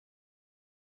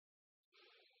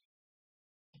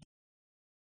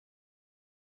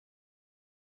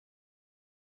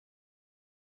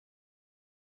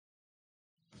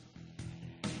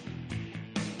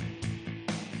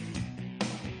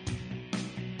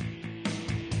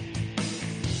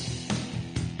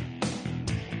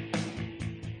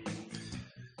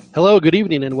Hello, good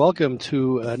evening, and welcome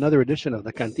to another edition of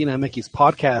the CantinaMX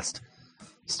podcast,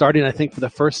 starting, I think, for the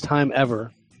first time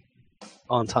ever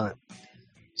on time.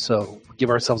 So give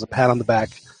ourselves a pat on the back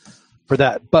for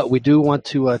that. But we do want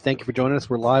to thank you for joining us.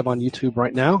 We're live on YouTube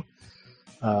right now.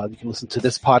 You can listen to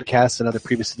this podcast and other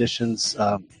previous editions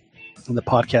in the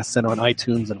podcast center on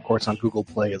iTunes and, of course, on Google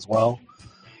Play as well.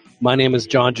 My name is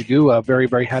John Jagu. Very,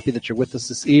 very happy that you're with us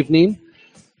this evening.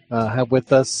 Have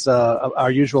with us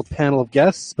our usual panel of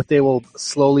guests, but they will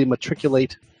slowly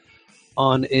matriculate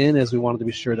on in as we wanted to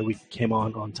be sure that we came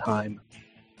on time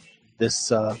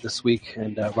this week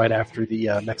and right after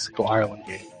the Mexico-Ireland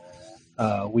game.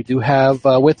 We do have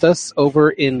with us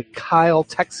over in Kyle,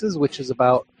 Texas, which is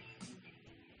about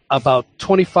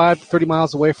 25 to 30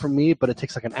 miles away from me, but it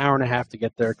takes like an hour and a half to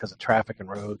get there because of traffic and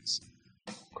roads.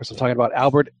 Of course, I'm talking about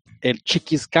Albert El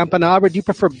Chiquis Campana. Albert, do you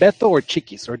prefer Beto or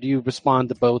Chiquis, or do you respond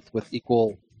to both with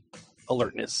equal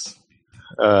alertness?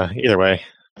 Either way,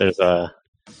 there's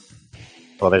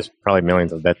probably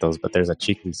millions of Betos, but there's a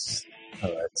Chiquis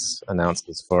that's announced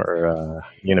as for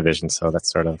Univision, so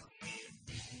that's sort of...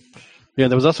 Yeah,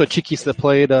 there was also a Chiquis that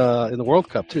played in the World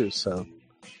Cup too, so...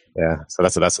 Yeah, so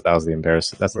that was the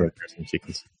embarrassing. That's the embarrassing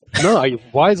Chiquis. No,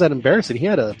 why is that embarrassing? He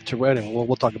had a...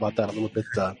 We'll talk about that a little bit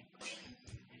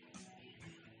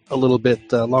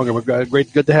longer. But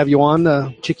good to have you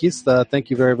on, Chiquis. Thank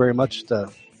you very, very much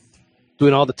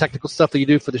doing all the technical stuff that you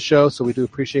do for the show, so we do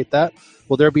appreciate that.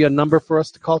 Will there be a number for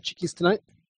us to call Chiquis tonight?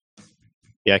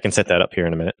 Yeah, I can set that up here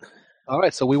in a minute. All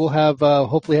right, so we will have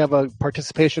hopefully have a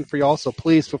participation for y'all, so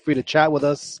please feel free to chat with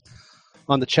us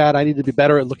on the chat. I need to be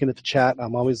better at looking at the chat.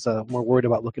 I'm always more worried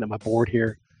about looking at my board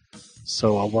here,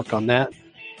 so I'll work on that.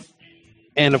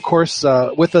 And, of course,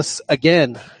 with us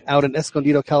again out in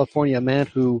Escondido, California, a man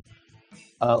who,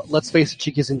 let's face it,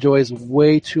 Chiquis enjoys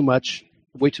way too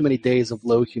many days of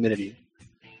low humidity.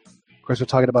 Of course, we're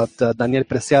talking about Daniel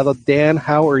Preciado. Dan,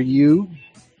 how are you?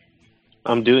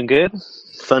 I'm doing good.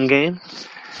 Fun game.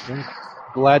 Okay.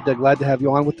 Glad to have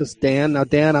you on with us, Dan. Now,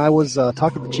 Dan, I was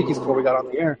talking to Chiquis before we got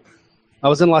on the air. I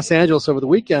was in Los Angeles over the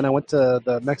weekend. I went to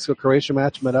the Mexico-Croatia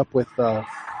match, met up with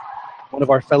one of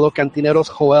our fellow cantineros,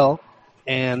 Joel.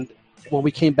 And when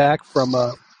we came back from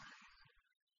LA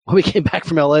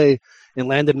and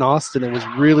landed in Austin, it was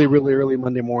really, really early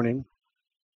Monday morning.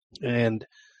 And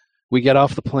we get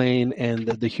off the plane, and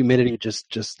the humidity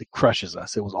just it crushes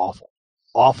us. It was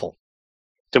awful.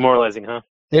 Demoralizing, huh?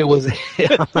 It was.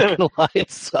 I'm not gonna lie, it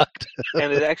sucked.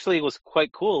 And it actually was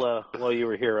quite cool while you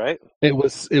were here, right? It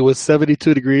was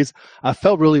 72 degrees. I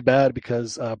felt really bad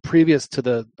because previous to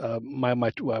the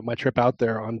my trip out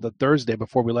there on the Thursday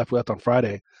before we left on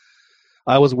Friday,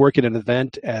 I was working an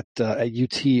event at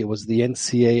UT. It was the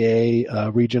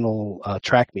NCAA regional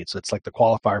track meet, so it's like the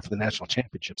qualifier for the national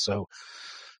championship. So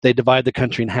they divide the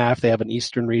country in half. They have an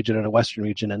eastern region and a western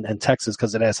region, and Texas,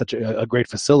 because it has such a great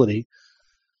facility.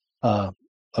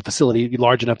 A facility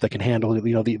large enough that can handle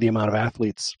the amount of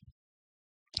athletes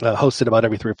hosted about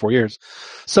every 3 or 4 years.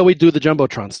 So we do the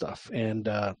Jumbotron stuff, and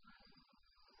the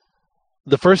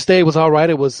first day was all right.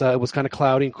 It was kind of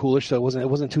cloudy and coolish, so it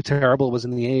wasn't too terrible. It was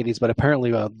in the 80s, but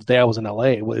apparently the day I was in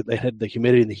LA, they had the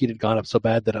humidity and the heat had gone up so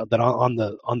bad that on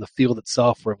the field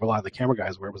itself, where a lot of the camera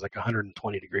guys were, it was like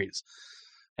 120 degrees.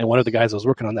 And one of the guys I was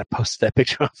working on that posted that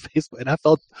picture on Facebook, and I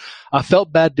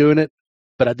felt bad doing it.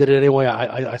 But I did it anyway.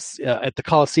 I at the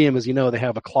Coliseum, as you know, they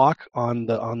have a clock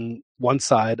on one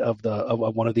side of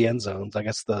one of the end zones. I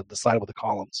guess the side with the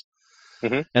columns,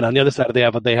 mm-hmm. And on the other side they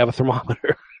have a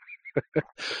thermometer,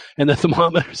 and the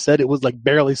thermometer said it was like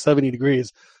barely 70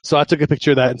 degrees. So I took a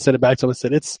picture of that and sent it back to him.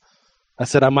 I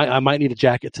said I might need a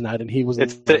jacket tonight, and he was.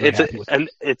 It's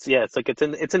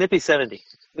a nippy 70.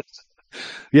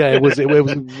 Yeah, it was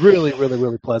really, really,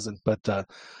 really pleasant, but.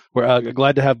 We're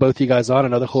glad to have both you guys on.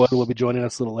 Another Joel will be joining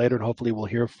us a little later, and hopefully we'll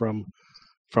hear from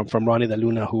Ronnie De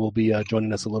Luna, who will be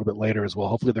joining us a little bit later as well.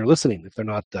 Hopefully they're listening if they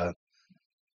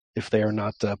are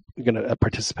not going to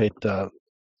participate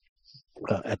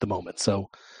at the moment. So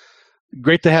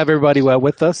great to have everybody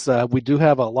with us. We do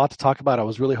have a lot to talk about. I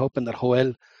was really hoping that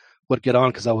Joel would get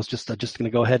on because I was just going to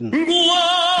go ahead and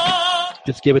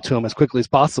just give it to him as quickly as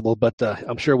possible. But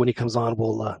I'm sure when he comes on,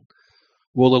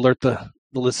 we'll alert the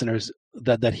listeners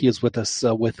that he is with us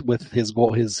with his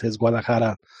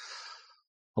Guadalajara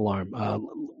alarm.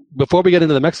 Before we get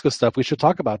into the Mexico stuff, we should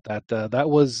talk about that. That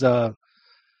was I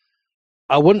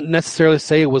wouldn't necessarily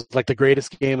say it was like the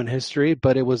greatest game in history,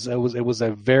 but it was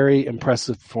a very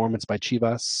impressive performance by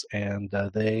Chivas, and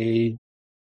they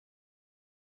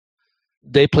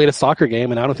played a soccer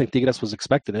game, and I don't think Tigres was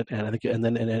expecting it. And I think, and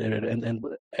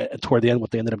toward the end,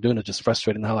 what they ended up doing is just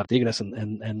frustrating the hell out of Tigres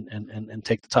and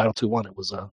take the title 2-1. It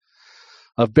was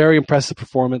a very impressive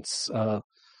performance. I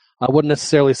wouldn't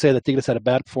necessarily say that Tigres had a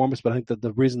bad performance, but I think that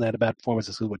the reason they had a bad performance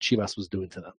is what Chivas was doing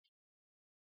to them.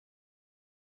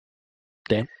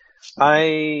 Dan?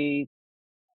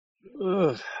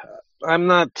 I'm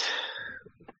not.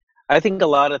 I think a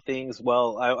lot of things.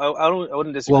 Well, I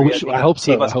wouldn't disagree. Well, I hope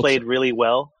so. Chivas played really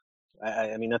well.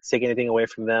 I mean, not to take anything away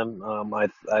from them. I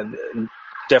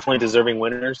definitely deserving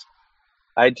winners.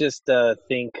 I just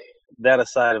think that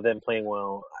aside of them playing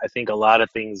well, I think a lot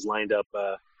of things lined up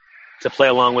to play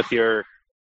along with your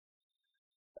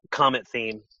comet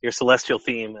theme, your celestial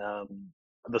theme.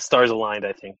 The stars aligned,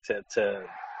 I think, to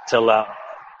allow.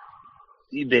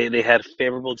 They had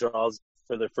favorable draws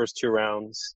for their first two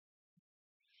rounds,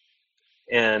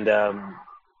 and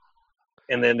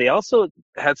then they also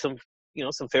had some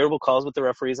favorable calls with the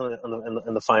referees in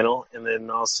the final, and then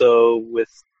also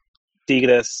with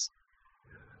Tigres,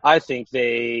 I think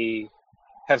they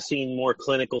have seen more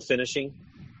clinical finishing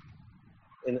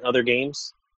in other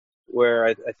games, where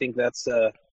I think that's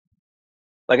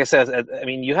like I said. I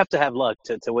mean, you have to have luck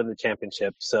to win the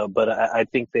championship. So, but I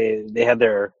think they had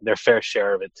their fair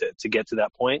share of it to get to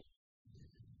that point.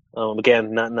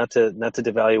 Again, not to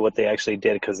devalue what they actually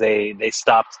did, because they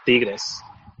stopped Tigres,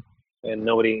 and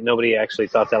nobody actually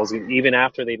thought that was, even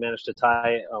after they managed to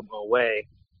tie away.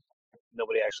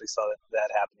 Nobody actually saw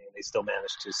that happening. They still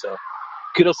managed to. So,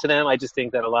 kudos to them. I just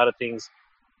think that a lot of things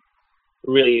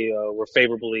really were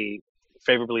favorably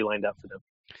lined up for them.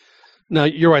 No,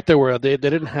 you're right. They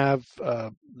didn't have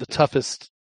the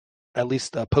toughest, at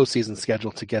least postseason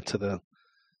schedule to get to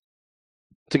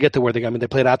where they got. I mean, they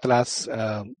played Atlas.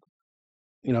 Not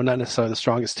necessarily the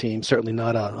strongest team. Certainly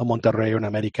not a Monterrey or an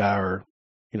America or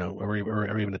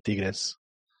even a Tigres.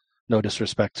 No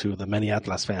disrespect to the many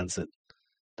Atlas fans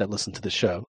that listen to the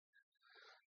show.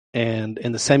 And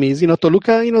in the semis,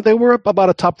 Toluca, they were up about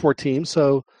a top 4 team.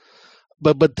 So,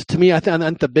 but to me, I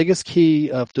think the biggest key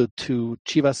to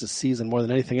Chivas' season more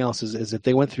than anything else is that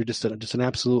they went through just an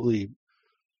absolutely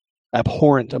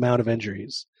abhorrent amount of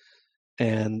injuries,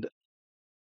 and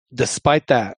despite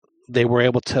that, they were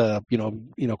able to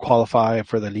qualify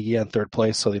for the Liga in third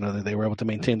place. So they were able to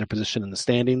maintain their position in the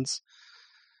standings.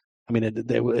 I mean,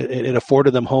 it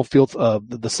afforded them home field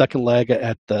the second leg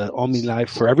at the OmniLife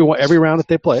for every round that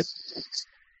they played.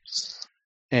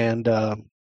 And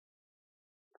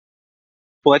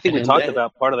well, I think we talked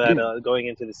about part of that going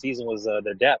into the season was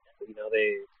their depth.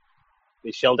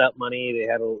 They shelled out money.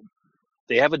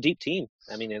 They have a deep team.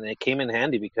 I mean, and it came in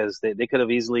handy because they could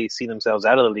have easily seen themselves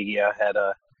out of the Liga had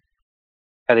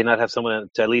they not have someone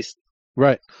to at least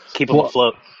keep them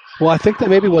afloat. Well, I think that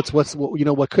maybe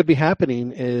what could be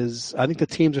happening is I think the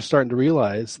teams are starting to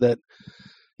realize that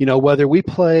whether we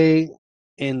play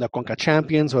in the Conca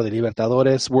Champions or the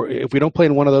Libertadores, if we don't play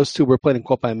in one of those two, we're playing in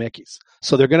Copa MX.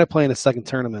 So they're going to play in a second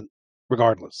tournament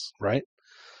regardless, right?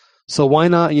 So why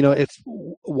not?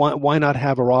 Why not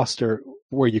have a roster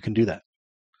where you can do that?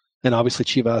 And obviously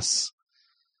Chivas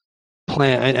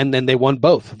plan, and then they won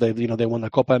both. They won the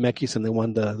Copa MX and they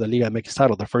won the Liga MX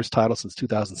title, their first title since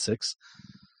 2006.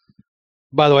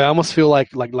 By the way, I almost feel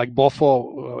like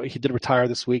Bofo, he did retire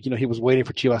this week. He was waiting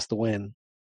for Chivas to win.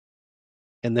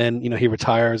 And then, he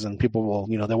retires and people will,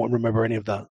 they won't remember any of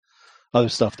the other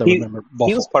stuff. Remember Bofo.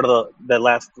 He was part of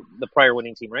the prior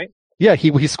winning team, right? Yeah,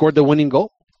 he scored the winning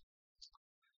goal.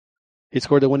 He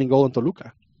scored the winning goal in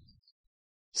Toluca.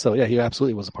 So, yeah, he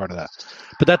absolutely was a part of that.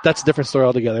 But that's a different story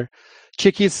altogether.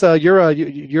 Chiquis, you're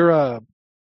a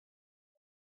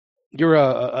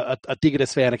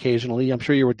Tigres fan occasionally. I'm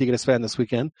sure you were a Tigres fan this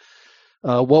weekend.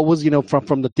 What was,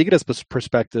 from the Tigres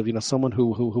perspective, someone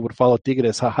who would follow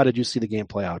Tigres, how did you see the game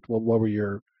play out? What were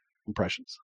your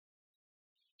impressions?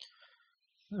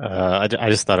 I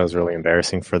just thought it was really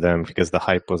embarrassing for them because the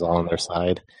hype was all on their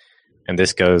side. And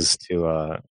this goes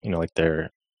to,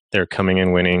 they're coming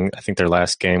in winning. I think their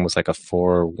last game was like a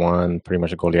 4-1, pretty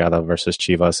much a goleada versus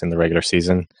Chivas in the regular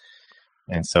season.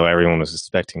 And so everyone was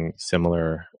expecting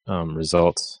similar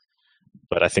results.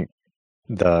 But I think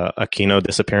the Aquino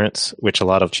disappearance, which a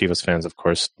lot of Chivas fans, of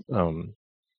course,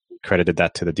 credited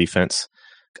that to the defense.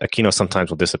 Aquino sometimes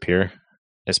will disappear,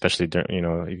 especially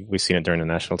during, we've seen it during the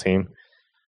national team.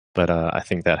 But I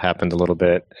think that happened a little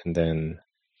bit, and then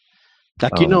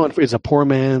Aquino is a poor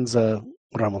man's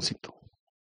Ramoncito.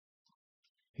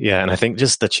 Yeah, and I think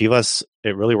just the Chivas,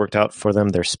 it really worked out for them,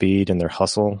 their speed and their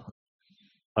hustle.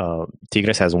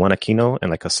 Tigres has one Aquino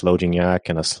and like a slow Gignac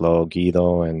and a slow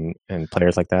Guido and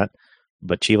players like that.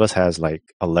 But Chivas has like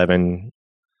 11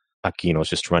 Aquinos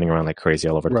just running around like crazy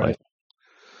all over the place.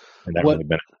 And that really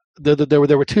benefited.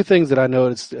 There were two things that I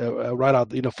noticed right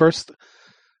out. First,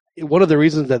 one of the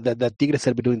reasons that Tigres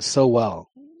had been doing so well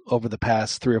over the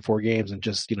past 3 or 4 games and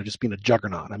just being a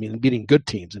juggernaut. I mean, beating good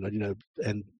teams and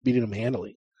beating them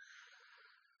handily.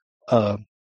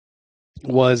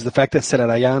 Was the fact that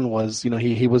Serarayan was,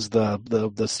 he was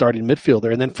the starting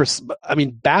midfielder, and then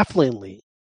bafflingly,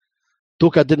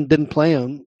 Tuca didn't play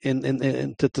him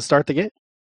to start the game.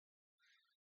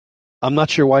 I'm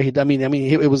not sure why it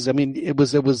was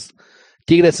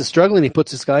Tigres is struggling. He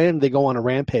puts this guy in, they go on a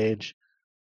rampage,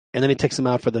 and then he takes him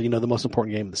out for the most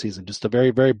important game of the season. Just a very,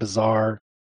 very bizarre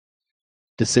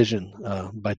decision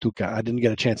by Tuca. I didn't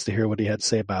get a chance to hear what he had to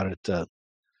say about it. Well,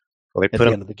 they put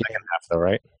him in the second half, though,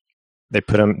 right?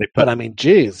 But I mean,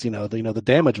 geez, the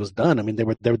damage was done. I mean,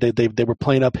 they were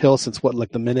playing uphill since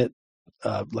the minute,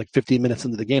 15 minutes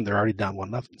into the game, they're already down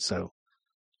 1-0. So.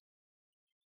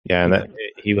 Yeah, and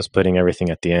he was putting everything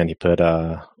at the end. He put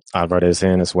Alvarez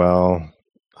in as well,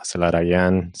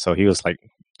 Celarayan. So he was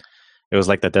it was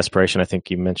like the desperation. I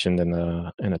think you mentioned in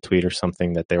a tweet or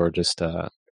something that they were just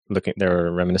looking. They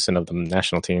were reminiscent of the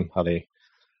national team, how they,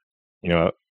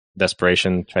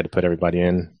 desperation, tried to put everybody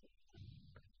in.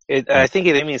 I think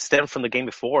it stemmed from the game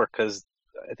before, because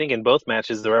I think in both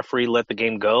matches the referee let the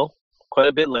game go quite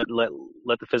a bit, let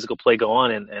the physical play go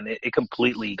on, and it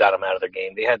completely got them out of their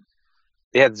game.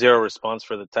 They had zero response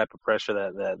for the type of pressure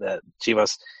that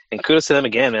Chivas, and kudos to them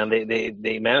again, man.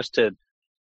 They managed to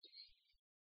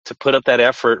put up that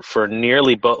effort for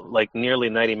nearly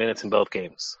 90 minutes in both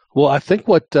games. Well, I think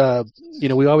what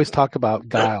we always talk about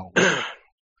guile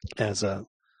as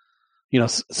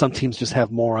some teams just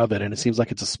have more of it, and it seems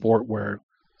like it's a sport where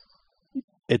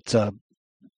it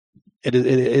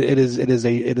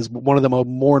is one of the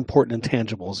more important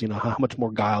intangibles. How much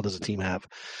more guile does a team have?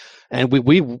 And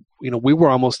we were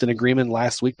almost in agreement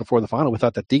last week before the final. We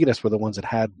thought that Tigres were the ones that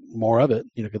had more of it,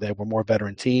 because they were more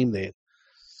veteran team. They've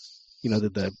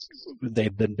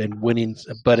been winning,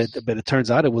 but it turns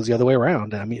out it was the other way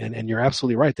around. I mean, and you're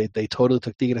absolutely right. They totally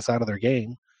took Tigres out of their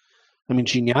game. I mean,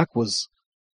 Gignac was,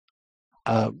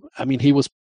 he was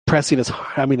pressing as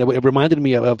hard. I mean, it reminded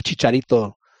me of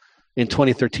Chicharito in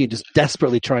 2013, just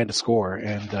desperately trying to score,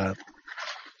 and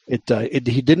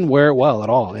he didn't wear it well at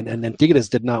all. And then Tigres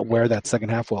did not wear that second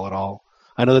half well at all.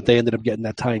 I know that they ended up getting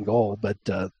that tying goal, but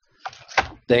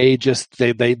they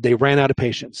ran out of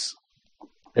patience.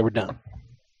 They were done.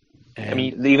 And I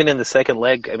mean, even in the second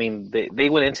leg, they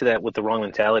went into that with the wrong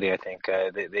mentality. I think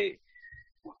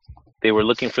they were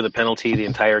looking for the penalty the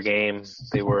entire game.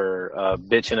 They were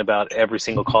bitching about every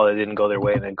single call that didn't go their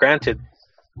way. And then, granted,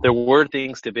 there were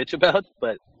things to bitch about,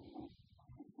 but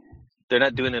they're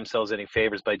not doing themselves any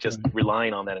favors by just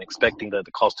relying on that and expecting the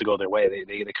calls to go their way.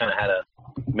 They kind of had to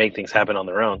make things happen on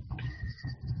their own.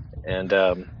 And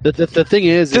the thing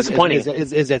is disappointing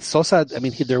is that Sosa. I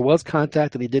mean, there was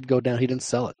contact and he did go down. He didn't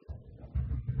sell it.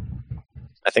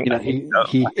 I think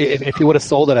if he would have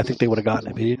sold it, I think they would have gotten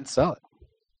him. He didn't sell it.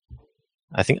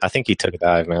 I think he took a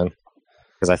dive, man,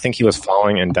 because I think he was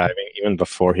falling and diving even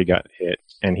before he got hit,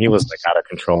 and he was out of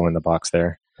control in the box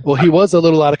there. Well, he was a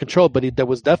little out of control, but there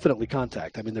was definitely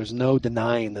contact. I mean, there's no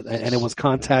denying that, and it was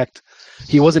contact.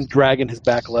 He wasn't dragging his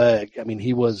back leg. I mean,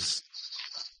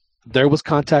 there was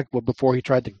contact before he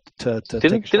tried to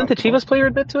Didn't the Chivas player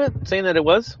admit to it, saying that it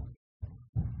was?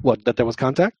 What, that there was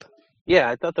contact? Yeah,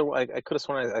 I thought I could have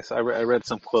sworn I read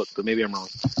some quote, but maybe I'm wrong.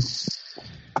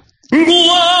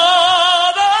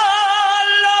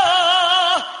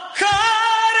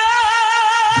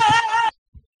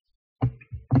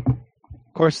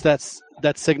 Of course,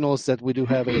 that signals that we do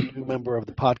have a new member of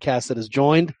the podcast that has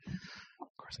joined.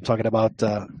 Of course, I'm talking about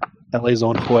LA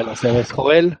Zone Joel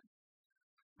Aceves.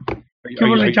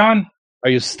 Joel, John? Are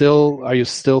you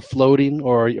still floating,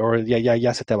 or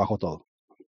ya se te bajó todo?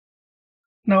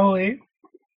 No, I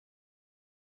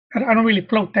don't really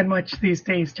float that much these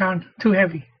days, John. Too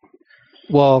heavy.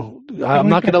 Well, I'm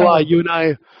not going to lie. You and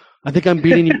I think I'm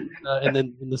beating you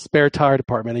in the spare tire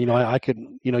department. I could.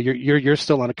 You're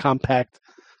still on a compact.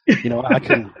 I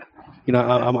can.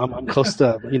 I'm close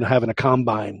to having a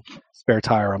combine spare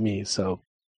tire on me. So,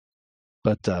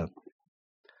 but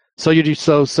so you do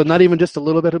so not even just a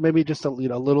little bit, or maybe just a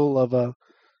little of a.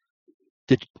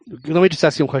 Let me just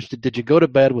ask you a question. Did you go to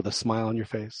bed with a smile on your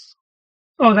face?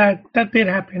 Oh, that did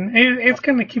happen. It's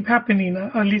going to keep happening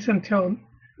at least until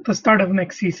the start of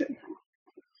next season.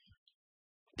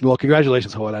 Well,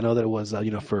 congratulations, Joel. I know that it was,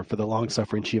 for the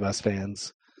long-suffering Chivas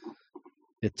fans.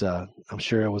 I'm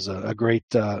sure it was a great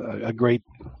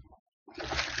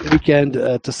weekend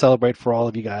to celebrate for all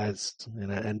of you guys,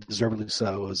 and deservedly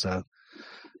so.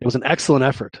 It was an excellent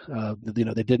effort.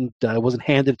 They didn't. It wasn't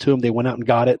handed to them. They went out and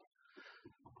got it.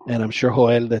 And I'm sure,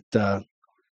 Joel, that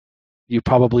you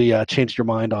probably changed your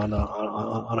mind on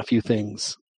a few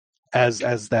things as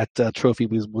that trophy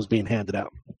was being handed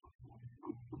out?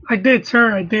 I did,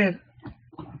 sir. I did.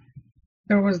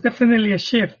 There was definitely a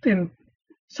shift in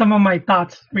some of my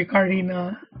thoughts regarding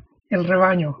El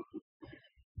Rebaño.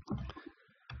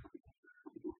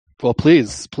 Well,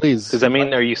 please. Does that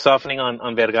mean, are you softening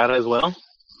on Vergara as well?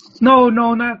 No,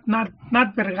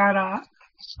 not Vergara.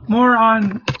 More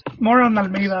on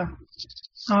Almeida.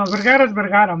 Vergara's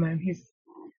Vergara, man.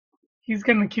 He's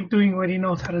gonna keep doing what he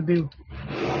knows how to do.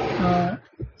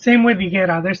 Same with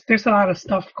Higuera. There's a lot of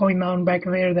stuff going on back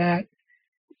there that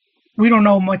we don't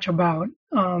know much about.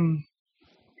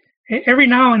 Every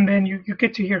now and then you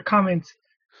get to hear comments,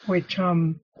 which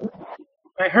I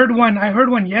heard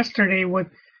one yesterday with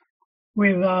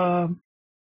La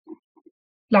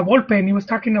Volpe, and he was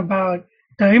talking about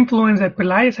the influence that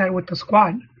Pelaez had with the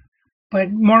squad,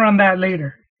 but more on that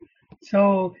later.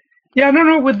 So yeah,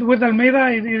 no, with Almeida,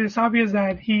 it is obvious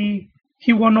that he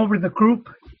won over the group.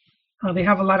 They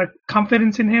have a lot of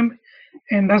confidence in him,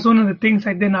 and that's one of the things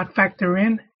I did not factor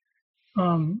in.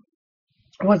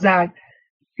 Was that,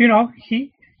 you know,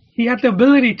 he had the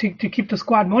ability to keep the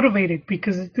squad motivated,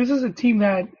 because this is a team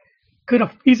that could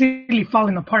have easily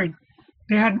fallen apart.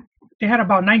 They had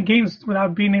about 9 games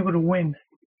without being able to win,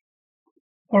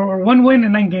 or 1 win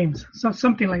in 9 games, so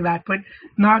something like that. But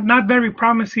not very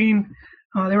promising.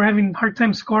 They were having a hard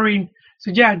time scoring.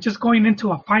 So yeah, just going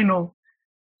into a final,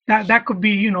 that could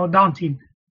be, you know, daunting.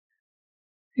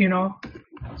 You know,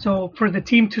 so for the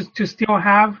team to still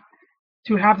have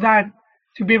that,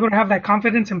 to be able to have that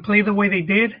confidence and play the way they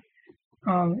did,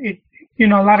 it, you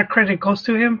know, a lot of credit goes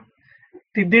to him.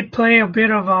 They did play a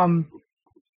bit of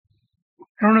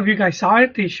I don't know if you guys saw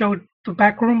it. They showed the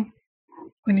back room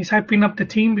when he's hyping up the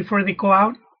team before they go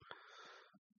out.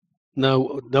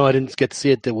 No, I didn't get to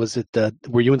see it. Was it?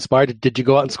 Were you inspired? Did you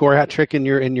go out and score a hat trick in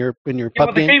your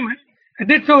pub game? I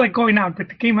did feel like going out, but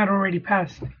the game had already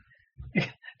passed.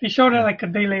 They showed it like a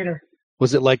day later.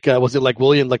 Was it like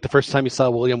William? Like the first time you saw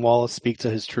William Wallace speak to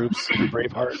his troops in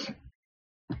Braveheart?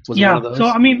 Was it one of those? So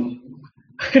I mean,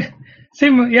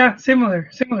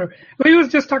 similar. But he was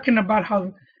just talking about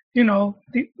how, you know,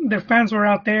 their fans were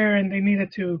out there and they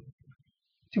needed to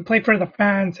play for the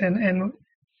fans, and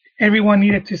everyone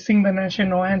needed to sing the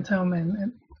national anthem,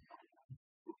 and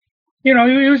you know,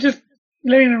 he was just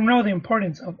letting them know the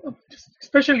importance of just,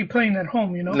 especially playing at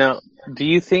home, you know. Now, do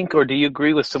you think, or do you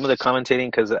agree with some of the commentating?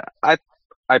 Because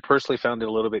I personally found it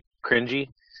a little bit cringy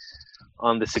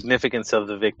on the significance of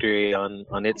the victory,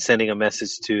 on it sending a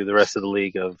message to the rest of the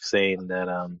league of saying that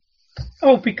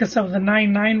because of the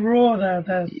 9-9 rule, the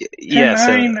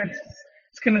 10-9,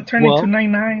 it's going to turn into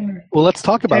 9-9. Well, let's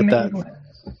talk about that,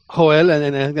 Joel,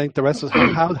 and I think the rest was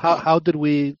how did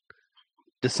we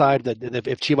decide that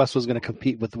if Chivas was going to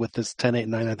compete with this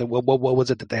 10-8-9, what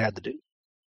was it that they had to do?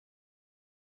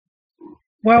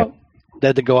 Well, they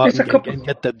had to go out and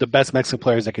get the best Mexican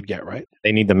players they could get, right?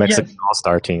 They need the Mexican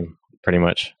all-star team, pretty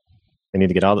much. They need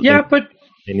to get all. But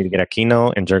they need to get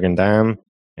Aquino and Jürgen Damm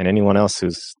and anyone else who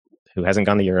hasn't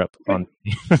gone to Europe on.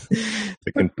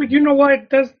 But you know what?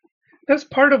 That's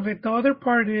part of it. The other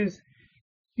part is,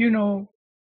 you know,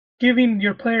 giving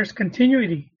your players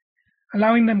continuity,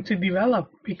 allowing them to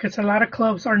develop, because a lot of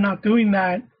clubs are not doing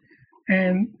that,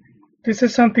 and this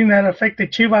is something that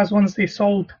affected Chivas once they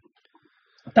sold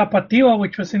Tapatio,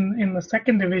 which was in the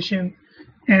second division,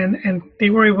 and they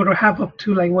were able to have up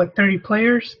to 30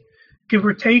 players, give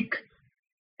or take,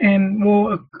 and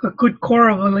a good core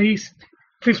of at least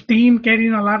 15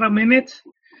 getting a lot of minutes.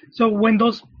 So when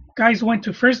those guys went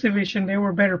to first division, they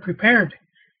were better prepared,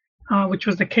 which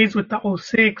was the case with the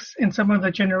 06 and some of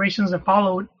the generations that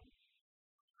followed.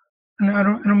 And I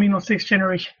don't mean 06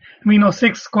 generation. I mean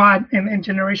 06 squad and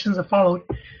generations that followed.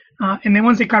 And then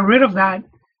once they got rid of that,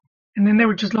 and then they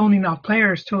were just loaning out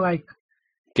players to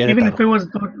even if it was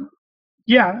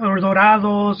or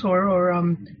Dorados or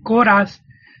Coras,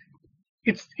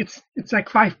 it's like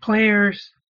 5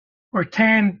 players or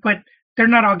 10, but they're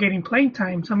not all getting playing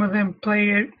time. Some of them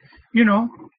play, you know,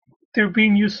 they're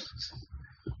being used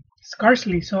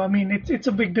scarcely. So I mean, it's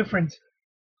a big difference.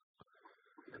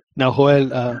 Now,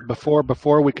 Joel,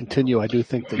 before we continue, I do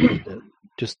think that we need to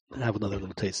just have another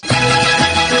little taste.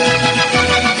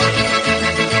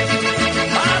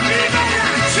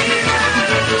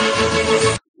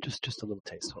 Just a little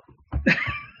taste.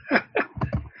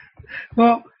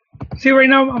 Well, see, right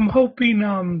now I'm hoping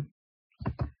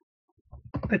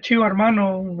that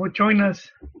ChivaHermano would join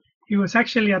us. He was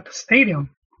actually at the stadium.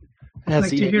 I'd like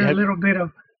to hear a little bit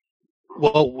of.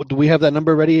 Well, do we have that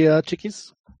number ready,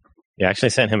 Chiquis? Yeah, I actually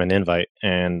sent him an invite,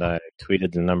 and I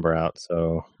tweeted the number out,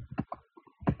 so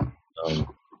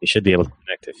he should be able to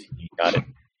connect if he got it.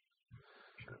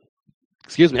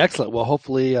 Excuse me. Excellent. Well,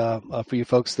 hopefully for you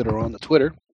folks that are on the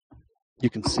Twitter, you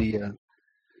can see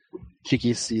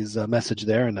Chiquis' message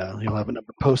there, and he'll have a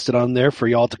number posted on there for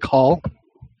y'all to call.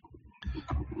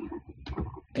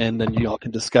 And then y'all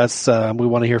can discuss. We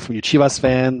want to hear from you Chivas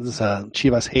fans,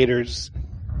 Chivas haters,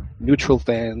 neutral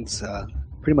fans,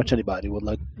 pretty much anybody. Would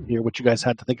like to hear what you guys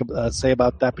had to say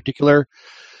about that particular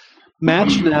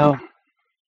match. Now,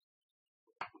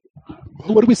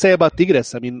 what do we say about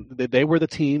Tigres? I mean, they were the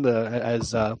team,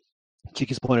 as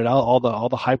Chiquis pointed out. All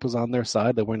the hype was on their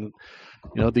side. They were,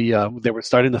 they were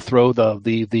starting to throw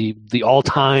the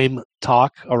all-time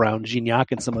talk around Gignac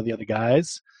and some of the other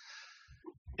guys,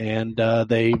 and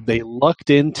they lucked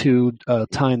into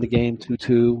tying the game 2-2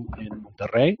 in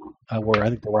Monterrey, where I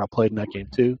think they were outplayed in that game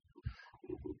too,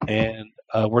 and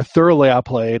were thoroughly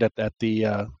outplayed at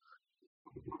the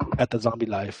Zombie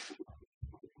Life.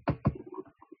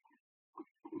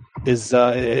 Is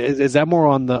that more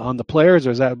on the players, or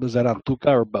was that on Tuca,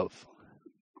 or both?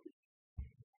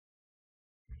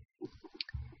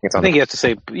 I think you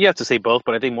have to say both,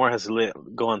 but I think more has to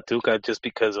go on Tuca just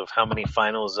because of how many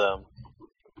finals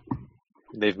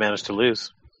they've managed to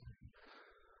lose.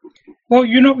 Well,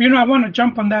 I want to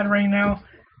jump on that right now,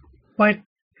 but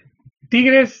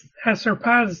Tigres has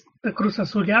surpassed the Cruz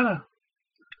Azuleada.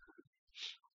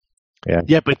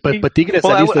 Yeah, but Tigres,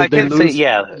 well, at least I they can't lose.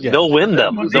 say, they'll win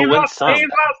them. They'll win some.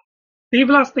 They've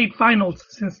lost 8 finals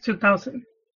since 2000.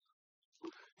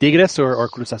 Tigres or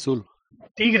Cruz Azul?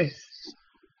 Tigres.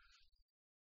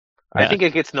 I think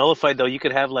it gets nullified though. You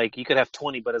could have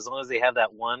 20, but as long as they have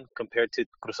that one compared to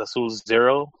Cruz Azul's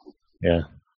 0. Yeah.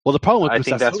 Well, the problem with I Cruz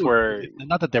think Azul, that's where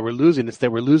not that they were losing, it's they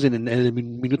were losing in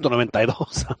minuto 92.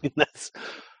 I mean, that's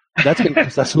been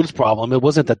Cruz Azul's problem. It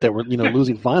wasn't that they were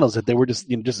losing finals; that they were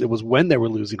just it was when they were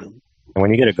losing them. And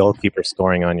when you get a goalkeeper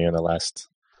scoring on you in the last,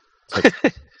 but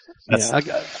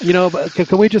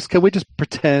can we just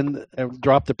pretend,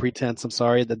 drop the pretense? I'm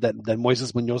sorry that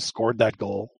Moises Munoz scored that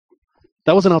goal.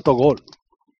 That was an autogol.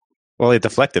 Well, it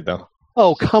deflected though.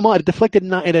 Oh, come on! It deflected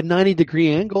at a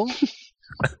 90-degree angle.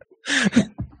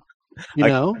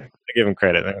 I give him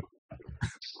credit there.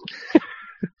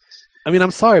 I mean,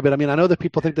 I'm sorry, but I know that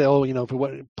people think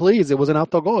that please, it was an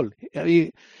autogol.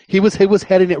 He was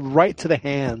heading it right to the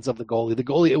hands of the goalie. The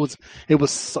goalie, it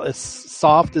was as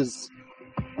soft as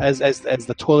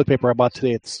the toilet paper I bought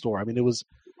today at the store. I mean, it was,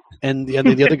 and the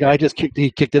other guy just kicked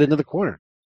it into the corner.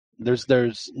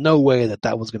 There's no way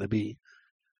that was going to be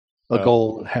a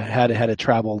goal had it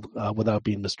traveled without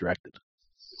being misdirected.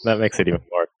 That makes it even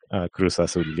more Cruz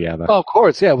Azuleada. Oh, of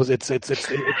course, yeah. It's you're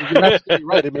absolutely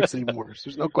right. It makes it even worse.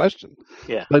 There's no question.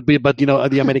 Yeah. But the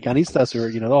Americanistas are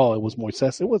it was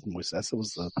Moises. It wasn't Moises. It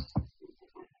was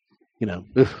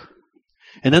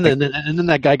and then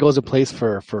that guy goes and plays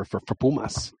for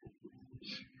Pumas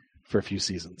for a few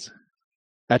seasons.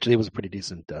 Actually, he was a pretty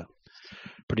decent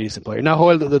player. Now,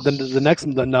 Joel,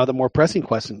 the more pressing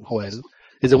question, Joel,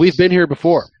 is that we've been here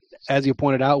before, as you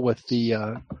pointed out, with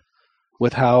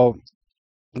how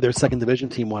their second division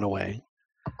team went away.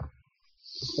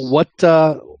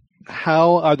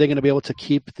 How are they going to be able to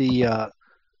keep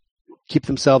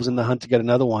themselves in the hunt to get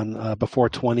another one before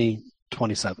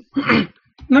 2027?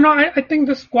 No, I think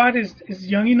the squad is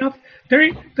young enough.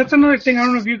 That's another thing. I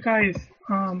don't know if you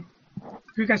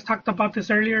guys talked about this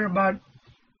earlier about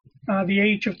the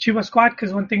age of Chivas squad,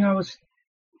 because one thing I was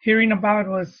hearing about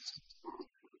was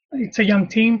it's a young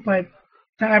team, but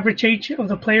the average age of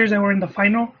the players that were in the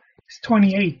final is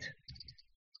 28.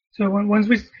 So once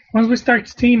we start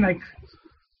seeing like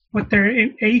what their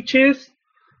age is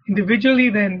individually,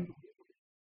 then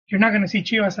you're not going to see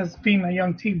Chivas as being a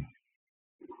young team.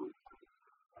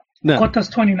 No. Cota's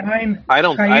 29. I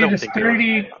don't think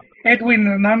 30. Edwin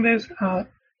Hernandez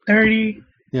 30.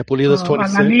 Yeah, Pulido's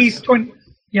 26.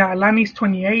 Alani's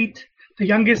 28. The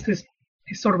youngest is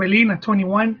Sorbelin at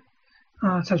 21.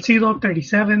 Salcido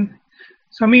 37.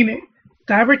 So I mean,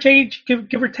 the average age,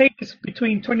 give or take, is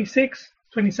between 26,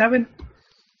 27.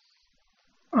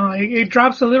 It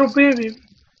drops a little bit.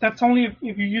 That's only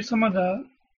if you use some of the,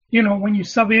 when you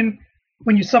sub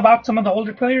out some of the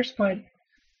older players. But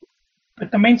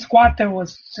the main squad that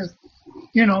was just,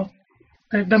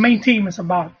 the main team is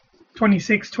about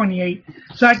 26, 28.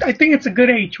 So I think it's a good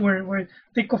age where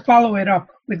they could follow it up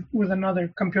with another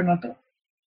campeonato.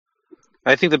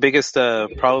 I think the biggest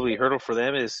probably hurdle for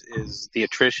them is the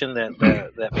attrition that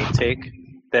may take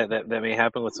that may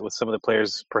happen with some of the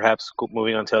players perhaps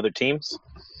moving on to other teams,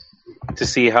 to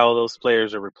see how those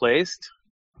players are replaced.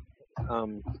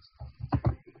 But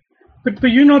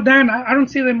Dan, I don't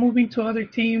see them moving to other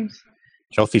teams.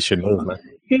 Chelsea should move, man.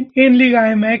 In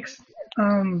Liga MX,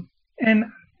 and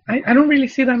I don't really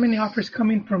see that many offers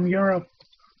coming from Europe.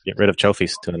 Get rid of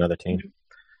Chofis to another team.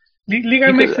 Liga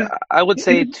MX I would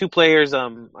say two players.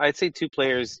 I'd say two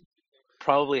players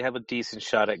probably have a decent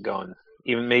shot at going,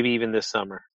 maybe even this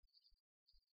summer.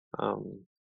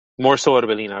 More so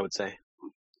Orbelin, I would say.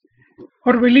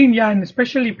 Orbelin, yeah, and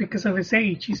especially because of his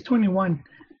age. He's 21.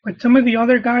 But some of the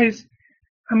other guys,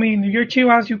 I mean, your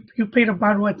Chivas, you paid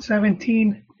about, what,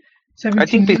 17 I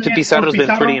think million Pizarro's for been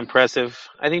Pizarro? pretty impressive.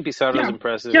 I think Pizarro's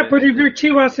impressive. Yeah, but if you're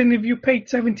Chivas and if you paid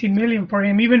 17 million for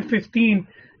him, even 15,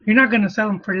 you're not going to sell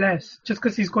him for less just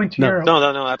because he's going to Europe.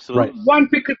 No, absolutely. Right. One,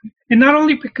 and not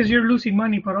only because you're losing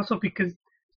money, but also because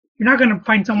you're not going to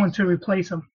find someone to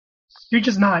replace him. You're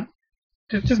just not.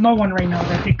 There's just no one right now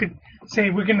that they could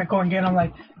say we're going to go and get him.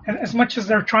 Like, as much as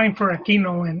they're trying for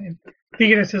Aquino, and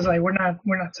Tigres is like, we're not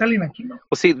selling Aquino.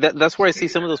 Well, see, that's where I see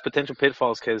some of those potential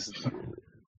pitfalls, because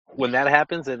when that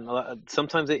happens, and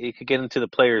sometimes it could get into the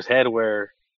player's head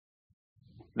where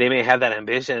they may have that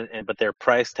ambition, but their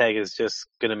price tag is just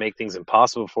going to make things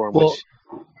impossible for them. Well,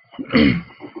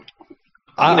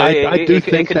 I do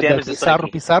think that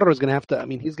Pizarro is going to have to. I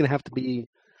mean, he's going to have to be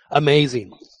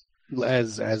amazing,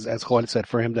 as Juan said,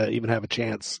 for him to even have a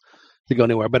chance to go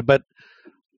anywhere. But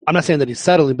I'm not saying that he's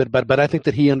settling, but I think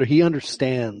that he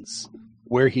understands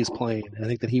where he's playing, and I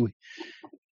think that he.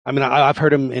 I mean, I've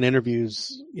heard him in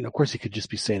interviews. You know, of course, he could just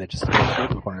be saying it just to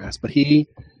get our ass, but he.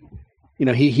 You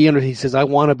know, he says, I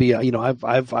want to be. You know, I've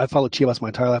followed Chivas my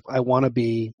entire life. I want to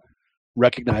be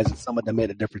recognized as someone that made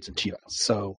a difference in Chivas.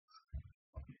 So,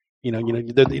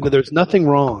 there's nothing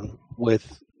wrong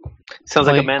with. Sounds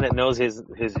like a man that knows his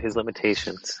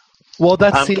limitations. Well,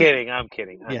 I'm kidding. I'm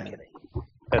kidding.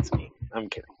 That's me. I'm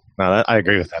kidding. No, I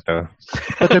agree with that though.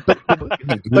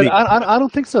 But I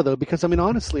don't think so though, because I mean,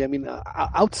 honestly, I mean,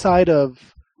 outside of,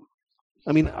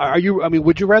 I mean,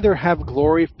 would you rather have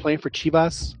glory playing for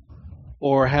Chivas,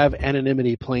 or have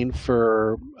anonymity playing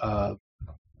for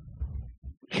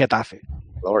Getafe?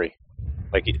 Glory.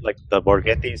 Like the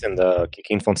Borghettis and the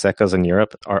Kikín Fonsecas in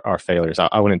Europe are failures.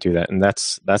 I wouldn't do that, and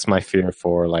that's my fear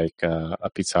for like a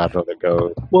Pizarro that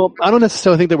goes. Well, I don't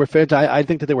necessarily think they were failures. I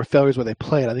think that they were failures where they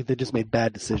played. I think they just made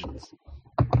bad decisions.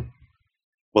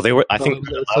 Well, they were. I think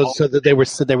so that they were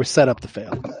set up to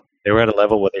fail. They were at a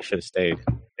level where they should have stayed.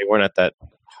 They weren't at that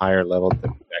higher level to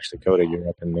actually go to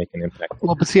Europe and make an impact.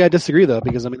 Well, but see, I disagree though,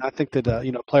 because I mean, I think that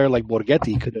a player like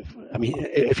Borghetti could have. I mean,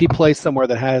 if he plays somewhere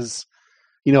that has.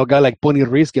 A guy like Boni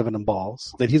Ruiz giving him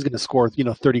balls, that he's going to score,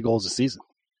 30 goals a season.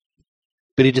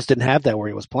 But he just didn't have that where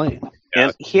he was playing.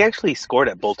 And he actually scored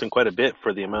at Bolton quite a bit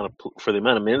for the amount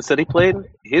of minutes that he played.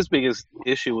 His biggest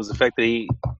issue was the fact that he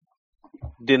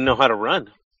didn't know how to run.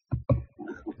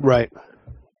 Right.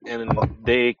 And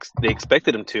they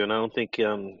expected him to, and I don't think he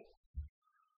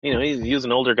was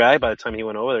an older guy. By the time he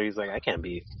went over there, he's like, I can't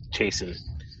be chasing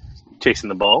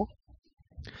the ball.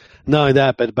 Not only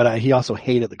that, but he also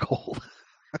hated the goal.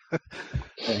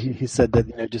 He said that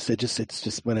it's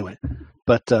just anyway.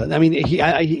 But I mean,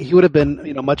 he would have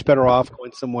been much better off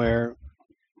going somewhere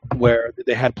where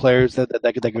they had players that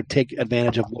could take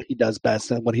advantage of what he does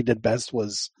best, and what he did best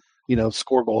was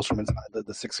score goals from inside the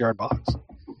 6-yard box.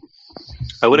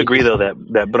 I would agree though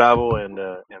that Bravo and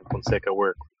Fonseca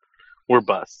were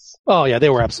busts. Oh yeah, they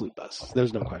were absolute busts.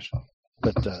 There's no question.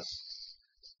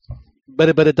 But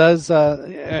it does.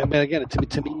 I mean, again,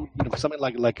 to me, something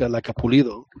like a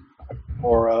Pulido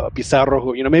or a Pizarro,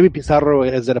 who maybe Pizarro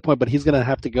is at a point, but he's going to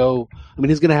have to go. I mean,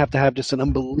 he's going to have just an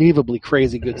unbelievably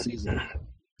crazy good season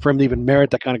for him to even merit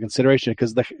that kind of consideration.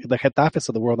 Because the Getafes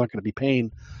of the world aren't going to be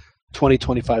paying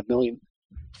 $20-25 million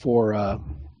for a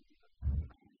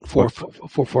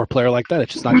player like that.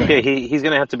 It's just not. He's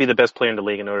going to have to be the best player in the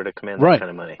league in order to command that kind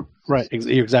of money. Right,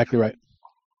 you're exactly right.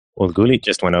 Well, Gullit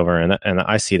just went over, and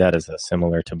I see that as a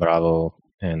similar to Bravo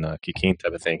and Kikín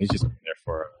type of thing. He's just there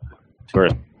for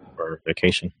tourist or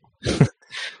vacation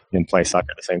and play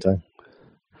soccer at the same time.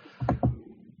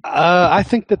 I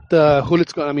think that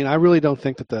Gullit's going. I mean, I really don't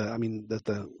think that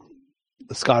the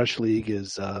Scottish League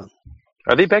is. Are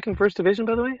they back in First Division,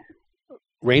 by the way?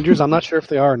 Rangers, I'm not sure if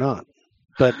they are or not,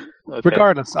 but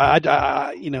regardless, I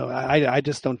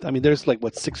just don't. I mean, there's like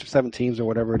 6 or 7 teams or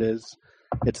whatever it is.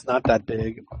 It's not that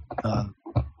big.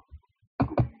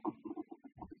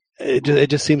 It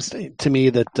just seems to me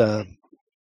that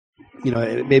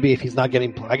maybe if he's not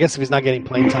getting, I guess if he's not getting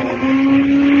playing time,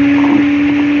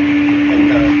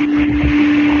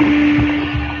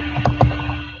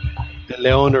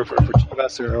 Leon or for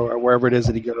Chivas or wherever it is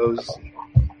that he goes,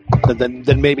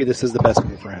 then maybe this is the best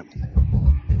move for him.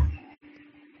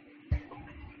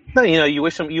 No, you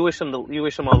wish him all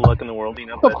the luck in the world.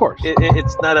 But of course,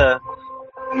 it's not a.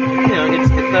 It's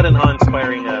not an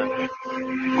awe-inspiring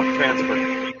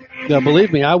transfer. Yeah,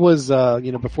 believe me, I was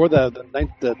before the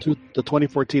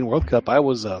 2014 World Cup, I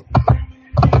was a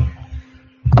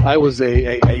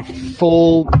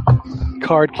full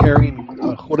card carrying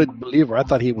hooded believer. I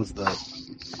thought he was the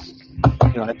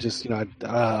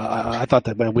I thought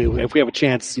that if we have a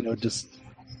chance, just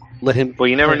let him. Well,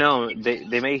 you never know.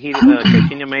 They may heed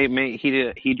Coutinho may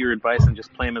heed your advice and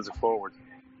just play him as a forward.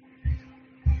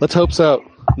 Let's hope so.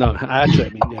 No,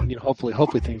 actually, I mean,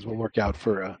 hopefully things will work out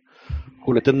for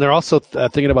Juliet. And they're also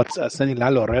thinking about sending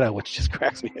Lalo Herrera, which just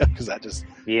cracks me up because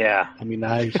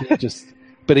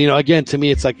But again, to me,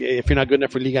 it's like if you're not good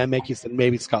enough for Liga MX, then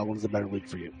maybe Scotland's the better league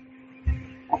for you.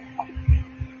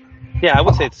 Yeah, I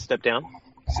would say it's a step down.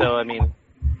 So I mean,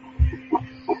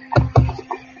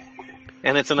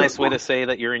 and it's a nice way to say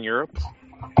that you're in Europe,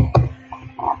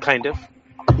 kind of.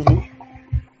 Mm-hmm.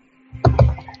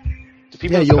 Do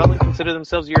people in Scotland consider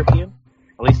themselves European?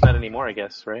 At least not anymore, I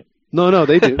guess, right? No,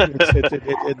 they do.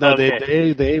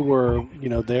 Okay. They were,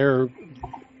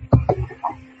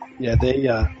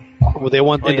 they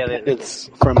want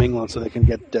independence from England so they can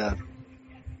get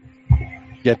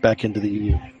back into the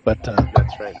EU. But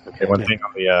that's right. Okay, one thing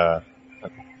on the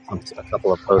a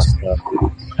couple of posts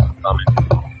comment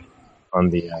on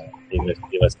the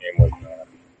Chivas game was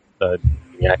the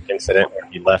Gignac incident where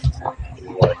he left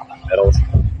one of the medals.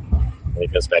 And he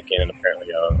goes back in, and apparently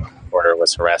a reporter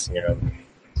was harassing him,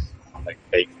 like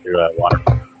fake through a water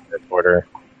reporter,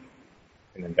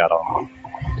 and then got all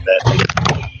that.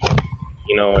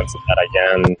 And so that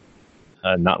again,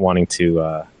 not wanting to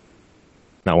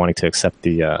accept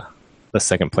the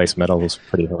second place medal was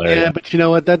pretty hilarious. Yeah, but you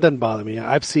know what? That doesn't bother me.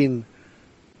 I've seen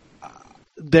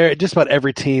just about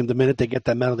every team. The minute they get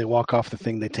that medal, they walk off the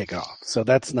thing, they take it off. So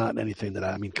that's not anything that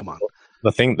come on.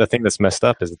 The thing that's messed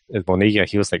up is Bonilla.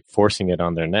 He was like forcing it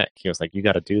on their neck. He was like, "You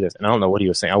got to do this," and I don't know what he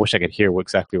was saying. I wish I could hear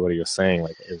exactly what he was saying.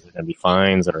 Like, is it going to be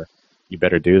fines, or you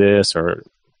better do this, or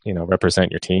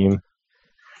represent your team?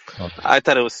 I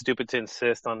thought it was stupid to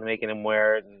insist on making him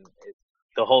wear it, and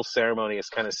the whole ceremony is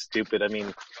kind of stupid. I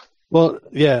mean, well,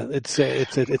 yeah, it's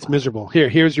miserable.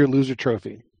 Here's your loser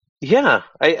trophy. Yeah,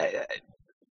 I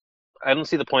don't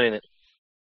see the point in it.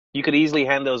 You could easily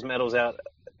hand those medals out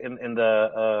in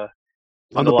the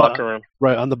locker room,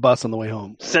 right, on the bus on the way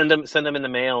home. Send them in the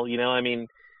mail. I mean,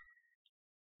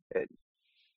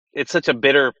 it's such a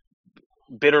bitter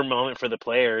moment for the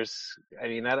players. I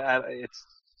mean,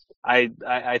 I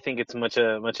think it's much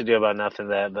ado about nothing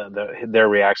that their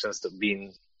reactions to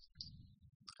being.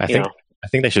 I think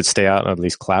they should stay out and at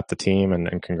least clap the team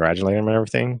and congratulate them and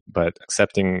everything. But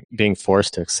being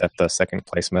forced to accept the second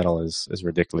place medal is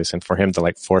ridiculous. And for him to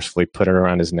like forcefully put it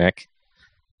around his neck,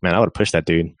 man, I would have pushed that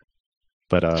dude.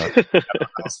 But that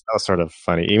was sort of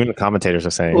funny. Even the commentators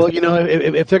are saying, well,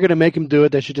 if they're going to make him do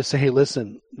it, they should just say, "Hey,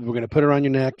 listen, we're going to put it around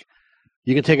your neck.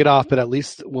 You can take it off, but at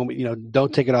least when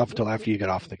don't take it off until after you get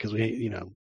off it, because we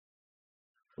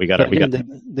got it.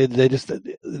 They just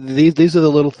these are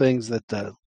the little things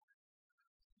that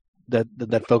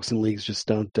folks in leagues just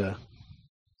don't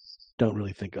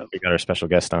really think of. We got our special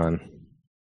guest on.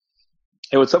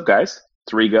 Hey, what's up, guys?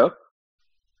 It's Rigo. What's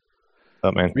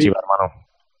up, man? ChivaHermano.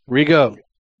 Rigo,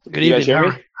 good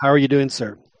evening. How are you doing,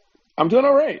 sir? I'm doing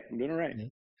all right.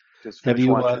 Just have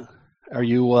you? Are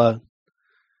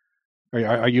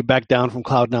you back down from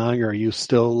cloud 9, or are you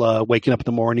still waking up in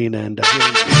the morning and? I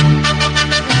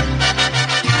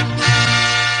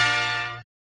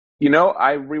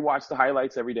rewatch the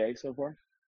highlights every day so far.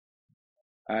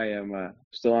 I am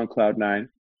still on cloud 9.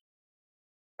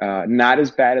 Not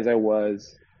as bad as I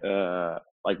was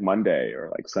like Monday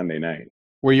or like Sunday night.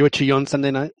 Were you at Chillon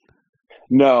Sunday night?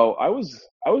 No, I was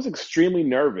extremely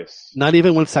nervous. Not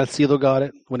even when Salcido got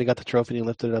it, when he got the trophy and he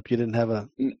lifted it up, you didn't have a...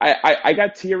 I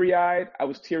got teary-eyed. I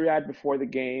was teary-eyed before the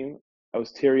game. I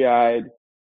was teary-eyed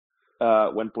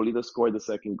when Polito scored the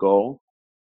second goal.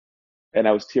 And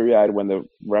I was teary-eyed when the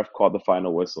ref called the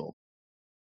final whistle.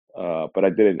 But I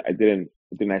didn't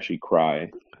actually cry.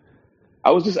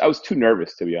 I was too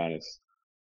nervous, to be honest.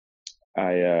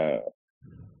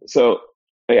 So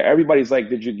everybody's like,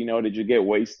 did you get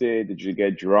wasted? Did you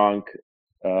get drunk,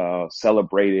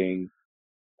 celebrating,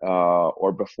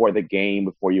 or before the game,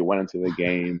 before you went into the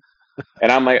game? And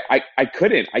I'm like, I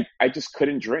couldn't. I just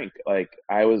couldn't drink. Like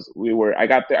I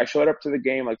got there. I showed up to the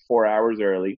game like 4 hours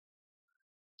early.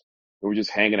 We were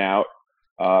just hanging out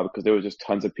because there was just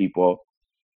tons of people.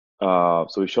 So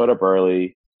we showed up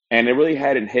early, and it really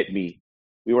hadn't hit me.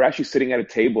 We were actually sitting at a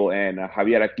table, and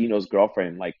Javier Aquino's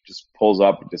girlfriend like just pulls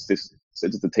up and just sits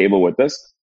at the table with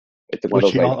us.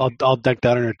 Was she all decked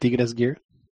out in her Tigres gear?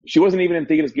 She wasn't even in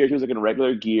Tigres gear. She was like in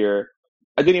regular gear.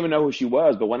 I didn't even know who she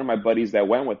was, but one of my buddies that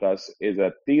went with us is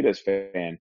a Tigres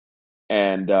fan,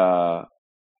 and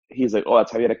he's like, "Oh,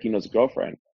 that's Javier Aquino's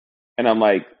girlfriend," and I'm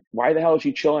like, "Why the hell is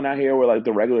she chilling out here with like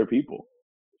the regular people?"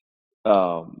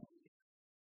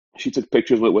 She took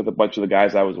pictures with a bunch of the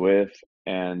guys I was with,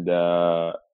 and then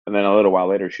a little while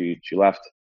later she left.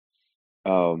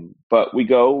 But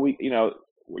we're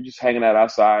just hanging out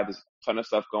outside. There's a ton of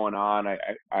stuff going on.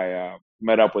 I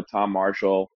met up with Tom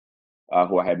Marshall,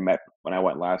 who I had met when I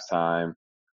went last time.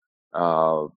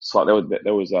 So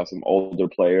there was some older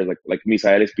players like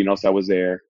Misael Espinosa was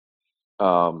there.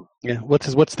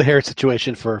 What's the hair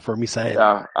situation for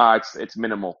Misael? It's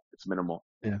minimal. It's minimal.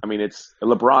 Yeah. I mean, it's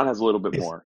LeBron has a little bit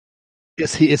more.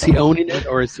 Is he owning it,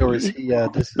 or is he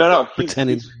just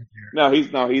pretending?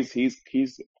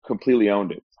 He's completely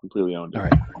owned it. Completely owned it. All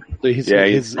right. So he's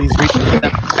reaching.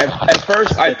 At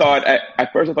first, I thought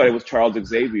it was Charles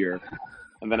Xavier,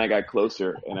 and then I got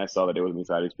closer and I saw that it was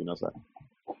Misael Espinosa.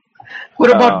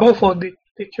 What about Bofo?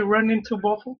 Did you run into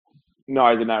Bofo? No,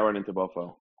 I did not run into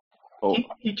Bofo. Oh.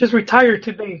 He just retired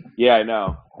today. Yeah, I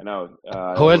know.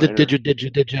 Joel, did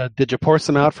you pour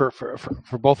some out for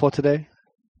Bofo today?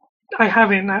 I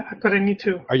haven't, but I need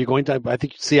to. Are you going to? I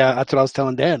think. See, that's what I was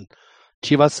telling Dan.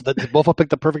 Chivas, Bofo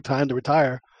picked the perfect time to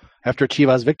retire after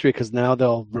Chivas' victory because now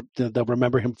they'll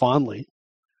remember him fondly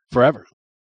forever.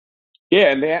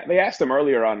 Yeah, and they asked him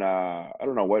earlier on I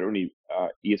don't know what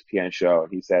ESPN show.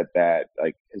 He said that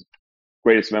like his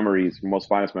greatest memories, most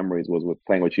finest memories, was with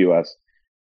playing with Chivas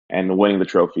and winning the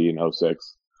trophy in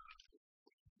 2006.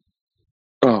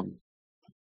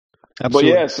 But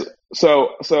yes,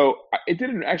 so it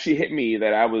didn't actually hit me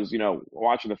that I was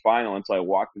watching the final until I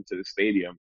walked into the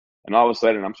stadium, and all of a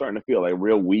sudden I'm starting to feel like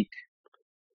real weak.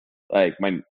 Like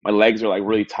my legs are like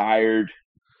really tired.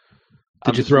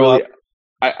 Did you throw up?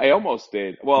 I almost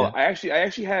did. Well, yeah. I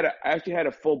actually had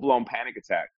a full blown panic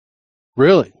attack.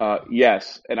 Really?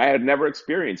 Yes, and I had never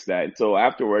experienced that until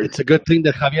afterwards. It's a good thing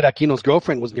that Javier Aquino's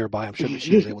girlfriend was nearby. I'm sure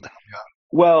she was able to help you out.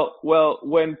 Well,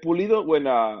 when Gallito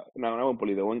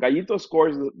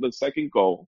scores the second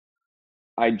goal,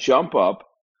 I jump up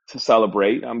to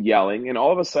celebrate. I'm yelling, and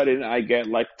all of a sudden I get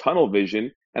like tunnel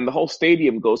vision, and the whole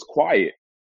stadium goes quiet,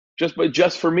 just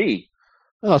for me.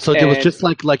 Oh, so it was just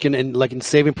like in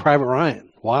Saving Private Ryan.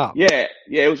 Wow. Yeah,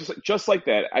 it was just like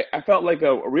that. I felt like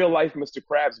a real life Mr.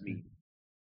 Krabs meme.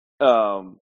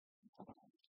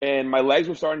 And my legs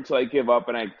were starting to like give up,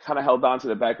 and I kind of held on to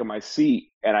the back of my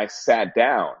seat, and I sat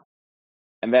down.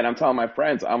 And then I'm telling my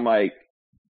friends, I'm like,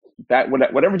 that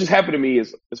whatever just happened to me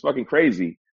is fucking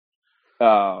crazy.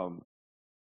 And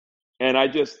I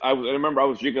remember I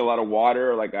was drinking a lot of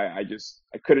water. Like I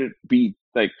couldn't be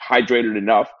like hydrated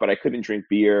enough, but I couldn't drink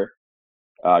beer.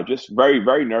 Just very,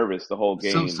 very nervous the whole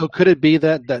game. So could it be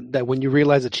that when you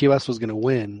realized that Chivas was going to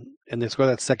win and they scored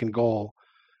that second goal,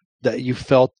 that you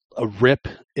felt a rip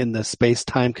in the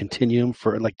space-time continuum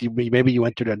for like maybe you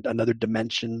entered another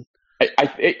dimension?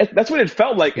 That's what it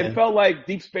felt like. Yeah. It felt like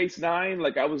Deep Space Nine.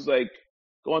 Like I was like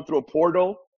going through a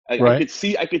portal. Right.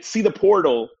 I could see the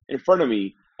portal in front of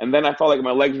me, and then I felt like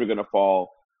my legs were gonna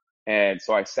fall, and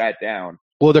so I sat down.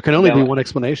 Well, there can only be one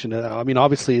explanation. I mean,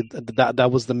 obviously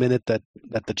that was the minute that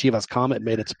the Chivas Comet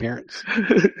made its appearance.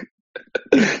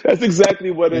 That's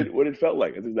exactly what it felt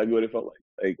like. That's exactly what it felt like.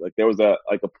 Like there was a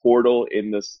portal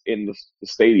in the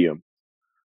stadium.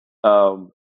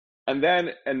 And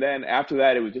then after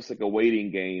that, it was just like a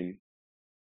waiting game.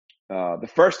 The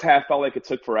first half felt like it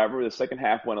took forever. The second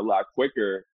half went a lot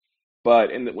quicker.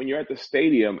 But when you're at the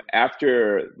stadium,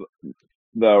 after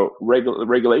the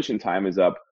regulation time is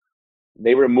up,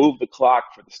 they remove the clock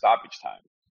for the stoppage time.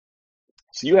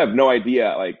 So you have no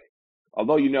idea, like,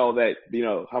 although you know that,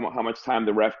 how much time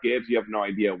the ref gives, you have no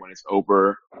idea when it's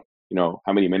over, how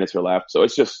many minutes are left. So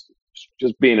it's just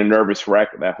being a nervous wreck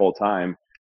that whole time.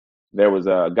 There was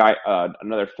a guy,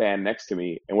 another fan next to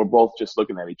me, and we're both just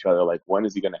looking at each other like, when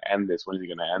is he going to end this? When is he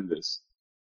going to end this?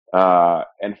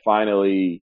 And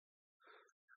finally,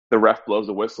 the ref blows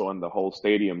the whistle and the whole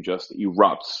stadium just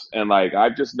erupts. And like,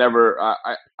 I've just never,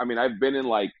 I mean, I've been in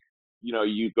like,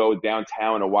 you go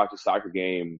downtown to watch a soccer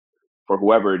game for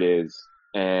whoever it is.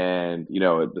 And,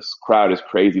 this crowd is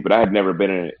crazy, but I had never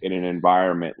been in an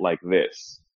environment like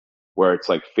this, where it's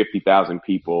like 50,000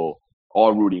 people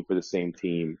all rooting for the same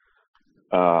team,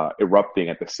 erupting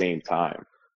at the same time.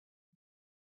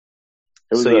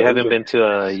 So you haven't been to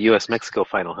a U.S.-Mexico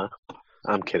final, huh?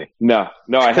 I'm kidding. No,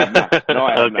 I have not. No,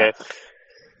 I have not.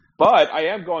 But I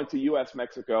am going to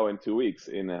U.S.-Mexico in 2 weeks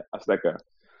in Azteca.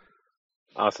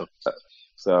 Awesome.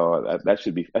 So that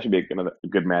should be a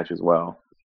good match as well.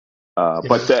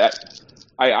 But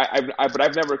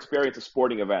I've never experienced a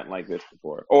sporting event like this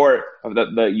before, or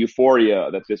the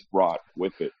euphoria that this brought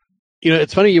with it.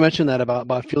 It's funny you mentioned that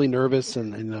about feeling nervous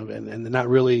and not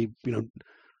really, and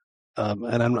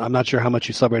I'm not sure how much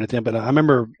you celebrated them, but I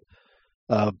remember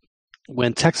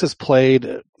when Texas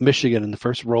played Michigan in the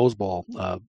first Rose Bowl.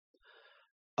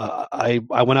 I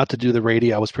went out to do the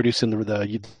radio. I was producing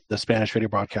the Spanish radio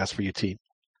broadcast for UT,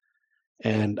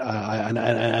 and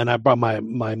I brought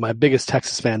my biggest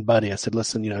Texas fan buddy. I said,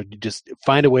 "Listen, you just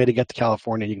find a way to get to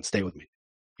California. You can stay with me,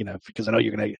 because I know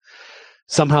you're gonna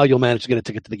somehow you'll manage to get a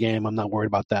ticket to the game. I'm not worried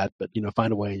about that, but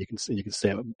find a way. You can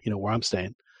stay, where I'm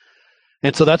staying."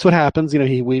 And so that's what happens.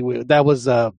 That was.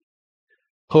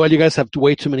 Joel, you guys have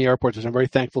way too many airports, which I'm very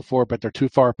thankful for, but they're too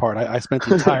far apart. I spent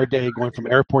the entire day going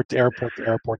from airport to airport to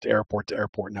airport to airport to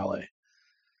airport in LA.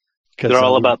 They're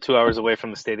all about 2 hours away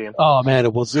from the stadium. Oh man,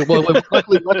 it was. Well,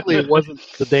 luckily, it wasn't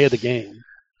the day of the game,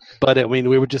 but it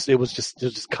was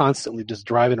just constantly just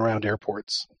driving around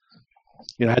airports.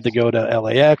 I had to go to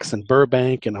LAX and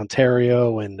Burbank and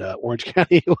Ontario and Orange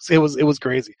County. It was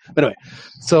crazy. But anyway,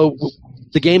 so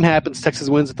the game happens. Texas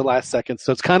wins at the last second.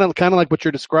 So it's kind of like what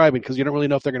you're describing, because you don't really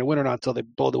know if they're going to win or not until they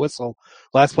blow the whistle.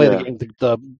 Last play of the game,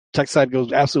 the Texas side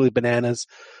goes absolutely bananas.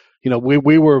 We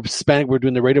were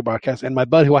doing the radio broadcast, and my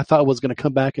buddy, who I thought was going to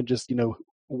come back and just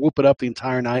whoop it up the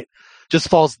entire night, just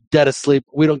falls dead asleep.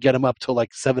 We don't get him up till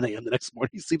like 7 a.m. the next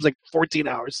morning. He sleeps like 14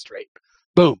 hours straight.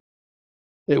 Boom.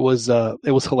 It was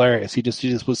hilarious. He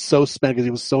just was so spent because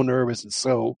he was so nervous and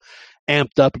so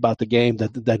amped up about the game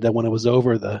that when it was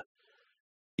over,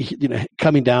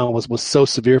 coming down was so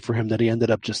severe for him that he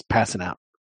ended up just passing out.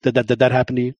 Did that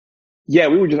happen to you? Yeah,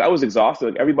 I was exhausted.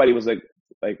 Like, everybody was like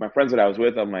my friends that I was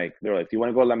with, they were like, "Do you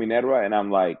want to go to La Minerva?" And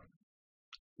I'm like,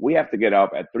 "We have to get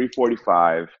up at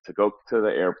 3:45 to go to the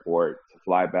airport to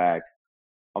fly back."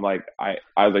 I'm like, I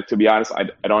was like, to be honest, I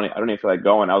don't even feel like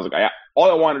going. I was like, all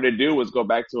I wanted to do was go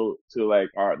back to like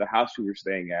the house we were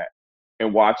staying at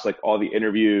and watch like all the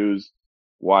interviews,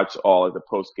 watch all of the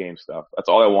post game stuff. That's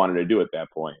all I wanted to do at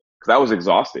that point, because I was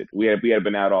exhausted. We had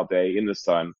been out all day in the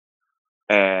sun,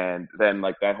 and then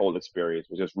like that whole experience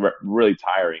was just really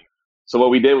tiring. So what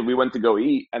we did, we went to go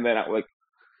eat, and then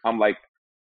I'm like,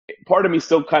 part of me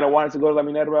still kind of wanted to go to La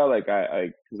Minerva,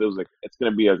 because it was like, it's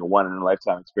going to be like a one in a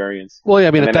lifetime experience. Well, yeah,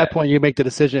 I mean, at that point, you make the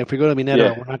decision. If we go to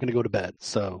Minerva, we're not going to go to bed.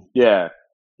 So yeah.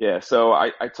 So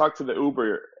I talked to the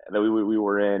Uber that we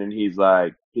were in, and he's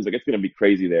like, it's going to be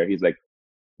crazy there. He's like,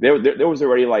 there was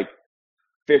already like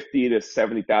 50 to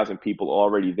 70,000 people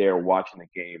already there watching the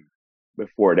game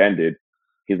before it ended.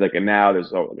 He's like, and now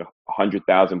there's like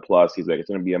 100,000 plus. He's like, it's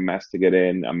going to be a mess to get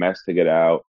in, a mess to get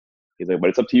out. He's like, but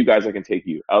it's up to you guys. I can take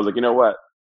you. I was like, you know what?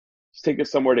 Just take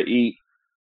us somewhere to eat,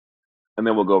 and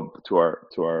then we'll go to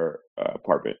our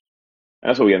apartment. And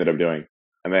that's what we ended up doing.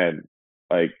 And then,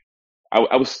 like,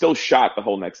 I was still shot the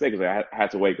whole next day because I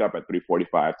had to wake up at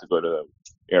 3:45 to go to the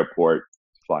airport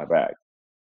to fly back.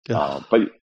 Yeah,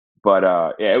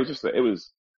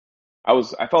 I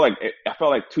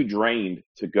felt like too drained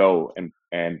to go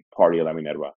and party at La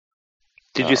Minerva.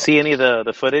 Did you see any of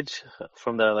the footage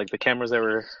from the cameras that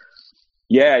were?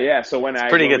 Yeah. So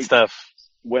pretty good stuff.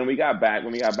 When we got back to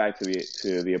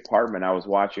the apartment, I was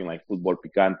watching like Futbol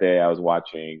Picante. I was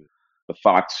watching the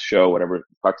Fox show, whatever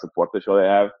Fox Deportes show they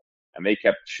have, and they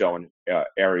kept showing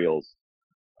aerials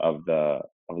of La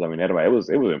Minerva. It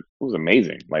was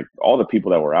amazing. Like, all the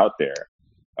people that were out there.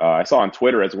 I saw on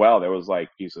Twitter as well. There was like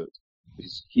these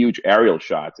huge aerial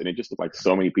shots, and it just looked like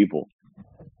so many people.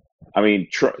 I mean,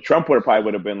 Trump would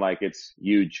have been like, it's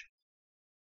huge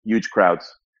crowds.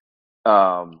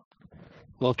 Well,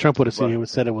 if Trump would have seen it, he would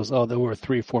have said it was, there were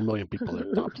 3 or 4 million people there.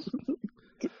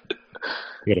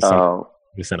 We gotta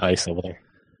send ice over there.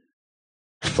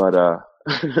 But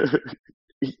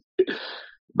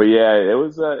yeah, it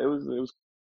was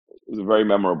a very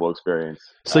memorable experience.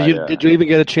 So did you even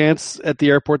get a chance at the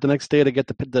airport the next day to get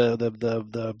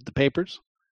the papers?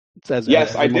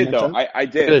 Yes, I did though. I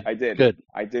did. Good.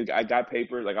 I got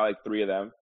papers. I got like 3 of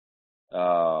them.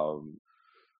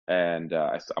 And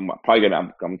I'm probably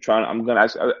gonna.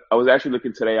 I was actually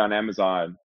looking today on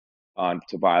Amazon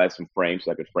to buy like some frames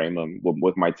so I could frame them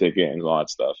with my ticket and all that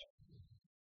stuff.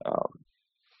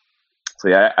 So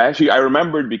yeah, I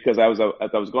remembered because as I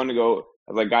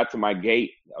got to my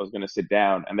gate, I was going to sit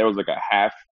down, and there was like a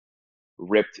half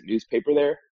ripped newspaper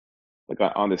there, like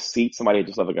on the seat. Somebody had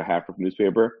just left like a half ripped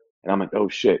newspaper, and I'm like, oh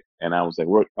shit! And I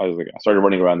started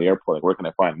running around the airport, like, where can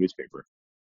I find a newspaper?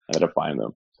 I had to find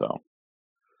them. So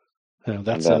yeah,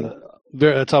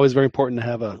 it's always very important to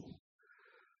have an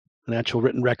actual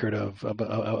written record of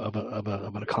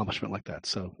an accomplishment like that.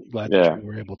 So glad that you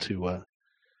were able to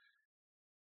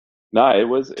No, it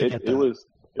was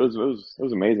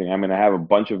amazing. I mean, I have a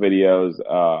bunch of videos.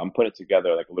 I'm putting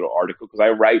together like a little article because I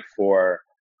write for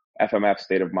FMF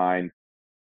State of Mind.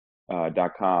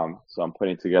 .com. So I'm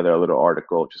putting together a little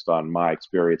article just on my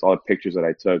experience, all the pictures that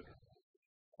I took,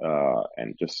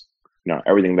 and just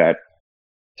everything that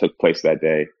took place that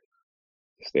day,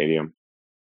 the stadium.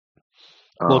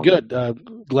 Well, good.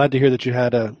 Glad to hear that you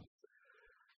had a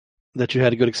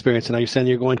good experience. And now you're saying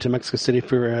you're going to Mexico City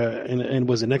for and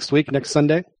was it next week, next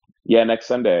Sunday? Yeah, next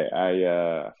Sunday.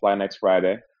 I fly next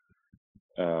Friday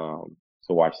to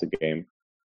watch the game.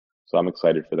 So I'm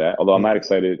excited for that. Although I'm not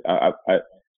excited. I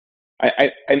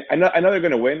know they're going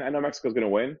to win. I know Mexico's going to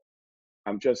win.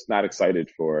 I'm just not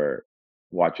excited for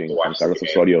watching Carlos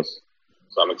Osorios.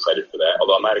 So I'm excited for that.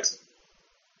 Although I'm not excited.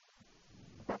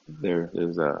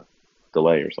 There's a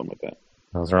delay or something like that.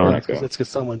 I was wrong. It's because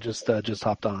someone just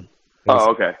hopped on.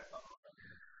 Oh, okay.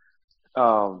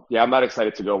 Yeah, I'm not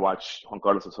excited to go watch Juan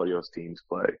Carlos Osorio's teams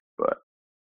play, but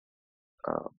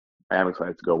I am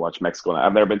excited to go watch Mexico.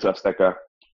 I've never been to Azteca.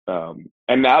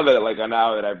 And now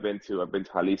that I've been to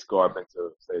Jalisco, I've been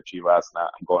to Chivas. Now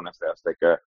I'm going to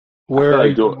Azteca. Where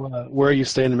are you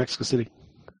staying in Mexico City?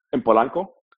 In Polanco.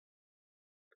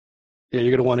 Yeah,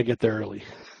 you're gonna want to get there early.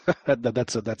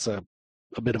 That's a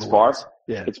bit of it's a far. ways.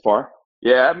 Yeah, it's far.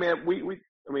 Yeah, I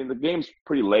mean the game's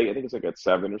pretty late. I think it's like at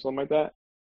 7 or something like that.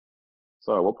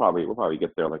 So we'll probably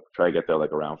get there try to get there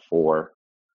around 4,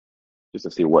 just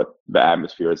to see what the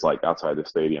atmosphere is like outside the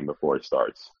stadium before it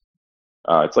starts.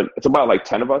 It's about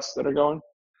 10 of us that are going.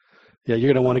 Yeah,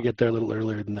 you're gonna want to get there a little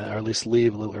earlier than that, or at least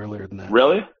leave a little earlier than that.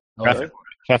 Really?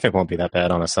 Traffic won't be that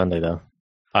bad on a Sunday though.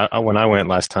 When I went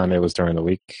last time, it was during the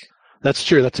week. That's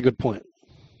true. That's a good point.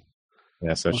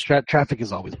 Yeah, so traffic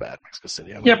is always bad in Mexico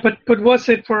City. But was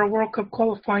it for a World Cup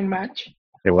qualifying match?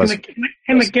 It was.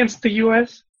 And against the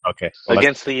U.S.? Okay. Well,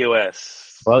 against the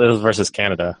U.S. Well, it was versus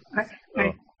Canada.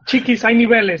 Chiquis, hay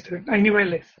niveles, dude. Hay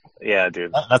niveles. Yeah,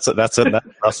 dude. That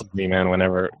rustled me, man. When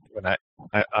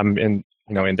I'm in,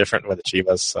 indifferent with the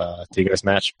Chivas Tigres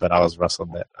match, but I was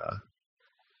rustled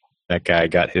that guy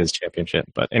got his championship.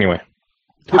 But anyway.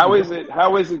 How is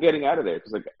it getting out of there?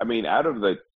 Because getting out of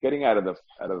the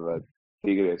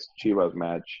Tigres Chivas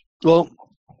match. Well,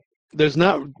 there's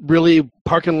not really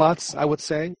parking lots, I would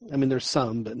say. I mean, there's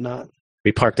some, but not.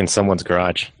 We parked in someone's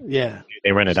garage. Yeah,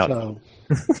 they rented out.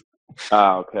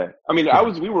 Okay. I mean,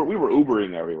 we were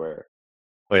Ubering everywhere.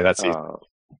 Wait, that's easy.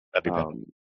 That'd be bad.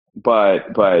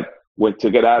 But when to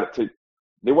get out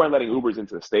they weren't letting Ubers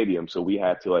into the stadium, so we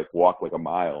had to walk a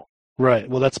mile. Right.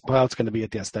 Well, that's how it's going to be at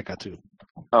the Azteca too.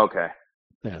 Okay.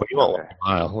 Yeah. We won't walk a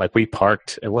mile. We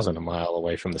parked. It wasn't a mile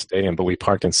away from the stadium, but we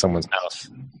parked in someone's house,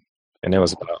 and it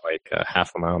was about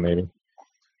half a mile maybe.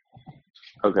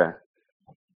 Okay.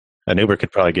 An Uber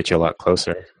could probably get you a lot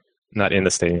closer. Not in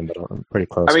the stadium, but pretty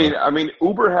close. I mean,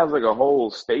 Uber has a whole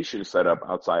station set up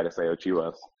outside of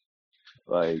Chivas.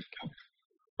 They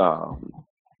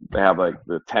have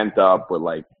the tent up with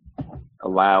a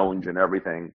lounge and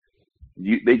everything.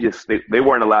 They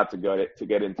weren't allowed to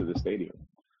get into the stadium.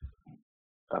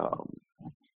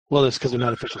 Well, it's because they're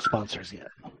not official sponsors yet.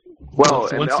 Well,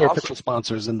 once they're official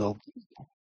sponsors, then they'll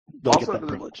get that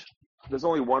privilege. There's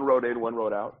only one road in, one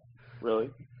road out, really.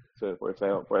 The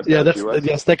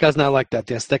Azteca's not like that.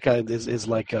 The Azteca is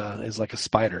like a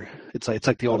spider. It's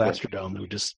like the old Astrodome. It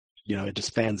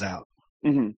just fans out.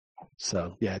 Mm-hmm.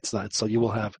 So yeah, it's not. So you will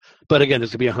have, but again,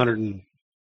 there's gonna be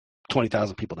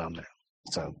 120,000 people down there.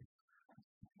 So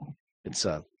it's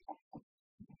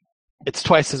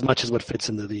twice as much as what fits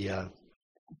into the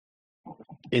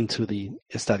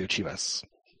Estadio Chivas.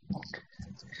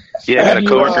 Yeah, I got a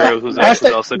coworker who's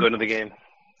also going to the game.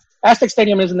 Aztec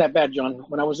Stadium isn't that bad, John.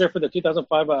 When I was there for the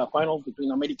 2005 final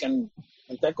between America and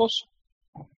Tecos,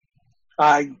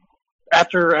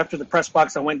 after the press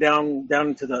box, I went down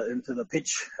into the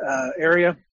pitch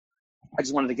area. I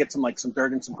just wanted to get some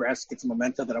dirt and some grass, get some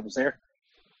memento that I was there,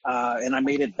 and I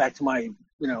made it back to my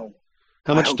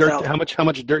How much dirt? How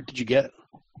much dirt did you get?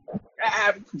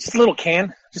 Just a little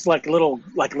can, just like a little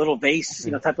vase,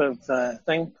 type of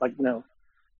thing.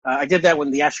 I did that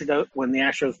when the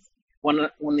Astros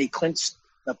when they clinched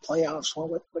the playoffs.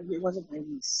 What year was it?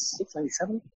 96,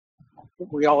 97?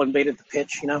 We all invaded the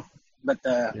pitch, But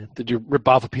did you rip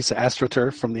off a piece of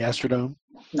AstroTurf from the Astrodome?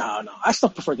 No. I still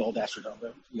prefer the old Astrodome,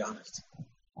 to be honest.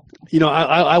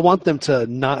 I want them to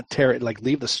not tear it.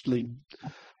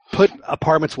 Put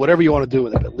apartments, whatever you want to do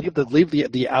with it, but leave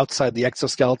the outside, the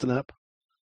exoskeleton up.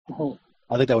 Mm-hmm.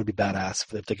 I think that would be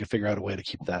badass if they could figure out a way to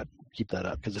keep that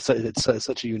up, because it's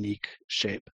such a unique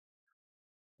shape.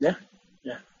 Yeah.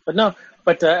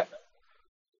 But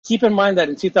keep in mind that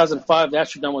in 2005, the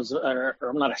Astrodome was, or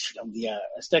not Astrodome, the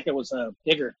Azteca was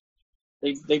bigger.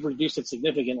 They've reduced it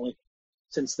significantly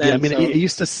since then. Yeah, I mean, it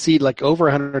used to seat like over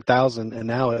 100,000, and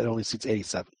now it only seats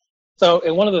 87. So,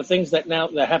 and one of the things that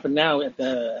happened now at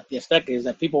the Azteca is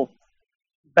that people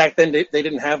back then they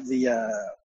didn't have the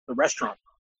restaurant,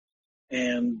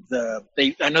 and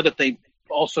I know that they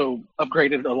also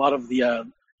upgraded a lot of the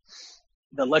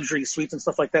luxury suites and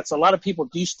stuff like that. So a lot of people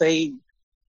do stay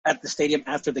at the stadium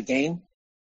after the game,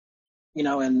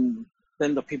 and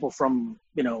then the people from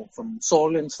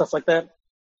Sol and stuff like that,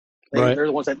 they're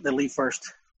the ones that leave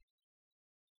first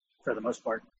for the most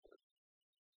part.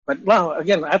 But well,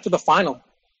 again, after the final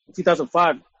in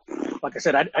 2005, like I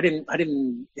said, I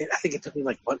think it took me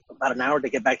like about an hour to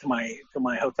get back to my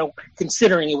hotel,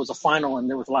 considering it was a final and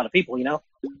there was a lot of people,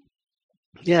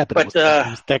 Yeah, but it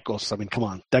was Tecos. I mean, come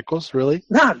on, Tecos, really?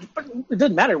 Nah, but it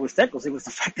didn't matter with Tecos. It was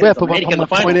the fact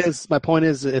that my point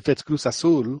is, if it's Cruz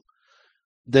Azul,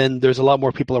 then there's a lot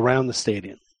more people around the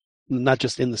stadium, not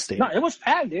just in the stadium. No, it was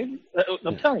packed, dude.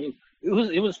 I'm telling you,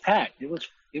 it was packed.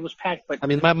 It was packed, but I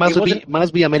mean,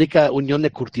 must be America Unión de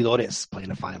Curtidores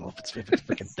playing a final if it's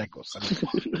freaking Tecos. I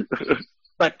mean.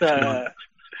 But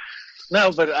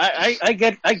no, but I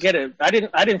get it.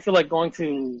 I didn't feel like going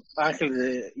to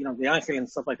the Angel and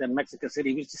stuff like that in Mexico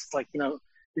City. It was just like, you're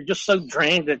just so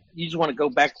drained that you just want to go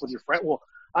back with your friend. Well,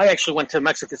 I actually went to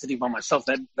Mexico City by myself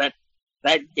that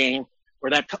game or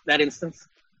that instance.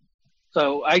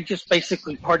 So I just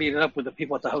basically partied it up with the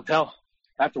people at the hotel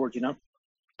afterwards,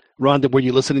 Ron, were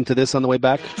you listening to this on the way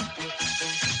back?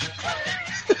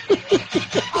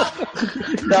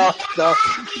 No.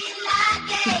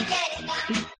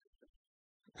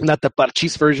 Not the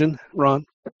Parchís version, Ron?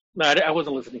 No, I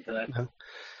wasn't listening to that. No.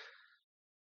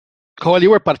 Joel, you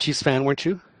were a Parchís fan, weren't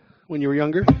you, when you were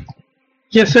younger?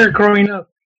 Yes, sir, growing up.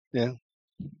 Yeah.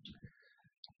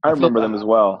 I remember them as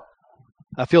well.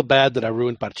 I feel bad that I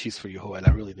ruined Parchís for you, Joel.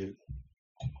 I really do.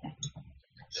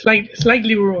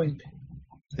 Slightly ruined.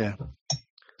 Yeah.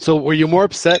 So were you more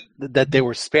upset that they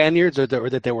were Spaniards or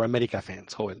that they were America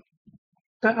fans, Joel?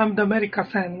 I'm the America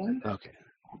fan one. Okay.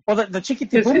 Well, the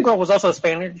Chiquitín girl was also a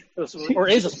Spaniard, or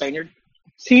is a Spaniard.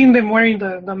 Seeing them wearing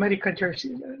the America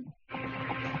jersey.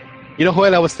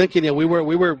 Joel, I was thinking, we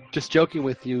were just joking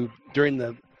with you during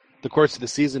the course of the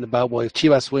season about, well, if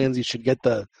Chivas wins, you should get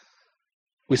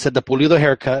we said the Pulido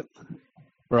haircut,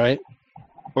 right?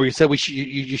 Or you said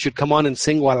you should come on and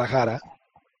sing Guadalajara.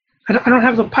 I don't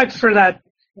have the pipes for that.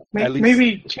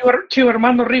 Maybe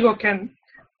ChivaHermano Rigo can.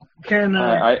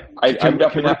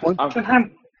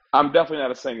 I'm definitely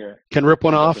not a singer. Can rip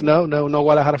one off? No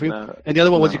Guadalajara for you. No. And the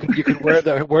other one was you could wear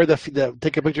the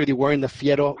take a picture of you wearing the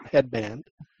Fiero headband,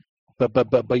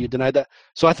 but you denied that.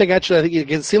 So I think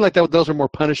it seemed like those were more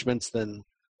punishments than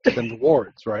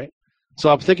rewards, right? So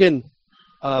I'm thinking,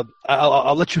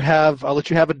 I'll let you have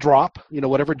a drop,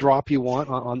 whatever drop you want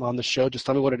on the show. Just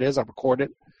tell me what it is. I'll record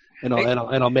it, and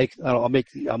I'll make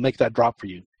that drop for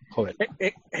you. Go ahead.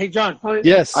 Hey, John.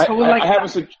 Yes. I have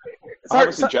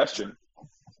a suggestion.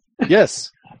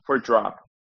 Yes. For a drop.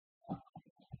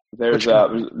 There's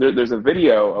a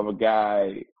video of a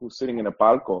guy who's sitting in a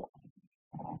palco,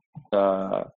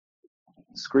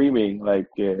 screaming like,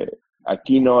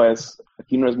 "Aquí no es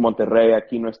Monterrey,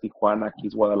 aquí no es Tijuana, aquí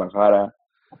es Guadalajara."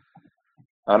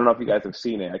 I don't know if you guys have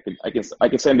seen it. I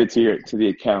can send it to the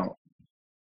account.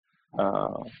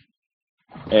 And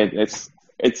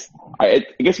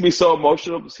it gets me so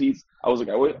emotional because I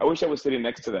wish I was sitting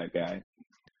next to that guy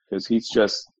because he's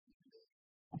just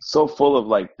so full of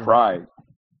like pride.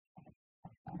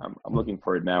 I'm looking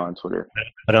for it now on Twitter.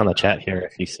 Put it on the chat here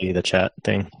if you see the chat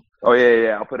thing. Oh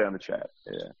yeah. I'll put it on the chat.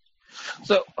 Yeah.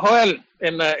 So Joel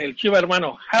and El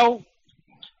ChivaHermano, how?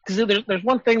 Because there's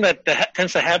one thing that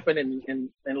tends to happen in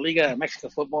Liga Mexico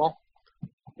football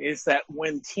is that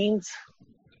when teams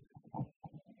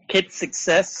hit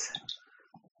success,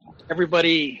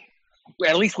 everybody,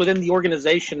 at least within the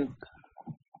organization,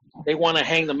 they want to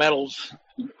hang the medals,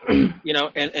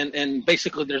 and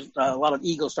basically there's a lot of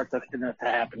egos start to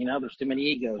happen. There's too many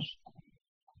egos,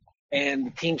 and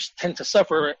the teams tend to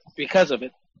suffer because of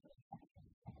it.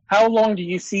 How long do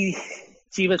you see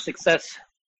Chivas' success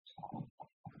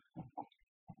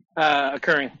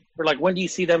occurring? Or like when do you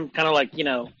see them kind of like,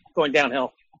 going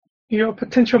downhill?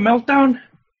 Potential meltdown?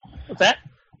 What's that?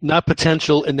 Not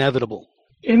potential, inevitable.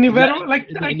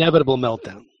 Inevitable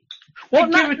meltdown. Well,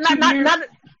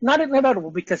 not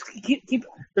inevitable because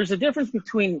there's a difference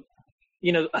between,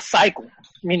 a cycle,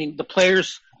 meaning the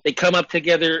players, they come up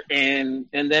together and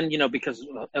then, because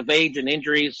of age and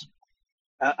injuries,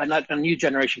 a new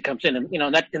generation comes in, and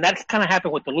that kind of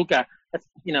happened with Toluca. That's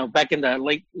back in the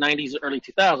late '90s, early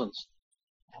 2000s.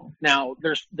 Now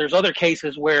there's other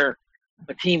cases where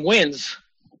a team wins,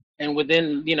 and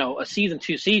within a season,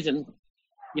 2 seasons,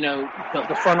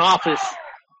 the front office,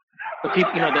 the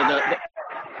people,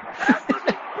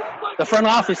 the front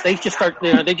office, they just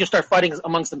start fighting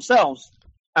amongst themselves.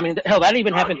 I mean, hell, that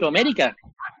even happened to America,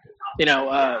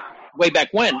 way back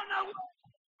when.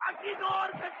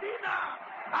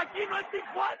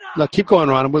 No, keep going,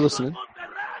 Ron. We're listening.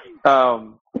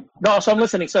 No, so I'm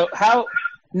listening. So how,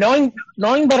 knowing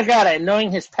Vergara and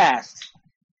knowing his past,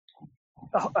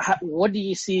 what do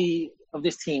you see of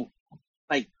this team?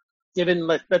 Like, given,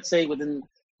 let's say, within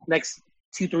next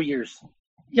 2-3 years.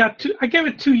 Yeah, I give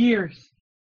it 2 years.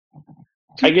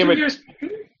 I give it. Years.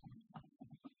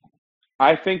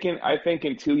 I think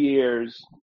in 2 years,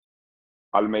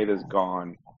 Almeida's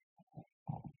gone.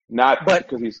 Not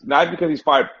because he's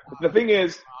fired. The thing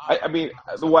is, I mean,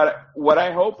 what I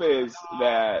hope is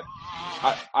that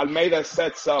Almeida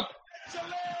sets up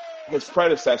his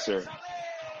predecessor.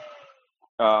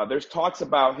 There's talks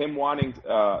about him wanting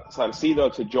Salcido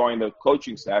to join the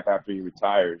coaching staff after he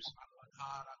retires.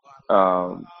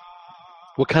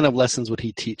 What kind of lessons would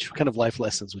he teach? What kind of life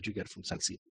lessons would you get from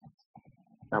Salcido?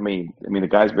 I mean, the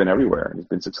guy's been everywhere. He's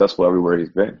been successful everywhere he's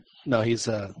been. No, he's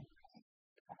a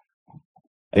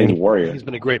warrior. He's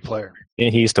been a great player.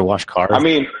 And he used to wash cars. I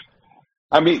mean,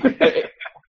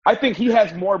 I think he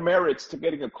has more merits to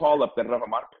getting a call up than Rafa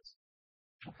Marquez,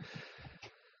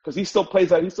 because he still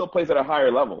plays at a higher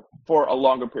level for a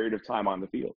longer period of time on the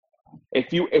field.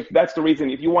 If that's the reason,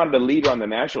 if you wanted a leader on the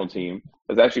national team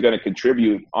that's actually going to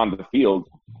contribute on the field,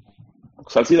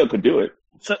 Salcido could do it.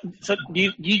 So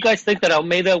do you guys think that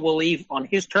Almeida will leave on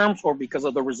his terms, or because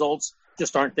of the results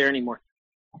just aren't there anymore?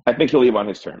 I think he'll leave on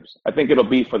his terms. I think it'll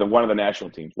be for one of the national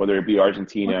teams, whether it be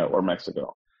Argentina or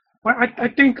Mexico. Well, I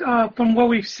think from what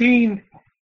we've seen,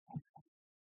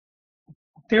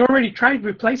 they already tried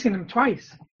replacing him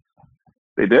twice.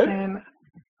 They did? And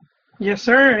yes,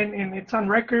 sir, and it's on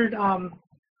record.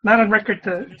 Not on record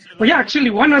well, yeah, actually,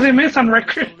 one of them is on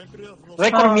record.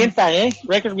 Record mienta,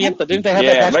 Record mienta. Didn't they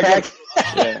have that hashtag?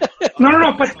 Yeah.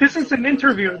 No, but this is an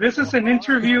interview. This is an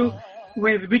interview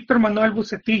with Victor Manuel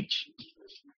Bucetich.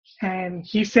 And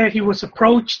he said he was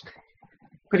approached,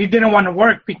 but he didn't want to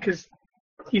work because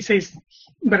he says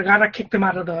Vergara kicked him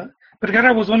out of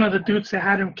Vergara was one of the dudes that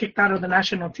had him kicked out of the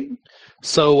national team.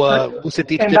 So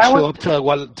Bucetich did show up to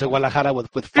Guadalajara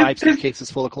with 5 suitcases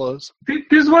full of clothes.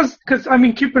 This was because, I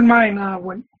mean, keep in mind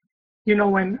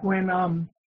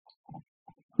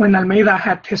when Almeida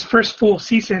had his first full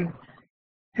season,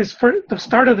 the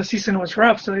start of the season was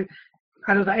rough. So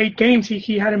out of the 8 games,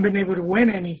 he hadn't been able to win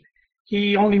any.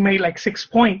 He only made like 6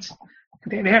 points.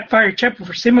 They had fired Chepo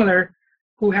for similar,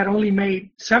 who had only made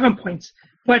 7 points.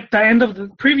 But the end of the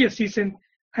previous season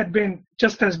had been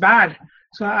just as bad.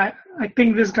 So I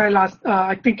think this guy lost.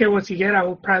 I think it was Higuera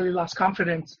who probably lost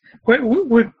confidence. Was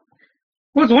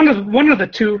one of the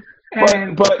two.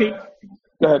 And but go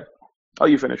ahead. Oh,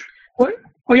 you finish. What?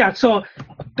 Oh yeah. So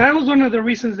that was one of the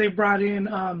reasons they brought in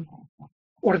Jaime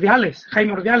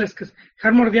Ordiales, because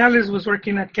Jaime Ordiales was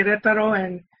working at Querétaro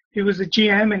and he was the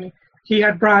GM, and he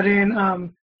had brought in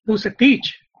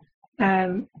Bucetich.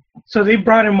 And so they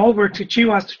brought him over to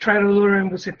Chivas to try to lure in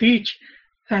Bucetich.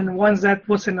 And once that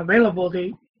wasn't available,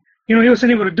 he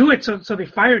wasn't able to do it, so they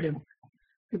fired him.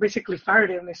 They basically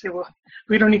fired him. They said, well,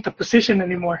 we don't need the position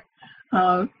anymore.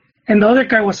 And the other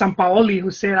guy was Sampaoli,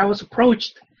 who said, I was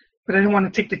approached, but I didn't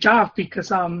want to take the job because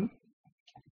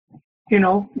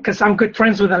because I'm good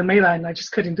friends with Almeida, and I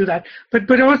just couldn't do that. But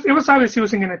it was obvious he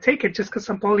wasn't going to take it just because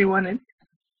Sampaoli wanted,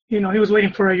 he was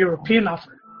waiting for a European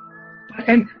offer.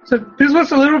 And so this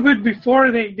was a little bit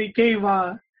before they gave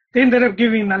they ended up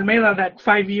giving Almeida that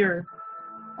 5-year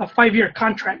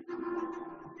contract.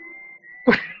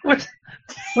 What's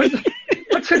with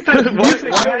that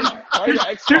music?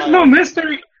 There's no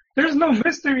mystery. There's no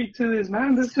mystery to this,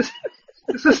 man. This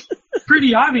is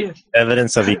pretty obvious.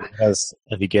 Evidence of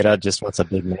Higuera just wants a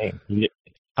big name.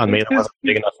 Almeida wants a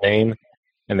big enough name,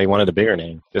 and they wanted a bigger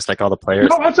name, just like all the players.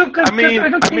 No, also I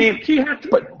don't think he had to.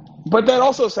 But that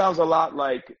also sounds a lot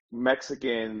like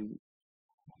Mexican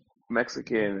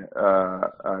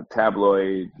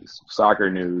tabloid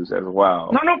soccer news as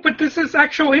well. No, but this is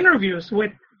actual interviews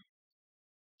with.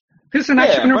 This is an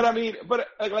actual interview. But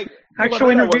actual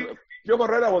interview. Joe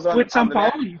Barrera was on with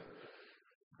Sampaoli.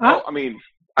 Huh? I mean,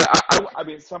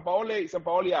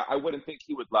 Sampaoli, I wouldn't think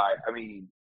he would lie. I mean,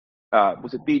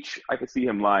 Bucetich, I could see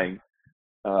him lying.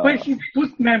 But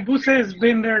Buse has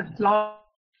been there long,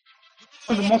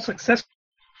 one of the most successful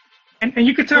And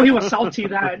you could tell he was salty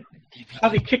that how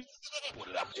they kicked.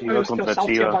 He was still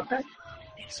salty about that.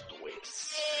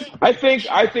 I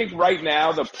think right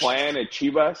now the plan at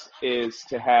Chivas is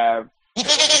to have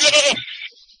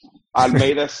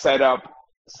Almeida set up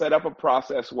a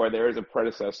process where there is a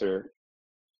predecessor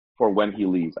for when he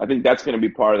leaves. I think that's going to be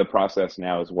part of the process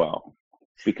now as well,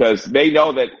 because they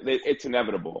know that it's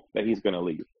inevitable that he's going to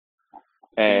leave.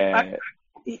 And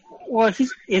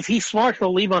if he's smart,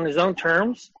 he'll leave on his own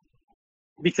terms.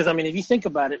 Because I mean, if you think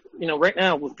about it, right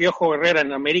now with Piojo Herrera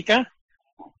in America,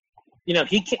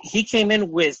 he came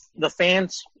in with the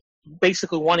fans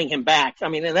basically wanting him back. I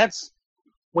mean, and that's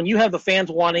when you have the fans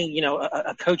wanting,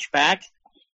 a coach back.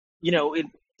 It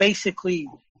basically,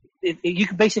 you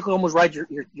can basically almost ride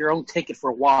your own ticket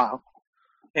for a while,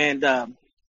 and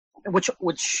which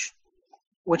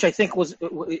I think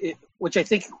did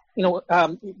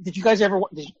you guys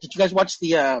watch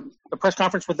the press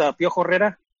conference with Piojo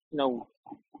Herrera?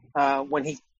 When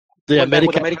he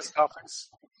press conference.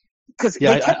 Because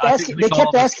they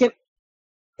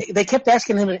kept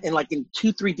asking him in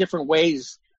 2-3 different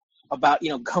ways about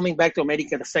coming back to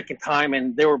America the second time,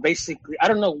 and they were basically, I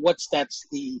don't know what stats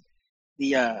the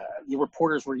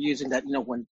reporters were using, that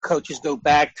when coaches go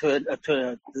back to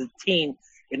the team,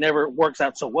 it never works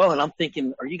out so well. And I'm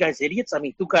thinking, are you guys idiots? I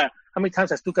mean, Tuca, how many times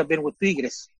has Tuca been with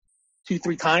Tigres?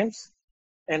 2-3 times,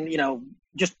 and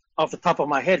just off the top of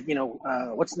my head,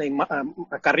 what's his name,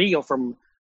 Carrillo, from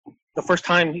the first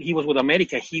time he was with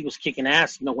America, he was kicking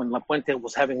ass, when La Puente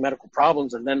was having medical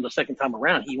problems, and then the second time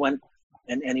around, he went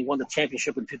and he won the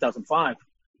championship in 2005.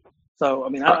 So, I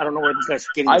mean, I don't know where these guys are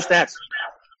getting the stats.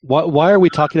 Why are we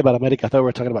talking about America? I thought we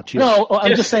were talking about Chivas. No,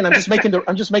 I'm just saying. I'm just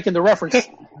making the reference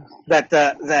that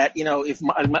if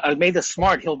Almeida's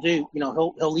smart, he'll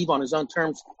leave on his own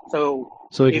terms. So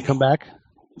he can come back.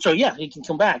 So yeah, he can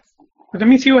come back. But that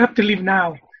means he will have to leave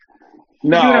now.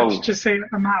 No, you have to just say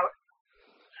I'm out.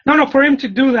 No, for him to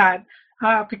do that,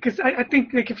 because I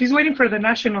think if he's waiting for the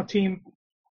national team,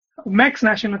 Mex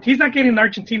national team, he's not getting the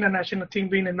Argentina national team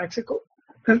being in Mexico.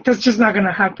 That's just not going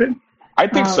to happen. I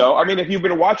think so. I mean, if you've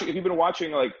been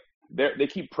watching, like they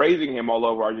keep praising him all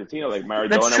over Argentina. Like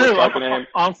Maradona was talking to him.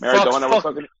 Maradona was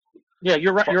talking. Yeah,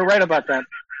 you're right. You're right about that.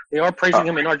 They are praising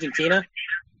him in Argentina,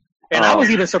 and I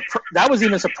was even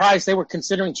surprised they were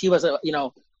considering Chivas.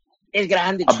 El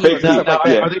Grande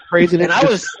Chivas. Are they praising it? And I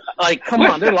was like, come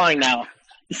on, they're lying now.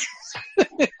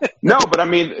 No, but I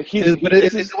mean, is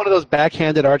it one of those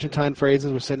backhanded Argentine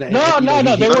phrases we're saying? No.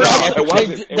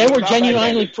 They were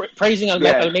genuinely praising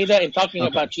Almeida and talking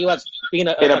about Chivas being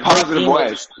a positive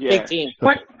way, big team.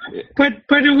 But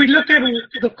if we look at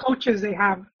the coaches they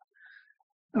have,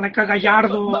 like a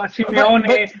Gallardo, a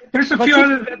Simeone, there's a few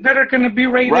others that are going to be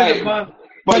rated above.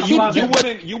 But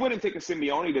you wouldn't take a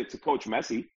Simeone to coach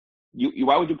Messi.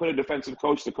 Why would you put a defensive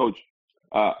coach to coach?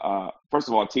 First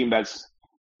of all, a team that's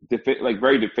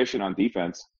very deficient on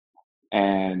defense,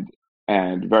 and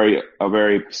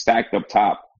very stacked up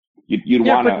top. You'd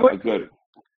want a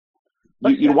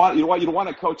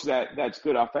coach that's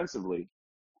good offensively.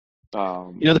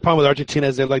 The problem with Argentina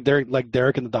is they're like Derek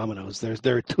and the Dominoes.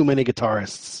 There are too many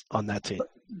guitarists on that team.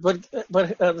 But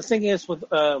the thing is with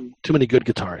too many good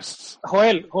guitarists.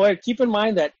 Joel, keep in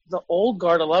mind that the old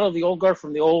guard, a lot of the old guard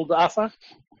from the old AFA,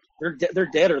 they're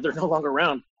dead or they're no longer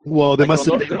around. Well, they must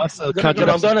have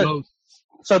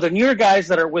So the newer guys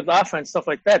that are with AFA and stuff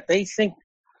like that, they think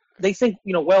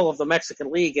well of the Mexican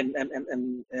League and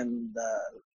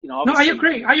No, I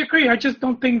agree. I just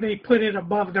don't think they put it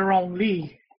above their own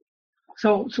league.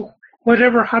 So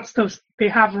whatever hot stuff they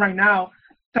have right now,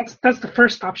 that's the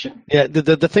first option. Yeah,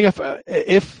 the thing if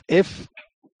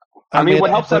what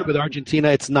helps out with Argentina,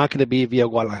 it's not going to be via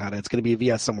Guadalajara. It's going to be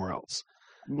via somewhere else.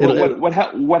 What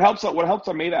helps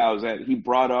Almeida out is that he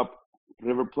brought up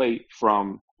River Plate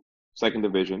from second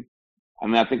division,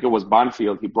 and I think it was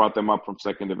Bonfield. He brought them up from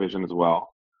second division as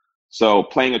well. So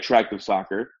playing attractive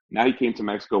soccer. Now he came to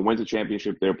Mexico, wins a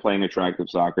championship there, playing attractive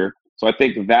soccer. So I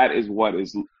think that is what would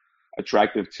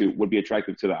be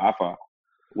attractive to the AFA.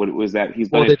 Was that he's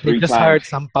done it 3 times. They just hired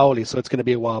Sampaoli, so it's going to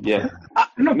be a while before.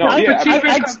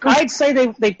 I'd say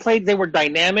they were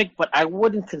dynamic, but I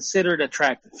wouldn't consider it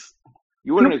attractive.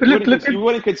 You wouldn't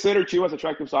consider Chivas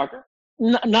attractive soccer?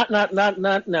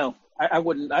 No. I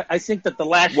wouldn't. I think that the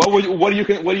last. What do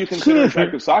you consider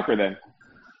attractive soccer then?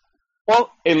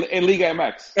 Well, in Liga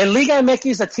MX. In Liga MX,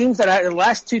 the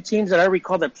last 2 teams that I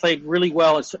recall that played really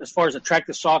well as far as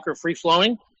attractive soccer, free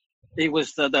flowing, it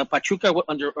was the Pachuca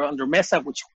under Mesa,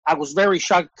 which I was very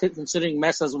shocked considering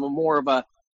Mesa's more of a.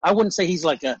 I wouldn't say he's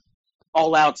like a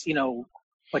all out,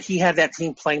 but he had that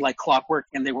team playing like clockwork,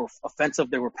 and they were offensive.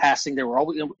 They were passing. They were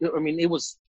always. I mean, it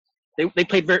was They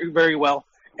played very, very well.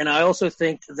 And I also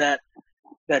think that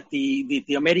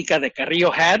the America that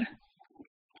Carrillo had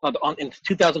in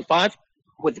 2005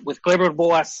 with Clever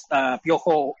Boas,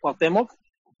 Piojo Cuauhtemoc,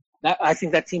 I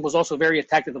think that team was also very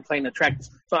attractive and playing attractive.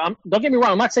 So don't get me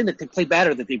wrong. I'm not saying that they play bad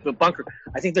or that they bunker.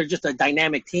 I think they're just a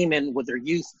dynamic team, and with their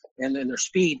youth and their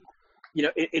speed,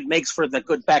 it makes for the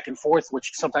good back and forth,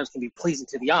 which sometimes can be pleasing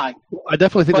to the eye. I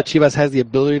definitely think that Chivas has the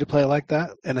ability to play like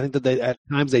that, and I think that at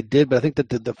times they did. But I think that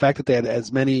the fact that they had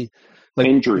as many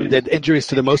injuries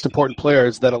to the most important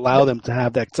players that allow them to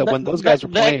have that. So when those guys were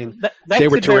playing, they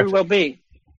were terrific.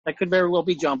 That could very well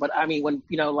be, John. But I mean, when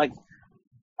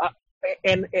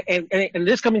and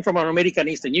this coming from an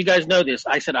Americanista, and you guys know this.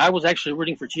 I said I was actually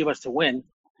rooting for Chivas to win,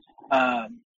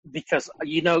 because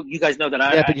you guys know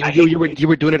that you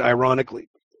were doing it ironically.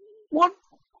 Well,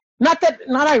 not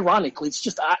ironically. It's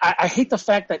just I hate the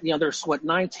fact that there's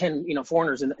 9, 10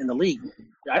 foreigners in the league.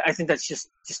 I think that's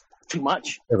just too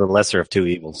much. They're the lesser of two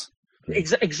evils.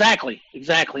 Exactly,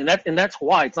 and that's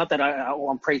why it's not that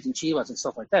I'm praising Chivas and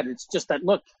stuff like that. It's just that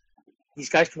look, these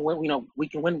guys can win. We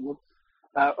can win.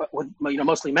 With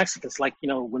mostly Mexicans, like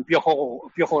when Piojo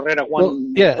Herrera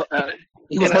won.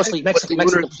 He was mostly Mexican. What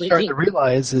we're starting to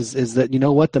realize is that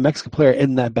the Mexican player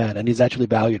isn't that bad, and he's actually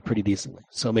valued pretty decently.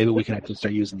 So maybe we can actually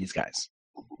start using these guys.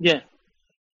 Yeah,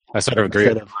 I sort of agree.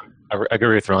 I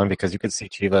agree with Ron, because you could see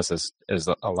Chivas as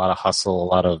a lot of hustle, a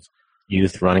lot of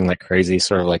youth running like crazy,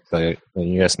 sort of like the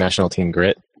U.S. national team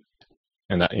grit.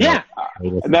 And that,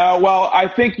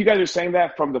 I think you guys are saying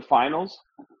that from the finals.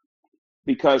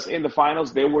 Because in the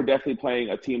finals, they were definitely playing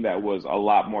a team that was a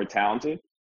lot more talented.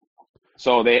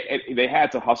 So they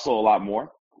had to hustle a lot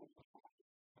more.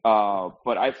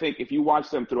 But I think if you watch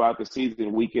them throughout the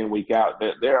season, week in, week out,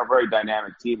 they're a very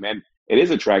dynamic team, and it is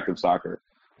attractive soccer.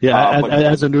 Yeah,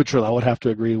 as a neutral, I would have to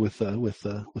agree with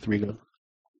Rigo,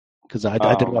 because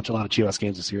I did watch a lot of Chivas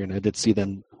games this year, and I did see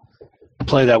them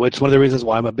play that way. It's one of the reasons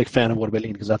why I'm a big fan of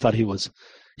Orbelin, because I thought he is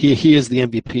the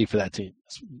MVP for that team,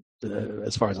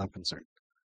 as far as I'm concerned.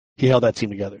 He held that team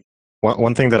together.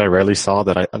 One thing that I rarely saw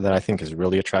that I think is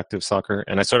really attractive soccer,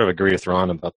 and I sort of agree with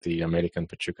Ron about the American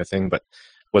Pachuca thing, but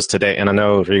was today. And I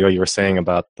know, Rigo, you were saying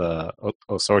about the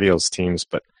Osorio's teams,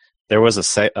 but there was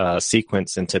a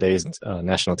sequence in today's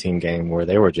national team game where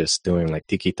they were just doing like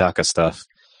tiki-taka stuff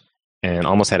and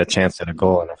almost had a chance at a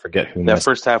goal, and I forget who. That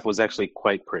first half was actually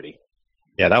quite pretty.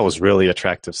 Yeah, that was really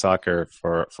attractive soccer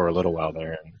for a little while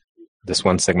there. And this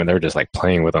one segment, they were just like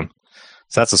playing with them.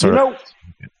 So that's the sort of.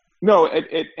 No,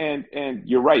 and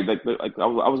you're right. Like I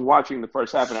was watching the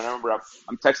first half, and I remember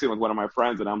I'm texting with one of my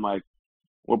friends, and I'm like,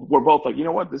 we're both like, you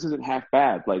know what, this isn't half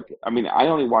bad. Like, I mean, I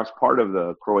only watched part of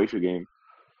the Croatia game,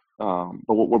 but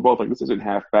we're both like, this isn't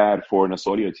half bad for an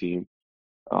Osorio team.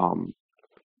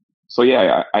 So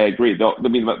yeah, I agree.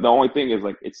 The only thing is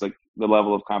like it's like the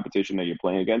level of competition that you're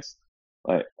playing against,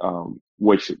 like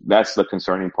which that's the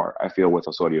concerning part. I feel with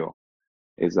Osorio.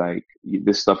 Is like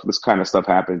this kind of stuff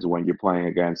happens when you're playing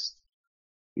against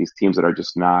these teams that are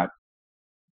just that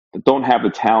don't have the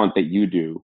talent that you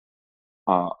do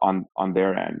on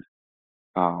their end,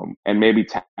 and maybe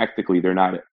tactically they're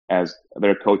not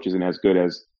their coach isn't as good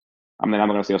as. I mean, I'm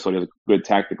not going to say Osorio is good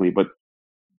tactically, but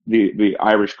the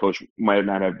Irish coach might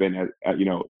not have been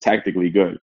tactically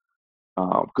good,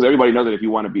 because everybody knows that if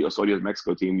you want to beat Osorio's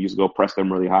Mexico team, you just go press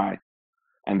them really high,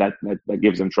 and that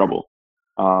gives them trouble.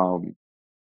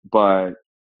 But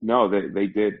no, they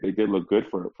did look good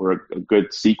for a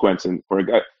good sequence, and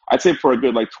I'd say for a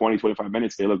good like 20-25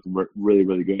 minutes they looked really,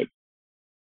 really good.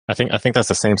 I think that's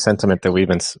the same sentiment that we've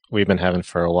been having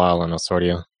for a while on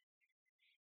Osorio.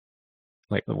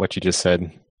 Like what you just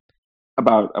said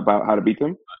about how to beat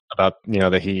them. About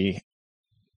that he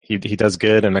does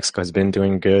good, and Mexico has been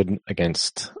doing good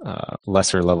against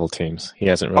lesser level teams. He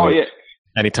hasn't really. Oh yeah.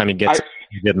 Anytime he gets a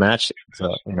good match,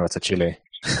 it's a Chile.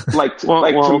 That's a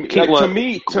little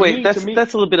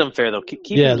bit unfair though.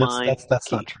 Keep in mind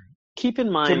that's not true. Keep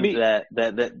in mind that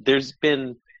there's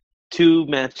been 2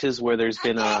 matches where there's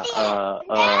been a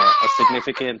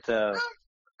significant.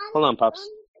 Hold on, Pops.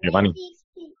 Giovanni.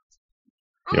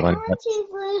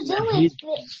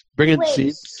 Bring in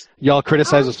seats. Y'all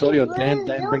criticize Osorio, Dan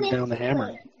bring down the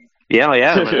hammer. Yeah.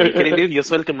 Dude, yo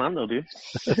soy el que mando, dude.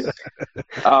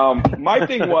 My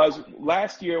thing was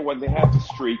last year when they had the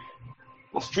streak.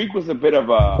 The streak was a bit of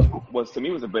a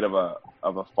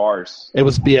farce. It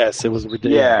was BS. It was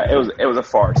ridiculous. Yeah, it was a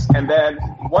farce. And then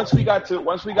once we got to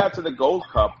the Gold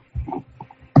Cup,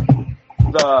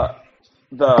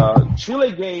 the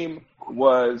Chile game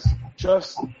was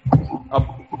just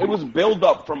it was build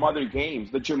up from other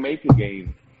games. The Jamaica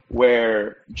game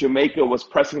where Jamaica was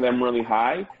pressing them really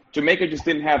high, Jamaica just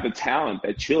didn't have the talent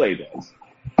that Chile does.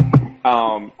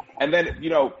 And then,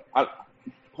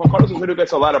 Juan Carlos Osorio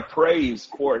gets a lot of praise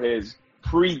for his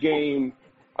pre-game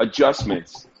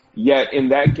adjustments. Yet in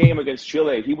that game against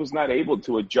Chile, he was not able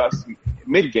to adjust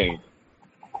mid-game.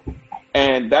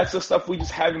 And that's the stuff we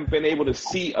just haven't been able to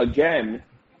see again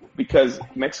because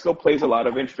Mexico plays a lot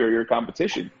of inferior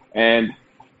competition. And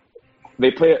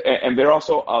they play, and they're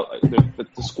also, the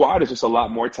squad is just a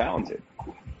lot more talented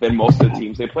than most of the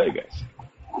teams they play against.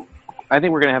 I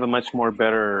think we're going to have a much more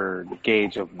better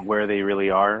gauge of where they really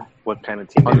are, what kind of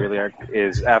team they really are,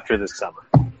 is after this summer.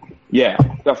 Yeah,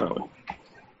 definitely.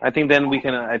 I think then we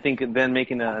can. I think then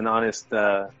making an honest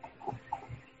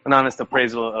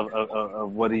appraisal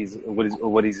of what he's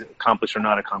accomplished or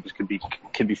not accomplished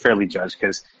could be fairly judged.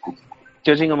 Because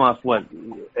judging him off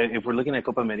if we're looking at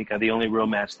Copa America, the only real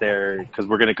match there, because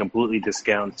we're going to completely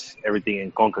discount everything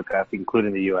in CONCACAF,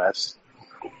 including the U.S.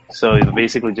 So it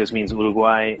basically just means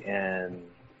Uruguay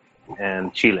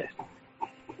and Chile.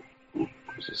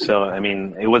 So I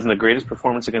mean, it wasn't the greatest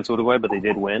performance against Uruguay, but they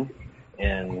did win,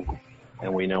 and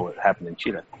we know what happened in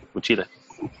Chile with Chile.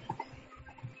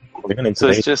 So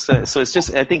it's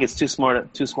just I think it's too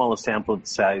small a sample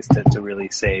size to really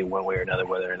say one way or another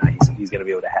whether or not he's going to be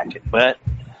able to hack it. But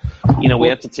we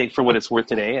have to take for what it's worth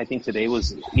today. I think today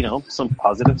was some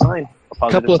positive sign. A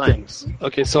couple of things.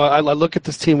 Okay, so I look at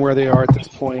this team where they are at this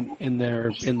point in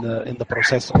the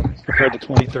process compared to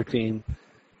 2013,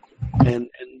 and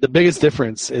the biggest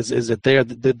difference is that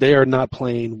they are not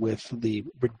playing with the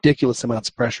ridiculous amounts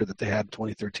of pressure that they had in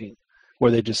 2013,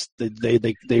 where they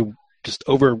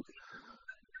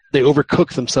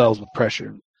overcook themselves with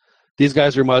pressure. These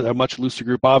guys are a much looser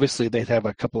group. Obviously, they have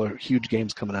a couple of huge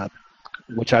games coming up,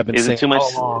 which I've been saying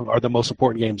all along are the most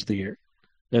important games of the year.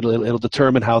 It'll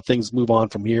determine how things move on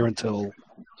from here until. Do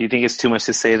you think it's too much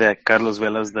to say that Carlos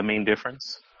Vela is the main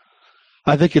difference?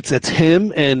 I think it's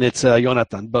him and it's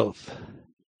Jonathan both.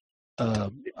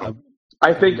 I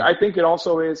think it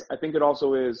also is. I think it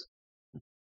also is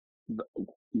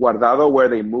Guardado where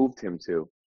they moved him to.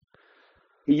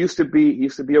 He used to be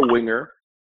a winger,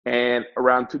 and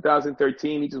around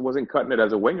 2013 he just wasn't cutting it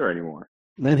as a winger anymore.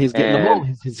 Then he's getting the ball.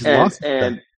 He's lost.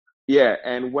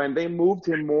 And when they moved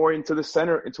him more into a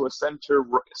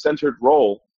centered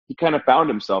role, he kind of found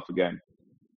himself again.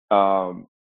 And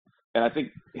I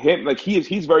think him,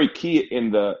 he's very key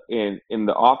in the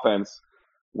offense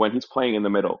when he's playing in the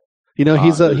middle.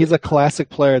 He's a classic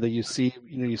player that you see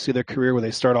their career where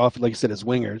they start off, like you said, as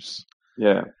wingers.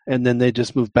 Yeah. And then they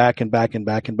just move back and back and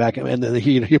back and back, and then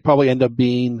he'll probably end up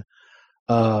being,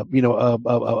 a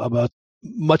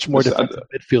much more defensive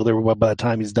midfielder by the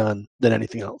time he's done than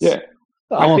anything else. Yeah.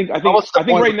 I think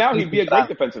right now he'd be a great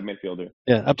defensive midfielder.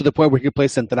 Yeah, up to the point where he could play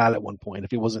central at one point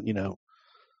if he wasn't,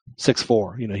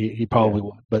 6'4". He probably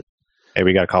would. But hey,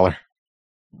 we got a caller.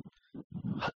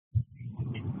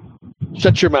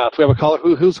 Shut your mouth. We have a caller.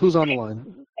 Who's on the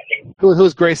line?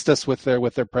 Who's graced us with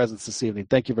their presence this evening?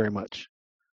 Thank you very much.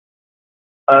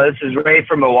 This is Ray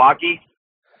from Milwaukee.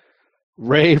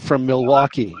 Ray from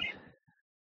Milwaukee.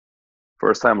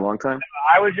 First time, long time.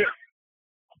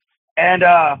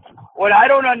 What I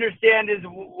don't understand is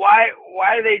why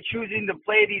are they choosing to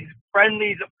play these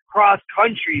friendlies across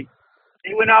country?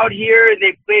 They went out here and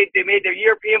they made their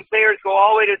European players go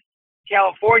all the way to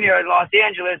California and Los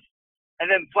Angeles, and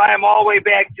then fly them all the way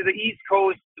back to the East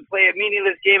Coast to play a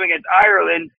meaningless game against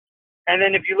Ireland. And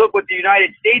then if you look what the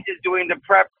United States is doing to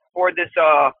prep for this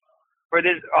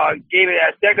game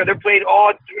at Azteca, they're playing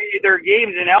all three of their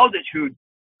games in altitude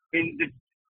to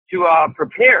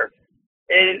prepare.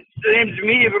 And to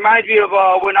me, it reminds me of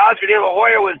when Oscar De La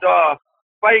Hoya was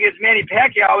fighting against Manny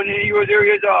Pacquiao, and he was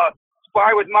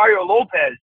sparring with Mario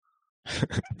Lopez.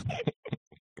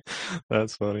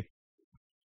 That's funny.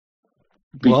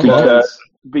 Because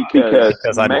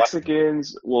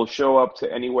Mexicans will show up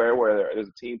to anywhere where there's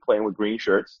a team playing with green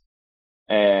shirts,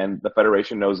 and the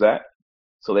Federation knows that.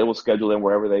 So they will schedule them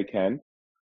wherever they can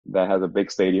that has a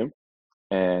big stadium,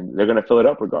 and they're going to fill it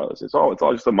up regardless. It's all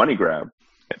just a money grab.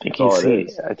 I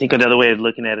think another way of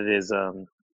looking at it is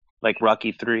like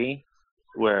Rocky III,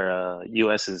 where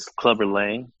U.S. is Clubber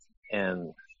Lang,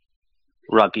 and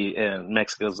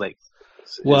Mexico's like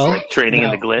training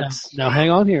in the glitz. Now hang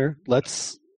on here.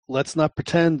 Let's not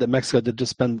pretend that Mexico did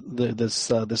just spend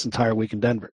this entire week in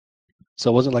Denver.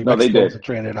 So it wasn't like Mexico was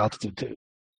training at altitude too.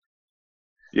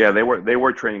 Yeah, they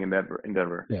were training in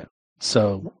Denver. Yeah.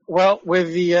 So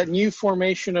with the new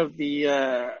formation of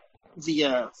the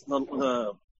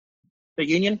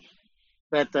union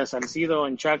that Salcido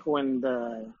and Chaco and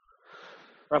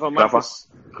Rafa Marquez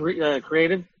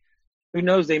created, who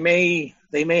knows? They may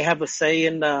have a say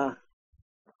in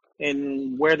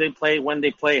in where they play, when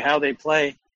they play, how they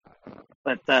play.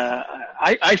 But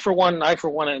I for one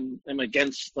am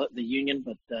against the union.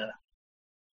 But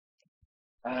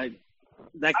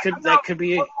that could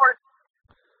be.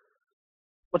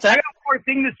 What's that? I got one more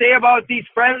thing to say about these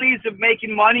friendlies of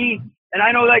making money. And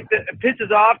I know, like, it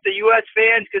pisses off the U.S.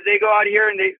 fans because they go out here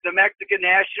and the Mexican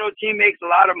national team makes a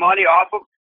lot of money off of.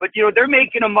 But, you know, they're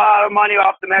making a lot of money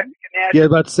off the Mexican national team. Yeah,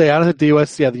 about to say, I don't think the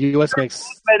U.S. Yeah, the U.S. makes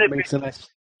a nice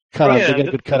cut out. They get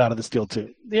a good cut out of this deal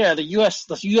too. Yeah, the U.S.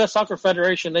 Soccer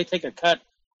Federation, they take a cut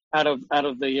out of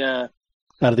the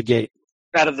gate.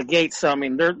 Out of the gate. So I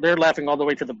mean, they're laughing all the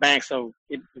way to the bank. So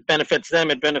it benefits them.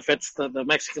 It benefits the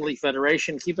Mexican League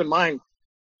Federation. Keep in mind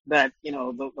that, you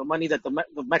know, the money that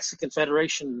the Mexican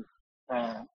Federation,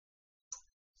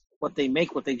 what they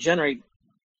make, what they generate.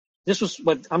 This was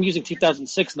what I'm using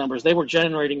 2006 numbers. They were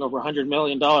generating over $100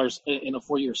 million in a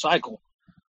 4-year cycle,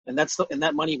 and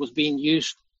that money was being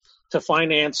used to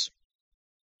finance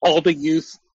all the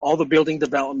youth, all the building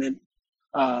development,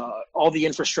 all the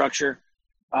infrastructure.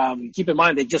 Keep in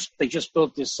mind they just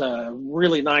built this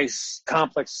really nice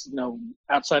complex, you know,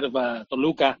 outside of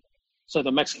Toluca. So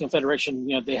the Mexican Federation,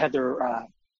 you know, they had their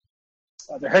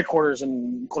headquarters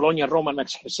in Colonia Roma,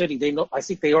 Mexico City. I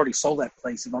think they already sold that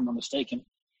place, if I'm not mistaken.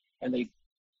 And they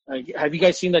have you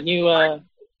guys seen that new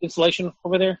installation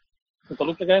over there in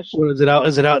Toluca, guys? What is it out?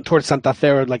 Is it out towards Santa Fe,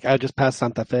 or like out just past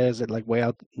Santa Fe? Is it like way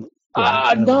out?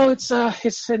 No, it's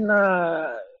in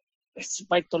it's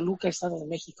by Toluca, Estado de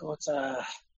Mexico.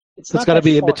 It's got to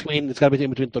be in between. It's got to be in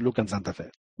between Toluca and Santa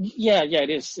Fe. Yeah, it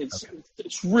is.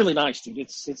 It's really nice, dude.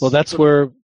 Well, that's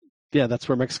where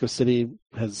Mexico City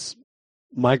has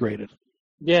migrated.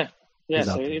 Yeah.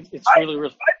 So it's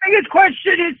really.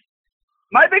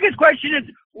 My biggest question is,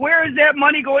 where is that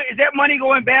money going? Is that money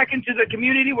going back into the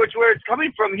community, where it's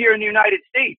coming from here in the United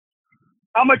States?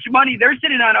 How much money? They're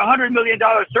sitting on $100 million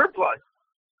surplus.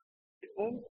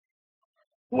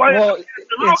 Where's all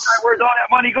that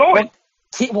money going?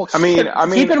 Keep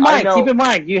in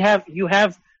mind, you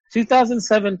have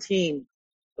 2017.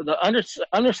 The under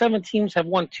 17s have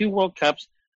won 2 World Cups.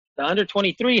 The under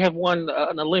 23 have won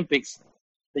an Olympics.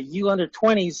 The U under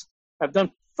 20s have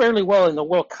done fairly well in the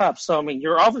World Cup. So I mean,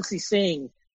 you're obviously seeing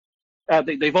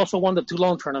they've also won the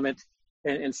Toulon tournament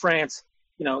in France.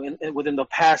 You know, within the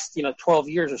past 12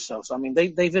 years or so. So I mean,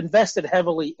 they've invested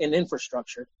heavily in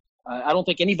infrastructure. I don't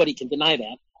think anybody can deny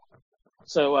that.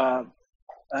 So I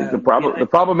think the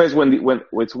problem is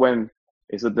when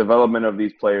it's the development of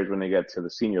these players when they get to the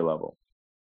senior level.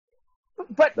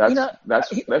 But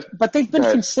but they've been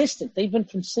consistent. They've been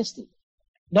consistent.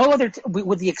 No other,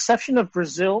 with the exception of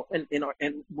Brazil and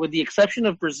with the exception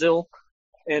of Brazil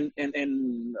and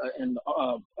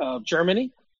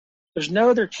Germany, there's no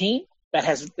other team that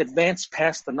has advanced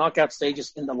past the knockout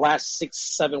stages in the last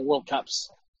 6-7 World Cups.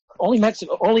 Only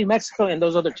Mexico and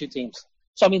those other 2 teams.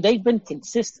 So I mean, they've been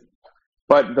consistent.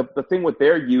 But the thing with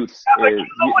their youth is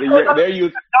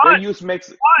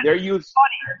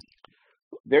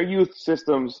their youth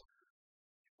systems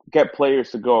get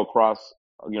players to go across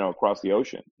the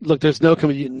ocean. Look, there's no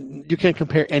you can't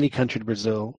compare any country to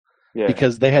Brazil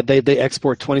because they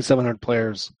export 2,700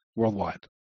 players worldwide.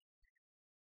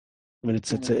 I mean,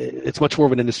 it's much more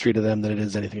of an industry to them than it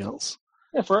is anything else.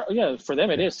 Yeah, for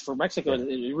them it is. For Mexico,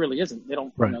 it really isn't. They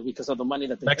don't, because of the money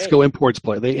that they Mexico pay. Imports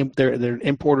play. They're an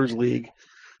importers league,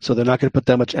 so they're not going to put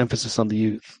that much emphasis on the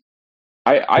youth.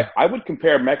 I would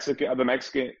compare the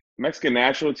Mexican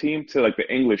national team to like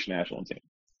the English national team,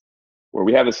 where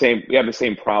we have the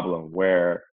same problem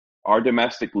where our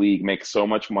domestic league makes so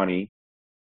much money,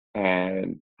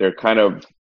 and they're kind of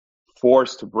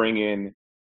forced to bring in,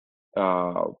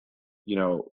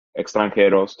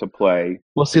 extranjeros to play.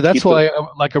 Well, see, that's why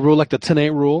like a rule like the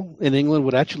 10-8 rule in England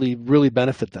would actually really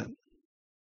benefit them.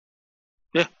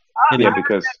 Yeah,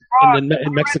 because in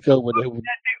Mexico,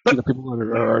 people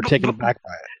are taken aback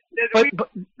by it.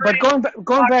 But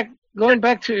going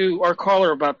back to our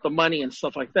caller about the money and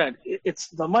stuff like that, it's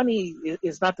the money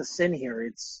is not the sin here.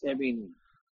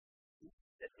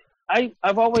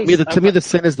 I've always to me the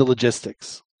sin is the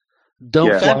logistics.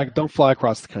 Don't fly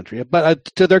across the country. But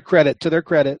to their credit,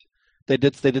 they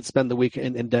did spend the week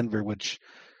in Denver, which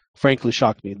frankly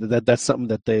shocked me. That's something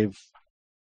that they've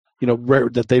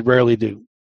that they rarely do.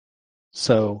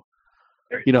 So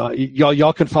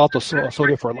y'all can fault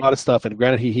Osorio for a lot of stuff, and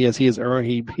granted he has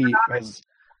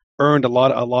earned a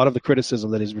lot of the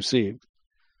criticism that he's received.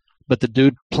 But the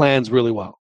dude plans really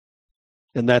well,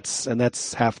 and that's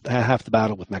half the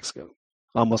battle with Mexico,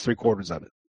 almost 3/4 of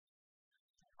it.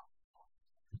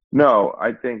 No,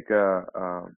 I think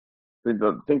I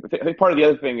think part of the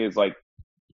other thing is like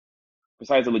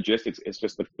besides the logistics, it's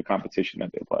just the competition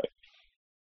that they play.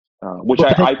 Which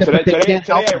today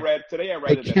I read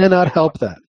they cannot help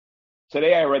that.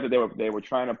 Today I read that they were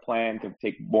trying to plan to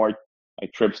take more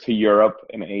like trips to Europe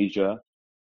and Asia.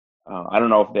 I don't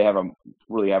know if they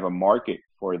really have a market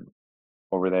for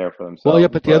over there for themselves. Well, yeah,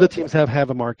 but the other teams have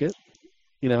a market.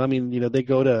 They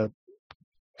go to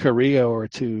Korea or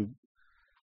to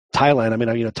Thailand.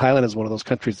 Thailand is one of those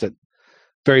countries that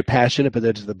very passionate, but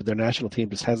their national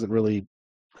team just hasn't really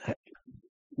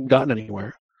gotten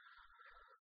anywhere.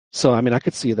 So, I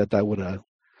could see that would.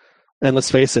 And let's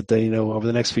face it, over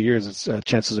the next few years,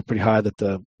 chances are pretty high that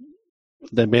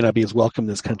they may not be as welcome in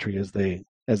this country as they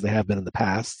have been in the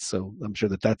past. So I'm sure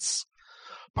that's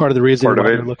part of the reason why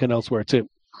they're looking elsewhere too.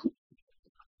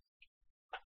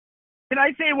 Can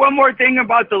I say one more thing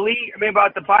about the league?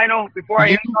 About the final before I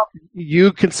hang up?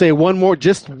 You can say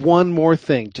just one more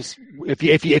thing. Just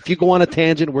if you go on a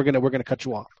tangent, we're gonna cut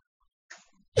you off.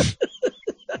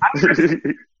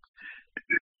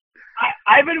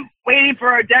 I've been waiting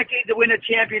for a decade to win a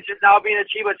championship now, being a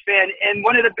Chivas fan. And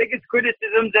one of the biggest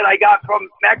criticisms that I got from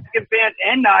Mexican fans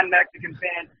and non-Mexican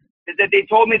fans is that they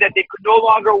told me that they could no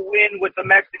longer win with the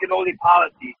Mexican-only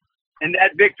policy. And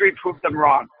that victory proved them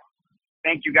wrong.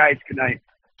 Thank you, guys. Good night.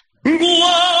 But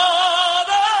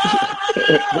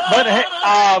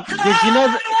did you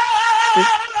know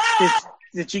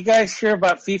did you guys hear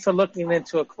about FIFA looking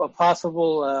into a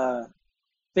possible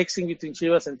fixing between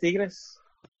Chivas and Tigres?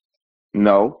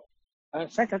 No. In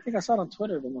fact, I think I saw it on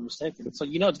Twitter, if I'm not mistaken. So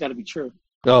it's got to be true.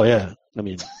 Oh yeah,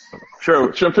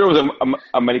 sure it was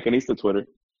Americanista Twitter.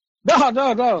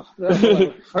 No.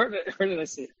 Where did I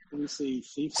see it? Let me see.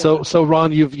 FIFA. So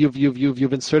Ron,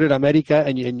 you've inserted America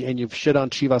and you've shit on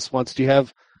Chivas once. Do you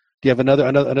have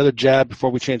another jab before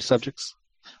we change subjects?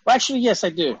 Well, actually, yes, I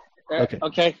do.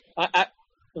 Okay. I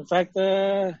in fact,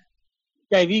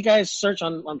 if you guys search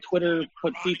on Twitter,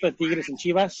 put FIFA, Tigres, and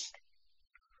Chivas.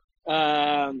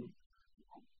 I'll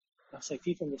say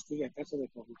FIFA investiga. That's what they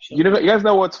call it. You guys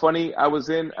know what's funny? I was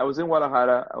in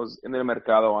Guadalajara. I was in the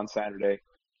Mercado on Saturday,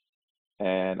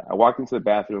 and I walked into the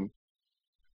bathroom,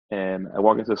 and I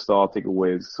walk into the stall, take a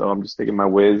whiz. So I'm just taking my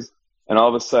whiz, and all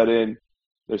of a sudden,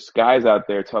 there's guys out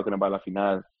there talking about la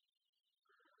final.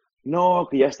 No,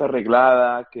 que ya está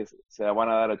arreglada, que se la van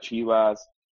a dar a Chivas,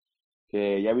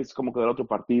 que ya viste cómo quedó el otro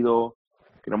partido,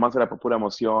 que nomás era por pura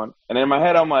emoción. And in my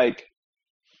head, I'm like,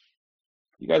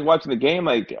 you guys watching the game,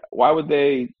 like, why would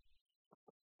they?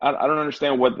 I don't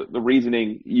understand what the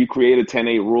reasoning. You create a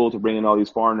 10-8 rule to bring in all these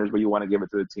foreigners, but you want to give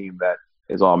it to the team that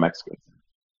is all Mexican.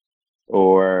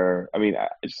 Or,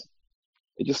 it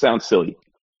just sounds silly.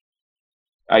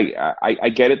 I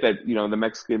get it that, the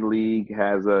Mexican League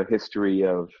has a history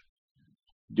of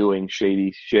doing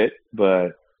shady shit,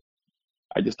 but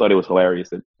I just thought it was hilarious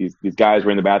that these guys were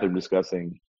in the bathroom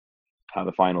discussing how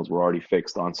the finals were already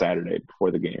fixed on Saturday before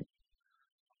the game.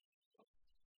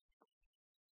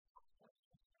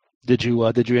 Did you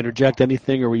interject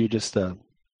anything, or were you just No,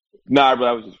 but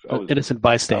I was innocent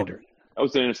bystander? I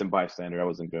was an innocent bystander. I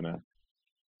wasn't gonna.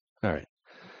 All right.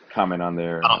 Comment on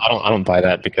there. I don't buy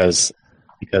that because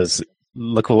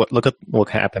look at what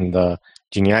happened.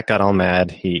 Gignac got all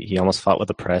mad. He almost fought with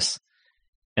the press,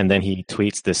 and then he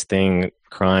tweets this thing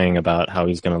crying about how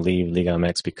he's going to leave Liga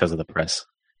MX because of the press.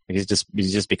 He's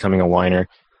just becoming a whiner,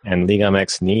 and Liga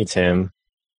MX needs him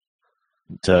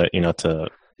to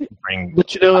bring.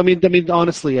 But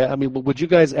honestly, would you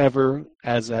guys ever,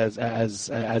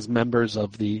 as members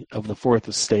of the fourth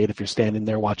estate, if you're standing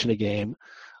there watching a game,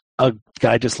 a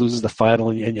guy just loses the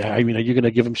final, and are you going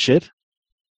to give him shit?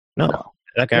 No,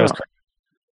 that guy was crazy.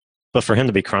 But for him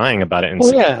to be crying about it,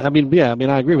 I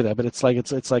agree with that. But it's like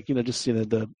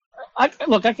the. I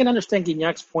can understand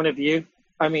Guignac's point of view.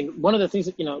 One of the things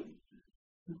that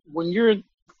when you're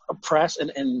oppressed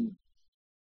and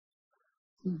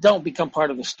don't become part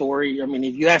of the story.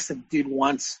 If you ask the dude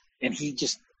once and he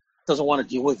just doesn't want to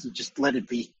deal with you, just let it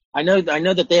be. I know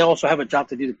that they also have a job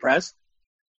to do, the press,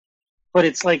 but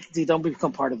it's like, dude, don't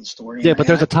become part of the story. Yeah, but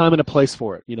there's a time and a place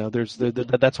for it.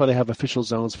 That's why they have official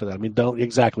zones for that.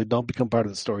 Don't become part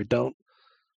of the story. Don't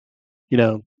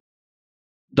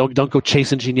go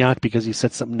chasing Gignac because he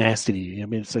said something nasty to you.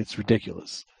 It's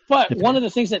ridiculous. But one of the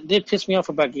things that did piss me off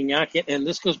about Gignac, and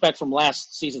this goes back from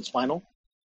last season's final,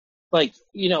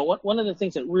 one of the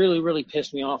things that really, really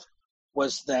pissed me off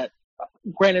was that,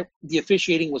 granted, the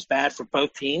officiating was bad for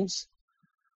both teams.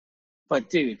 But,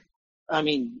 dude,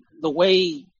 the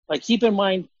way, keep in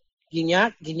mind,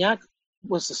 Gignac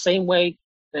was the same way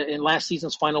in last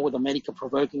season's final with America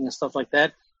provoking and stuff like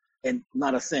that, and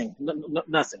not a thing,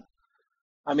 nothing.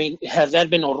 I mean, has that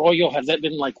been Arroyo? Has that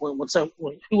been like who was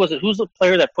it? Who's the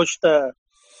player that pushed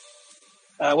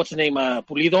what's the name,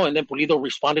 Pulido, and then Pulido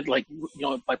responded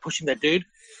by pushing that dude.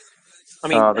 I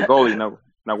mean, the goalie,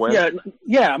 Nahuel.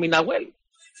 Yeah. I mean, Nahuel.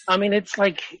 I mean, it's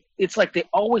like they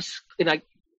always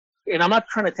and I'm not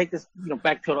trying to take this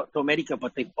back to America,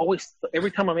 but they always,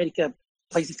 every time America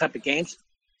plays these type of games,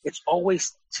 it's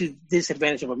always to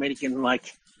disadvantage of American.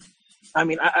 Like, I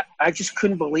mean, I just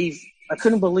couldn't believe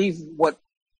what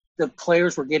the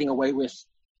players were getting away with,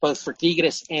 both for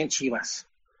Tigres and Chivas.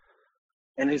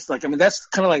 And it's like, I mean, that's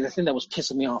kind of like the thing that was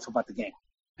pissing me off about the game.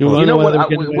 When I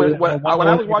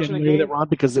was watching the game, Ron,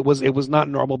 because it was not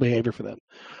normal behavior for them.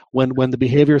 When the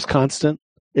behavior is constant,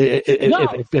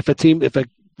 if a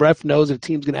ref knows if a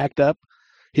team's going to act up,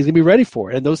 he's going to be ready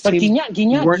for it. And those teams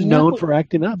weren't known for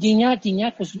acting up.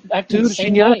 Gignac was acting the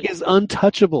same Gignac way. is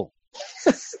untouchable.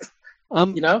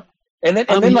 And then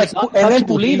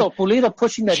Pulido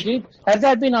pushing that dude. Has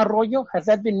that been Arroyo? Has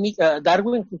that been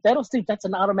Darwin Quintero? Dude, that's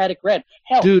an automatic red.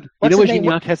 Hell, dude, you know what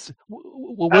Gignac has?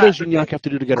 What does Gignac have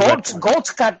to do to get a red card? Goltz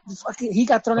got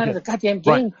thrown out of the goddamn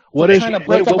game. Right. What would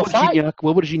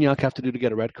Gignac have to do to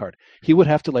get a red card? He would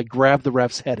have to grab the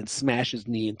ref's head and smash his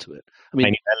knee into it. I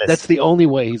mean, that's the only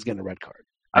way he's getting a red card.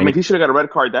 I mean, he should have got a red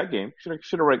card that game. Should have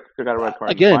got a red card.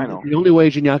 Again, in the final. The only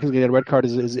way Gignac is going to get a red card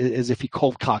is if he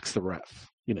cold cocks the ref.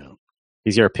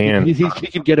 He's European. He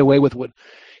can get away with what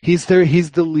he's there.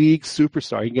 He's the league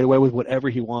superstar. He can get away with whatever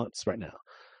he wants right now.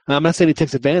 And I'm not saying he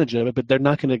takes advantage of it, but they're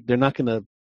not going to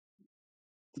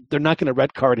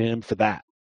red card him for that.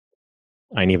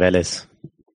 I need Vélez.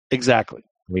 Exactly.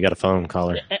 We got a phone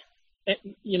caller.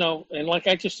 And like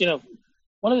I just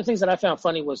one of the things that I found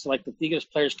funny was like the Tigres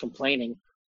players complaining,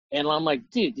 and I'm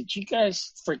like, dude, did you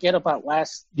guys forget about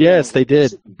last? Yes, they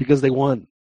did because they won.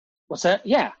 What's that?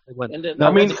 Yeah.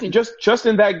 I mean, just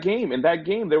in that game,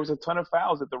 there was a ton of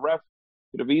fouls that the ref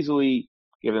could have easily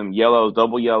given yellows,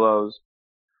 double yellows,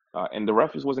 and the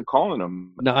ref just wasn't calling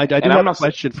them. No, I do have a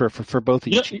question for both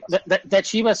of you. That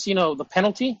Chivas, the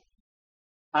penalty.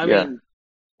 I mean,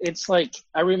 it's like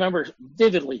I remember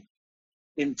vividly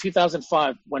in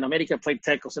 2005 when America played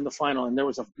Tecos in the final, and there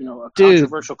was a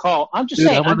controversial call. I'm just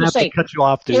saying. To cut you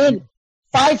off, dude. In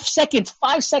 5 seconds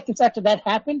after that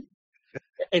happened.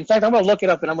 In fact, I'm going to look it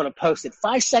up and I'm going to post it.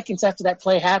 5 seconds after that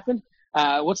play happened,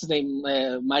 what's his name?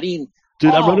 Marin.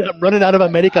 Dude, I'm running out of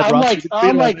America. I'm like,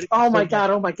 oh my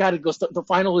God. It goes, the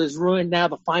final is ruined now.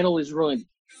 The final is ruined.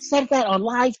 Said that on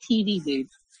live TV, dude.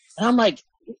 And I'm like,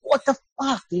 what the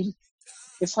fuck, dude?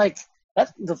 It's like,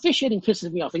 the officiating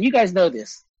pisses me off. And you guys know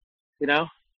this,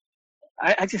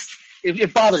 I just,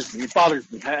 it bothers me. It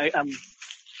bothers me. Hey,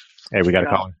 we got a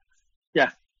call. Yeah.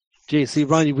 Gee, see,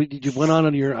 Ron, you went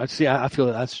on your. See, I feel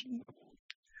that's.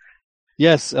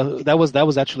 Yes, that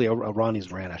was actually a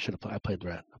Ronnie's rant. I played the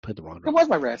rant. I played the wrong rant. It was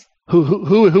my rant.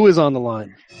 Who is on the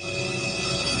line?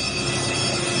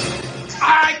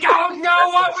 I don't know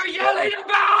what we're yelling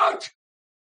about.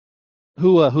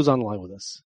 Who's on the line with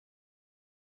us?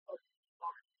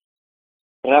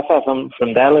 Rafa from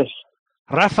Dallas.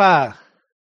 Rafa.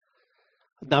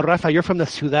 Now, Rafa, you're from the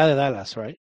Ciudad de Dallas,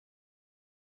 right?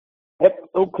 Yep,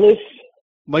 Oak Cliff.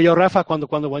 Well, yo, Rafa,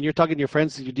 when you're talking to your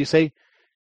friends, do you say,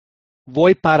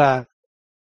 voy para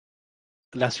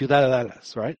la Ciudad de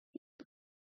Dallas, right?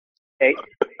 Hey.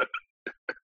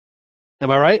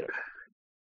 Am I right?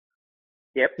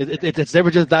 Yep. It's never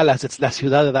just Dallas, it's la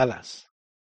Ciudad de Dallas.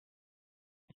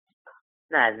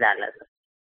 Nah, it's Dallas.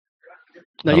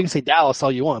 No, you can say Dallas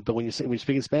all you want, but when you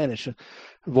speak in Spanish,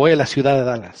 voy a la Ciudad de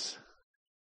Dallas.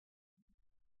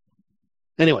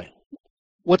 Anyway.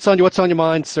 What's on your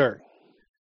mind, sir?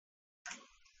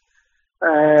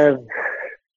 I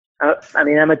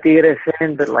mean, I'm a Tigres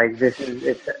fan, but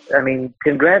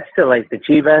congrats to the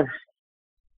Chivas,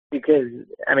 because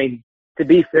to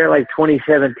be fair,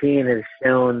 2017 has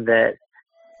shown that,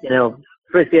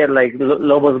 first you had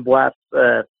Lobos Buap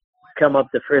come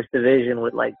up to first division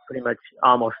with pretty much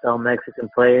almost all Mexican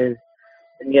players,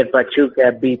 and you had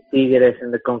Pachuca beat Tigres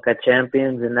in the Conca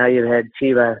Champions, and now you've had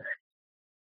Chivas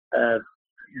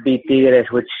beat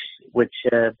Tigres, which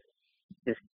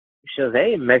just shows,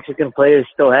 hey, Mexican players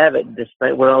still have it,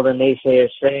 despite what all the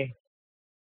naysayers say.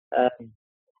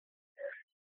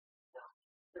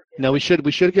 Now we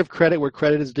should give credit where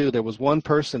credit is due. There was one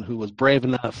person who was brave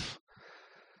enough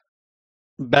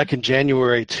back in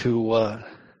January to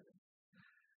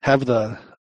have the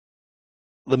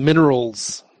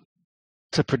minerals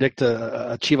to predict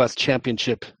a Chivas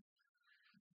championship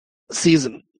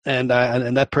season. And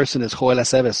that person is Joel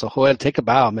Aceves. So Joel, take a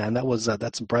bow, man.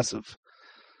 That's impressive.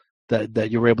 That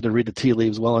you were able to read the tea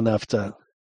leaves well enough to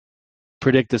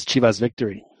predict this Chivas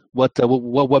victory.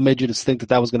 What made you just think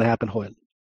that was going to happen, Joel?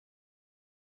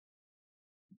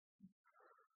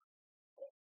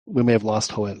 We may have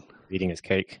lost Joel. Eating his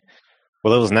cake.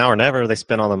 Well, it was now or never. They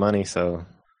spent all the money, so.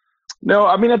 No,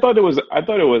 I mean, I thought it was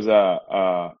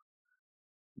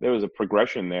there was a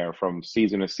progression there from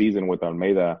season to season with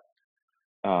Almeida.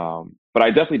 But I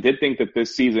definitely did think that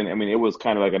this season, I mean, it was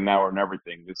kind of like a now or never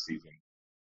thing this season,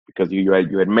 because you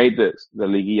had made the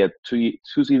Liguilla two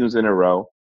seasons in a row.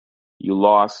 You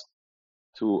lost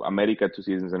to America 2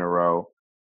 seasons in a row.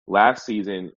 Last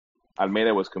season,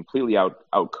 Almeida was completely out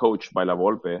coached by La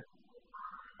Volpe.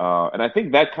 And I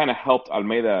think that kind of helped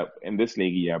Almeida in this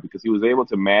Liguilla, because he was able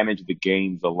to manage the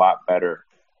games a lot better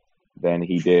than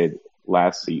he did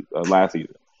last season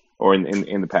or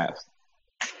in the past.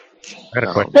 I had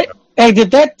a question. Hey, did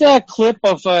that clip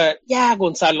of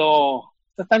Gonzalo,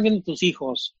 te están viendo tus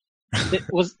hijos,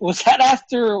 was that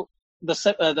after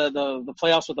the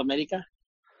playoffs with America?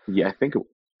 Yeah, I think it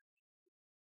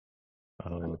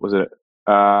was it.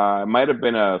 It might have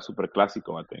been a Super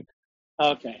Clásico, I think.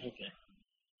 Okay.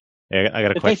 Yeah, I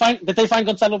got a question. Did they find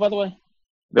Gonzalo, by the way?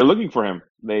 They're looking for him.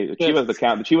 The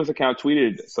Chivas account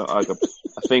tweeted a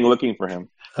thing looking for him.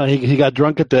 He got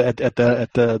drunk at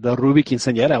the Ruby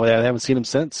Quinceañera. I haven't seen him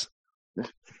since.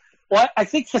 Well, I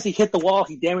think because he hit the wall,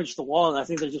 he damaged the wall, and I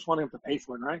think they just wanted him to pay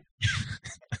for it, right?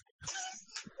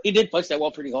 He did punch that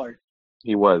wall pretty hard.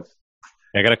 He was.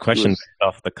 I got a question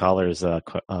off the caller's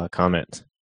comment.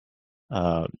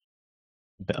 The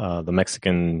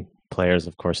Mexican players,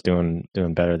 of course, doing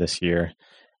better this year.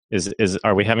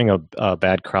 Are we having a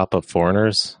bad crop of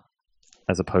foreigners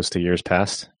as opposed to years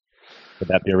past? Would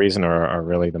that be a reason, or are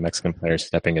really the Mexican players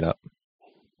stepping it up?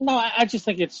 No, I just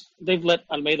think they've let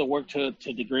Almeida work to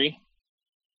a degree,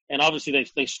 and obviously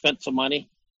they spent some money,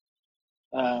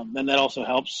 and that also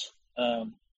helps.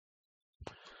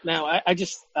 Now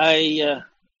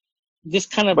this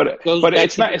kind of goes. But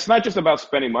back it's not just about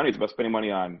spending money. It's about spending money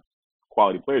on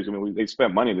quality players. I mean, they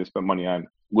spent money. They spent money on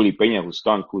Willy Peña, who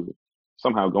stunk, who's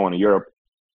somehow going to Europe.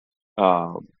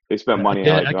 They spent money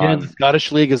on the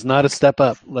Scottish League is not a step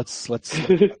up. Let's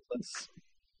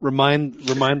remind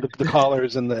the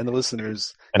callers and the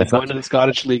listeners. And going to the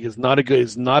Scottish League is not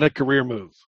a career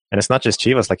move. And it's not just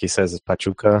Chivas, like he says. It's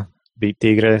Pachuca beat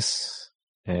Tigres,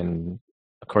 and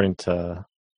according to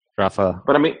Rafa.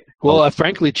 But I mean,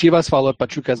 frankly, Chivas followed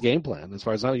Pachuca's game plan as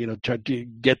far as try to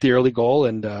get the early goal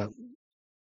and.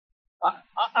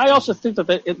 I also think that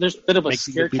there's a bit of a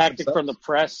scare tactic from the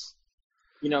press,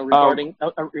 regarding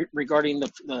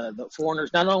the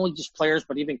foreigners, not only just players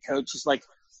but even coaches. Like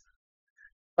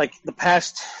the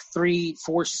past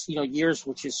 3-4 years,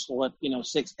 which is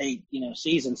 6-8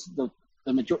 seasons. The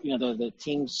majority, the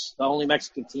teams, the only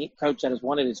Mexican coach that has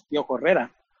won it is Piojo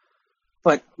Herrera.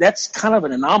 But that's kind of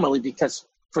an anomaly, because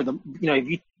for the if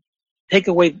you take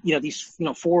away these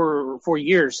 4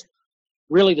 years.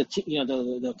 Really,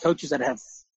 the coaches that have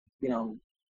done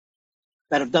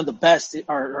the best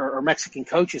are Mexican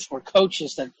coaches, or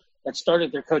coaches that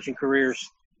started their coaching careers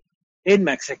in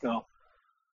Mexico,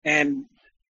 and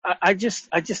I just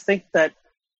think that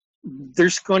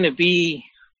there's going to be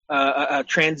a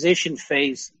transition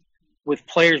phase with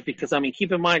players, because I mean,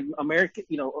 keep in mind,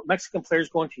 Mexican players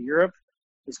going to Europe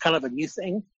is kind of a new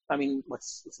thing. I mean,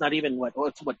 it's not even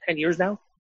 10 years now.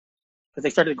 Because they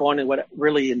started going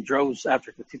in droves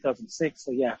after 2006.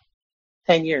 So yeah,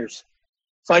 10 years.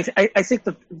 So I think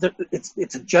that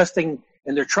it's adjusting,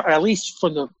 and they're at least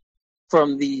from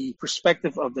the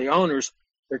perspective of the owners,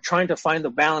 they're trying to find the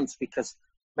balance, because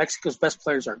Mexico's best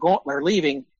players are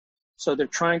leaving, so they're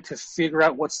trying to figure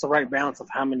out what's the right balance of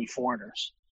how many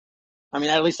foreigners. I mean,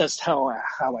 at least that's how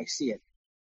I see it.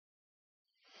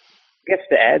 I guess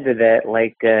to add to that,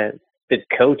 the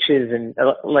coaches and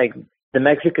the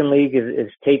Mexican League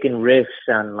is taking risks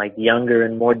on younger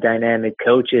and more dynamic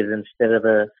coaches instead of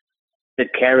the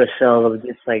carousel of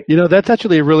just that's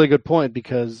actually a really good point,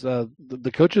 because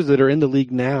the coaches that are in the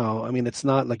league now, I mean, it's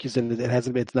not like you said,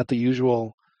 it's not the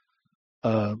usual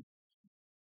dudes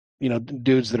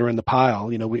that are in the pile.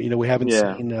 We haven't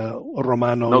seen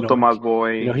Romano. No Tomas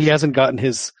Boy. He hasn't gotten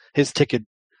his ticket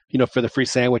for the free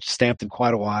sandwich stamped in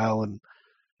quite a while, and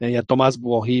Tomas,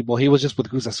 he was just with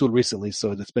Cruz Azul recently,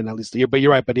 so it's been at least a year. But you're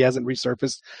right, but he hasn't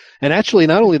resurfaced. And actually,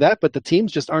 not only that, but the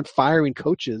teams just aren't firing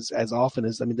coaches as often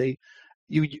as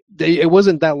it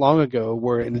wasn't that long ago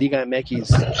where in Liga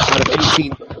MX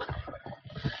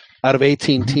out of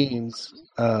 18 teams,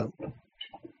 10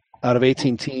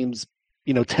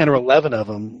 or 11 of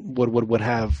them would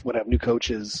have new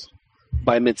coaches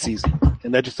by midseason,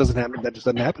 and that just doesn't happen. That just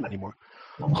doesn't happen anymore.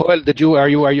 Joel, are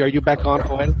you back on,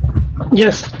 Joel?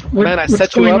 Yes. Man, I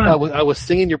set you up. I was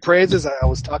singing your praises. I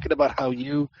was talking about how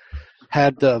you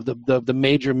had the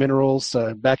major minerals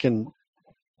back in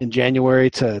January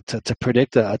to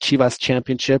predict a Chivas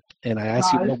championship, and I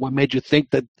asked you what made you think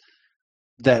that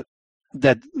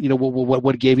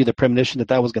what gave you the premonition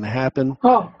that was going to happen.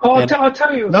 I'll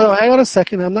tell you. No, hang on a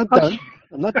second. I'm not done.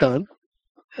 I'm not done.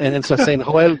 And then so I'm saying,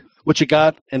 Joel, what you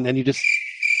got? And then you just.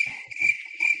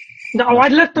 No, I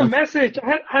left a message.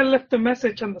 I left a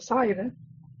message on the side.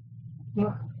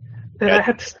 That I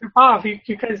had to step off. You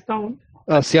guys don't.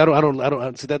 See, I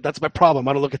don't. See, that's my problem.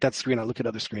 I don't look at that screen. I look at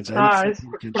other screens. I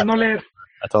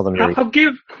told them I'll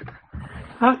give.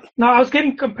 No, I was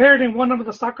getting compared in one of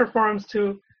the soccer forums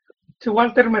to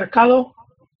Walter Mercado.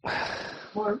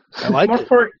 More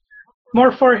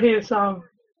for his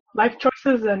life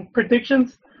choices and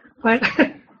predictions,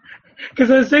 because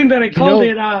I was saying that I called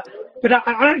it. But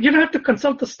you don't have to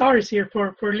consult the stars here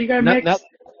for Liga MX.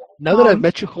 Now that I've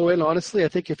met you, Joel, honestly, I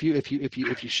think if you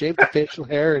shave the facial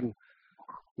hair and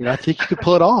I think you could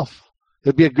pull it off.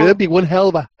 It'd be one hell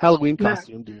of a Halloween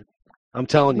costume, dude. I'm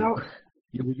telling you. No.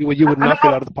 You would knock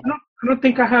it out of the park. I don't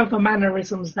think I have the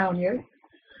mannerisms down yet.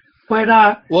 But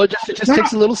well, it just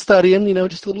takes a little studying,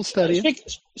 just a little studying.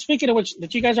 Speaking of which,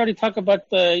 did you guys already talk about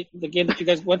the game that you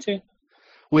guys went to?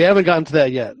 We haven't gotten to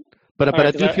that yet, but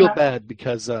I do feel bad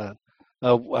because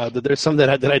there's some that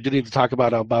I do need to talk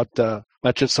about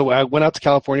matches. So I went out to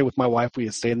California with my wife. We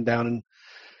had stayed down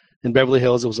in Beverly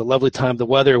Hills. It was a lovely time. The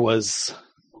weather was,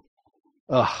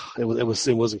 it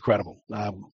was incredible.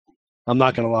 I'm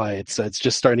not gonna lie. It's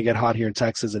just starting to get hot here in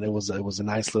Texas, and it was a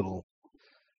nice little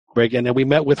break. And then we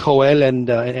met with Joel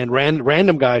and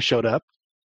random guys showed up,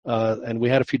 and we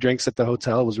had a few drinks at the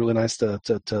hotel. It was really nice to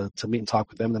meet and talk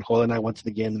with them. And then Joel and I went to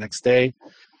the game the next day.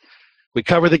 We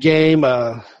covered the game.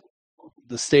 The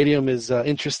stadium is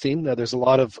interesting. There's a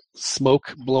lot of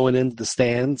smoke blowing into the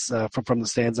stands from the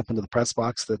stands up into the press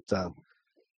box that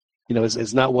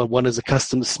is not what one is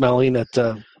accustomed to smelling at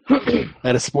a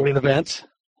sporting event.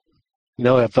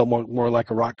 It felt more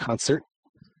like a rock concert.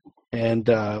 And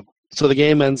so the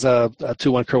game ends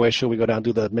 2-1 Croatia. We go down and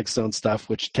do the mixed zone stuff,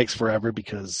 which takes forever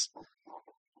because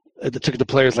it took the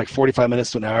players like 45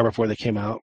 minutes to an hour before they came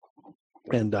out.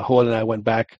 And Joel and I went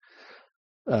back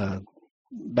to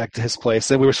his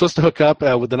place. And we were supposed to hook up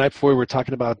with the night before. We were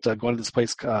talking about going to this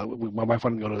place. My wife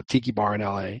wanted to go to a tiki bar in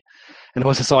L.A. And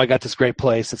Jose said, I got this great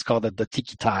place. It's called the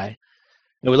Tiki Thai.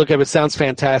 And we look at it. It sounds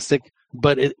fantastic.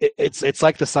 But it's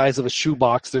like the size of a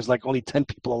shoebox. There's like only 10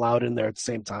 people allowed in there at the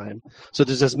same time. So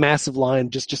there's this massive line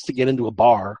just to get into a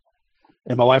bar.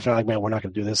 And my wife and I are like, man, we're not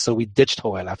going to do this. So we ditched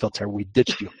Joel. I felt terrible. We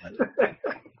ditched you.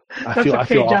 I feel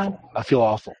awful. I feel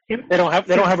awful. They don't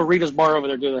have a Rita's bar over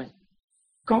there, do they?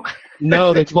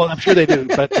 No, I'm sure they do.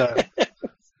 But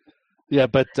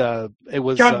it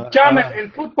was. John, el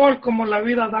fútbol como la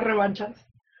vida da revanchas.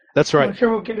 That's right. I'm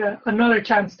sure we'll get another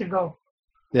chance to go.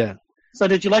 Yeah. So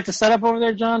did you like the setup over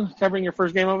there, John? Covering your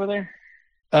first game over there?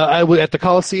 I was at the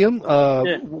Coliseum.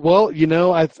 Yeah. Well,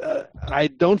 I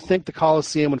don't think the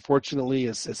Coliseum, unfortunately,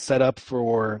 is set up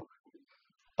for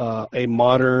a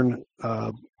modern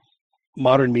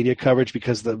media coverage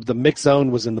because the mix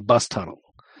zone was in the bus tunnel,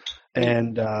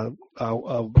 and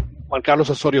Juan Carlos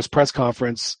Osorio's press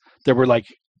conference, there were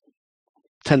like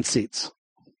 10 seats,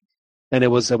 and it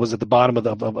was at the bottom of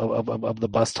the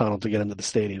bus tunnel to get into the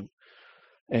stadium.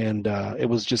 And it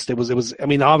was. I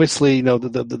mean, obviously,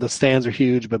 the stands are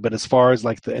huge, but as far as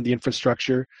like the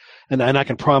infrastructure, and I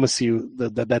can promise you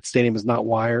that stadium is not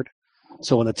wired.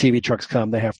 So when the TV trucks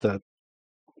come, they have to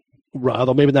run.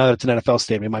 Although maybe now that it's an NFL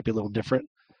stadium, it might be a little different.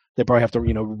 They probably have to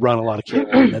run a lot of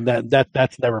cable, and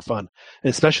that's never fun,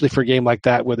 and especially for a game like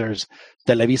that where there's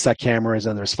Televisa cameras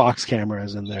and there's Fox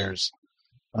cameras and there's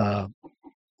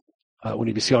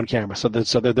Univision camera. So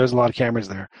there's a lot of cameras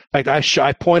there. In fact,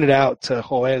 I pointed out to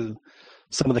Joel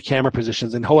some of the camera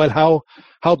positions. And Joel,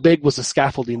 how big was the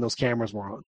scaffolding those cameras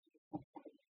were on?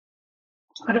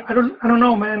 I don't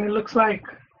know, man. It looks like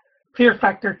Fear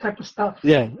Factor type of stuff.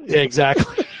 Yeah,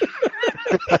 exactly.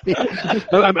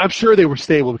 I'm sure they were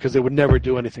stable because they would never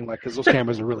do anything because those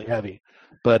cameras are really heavy.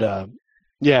 But I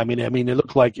mean, it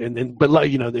looked like,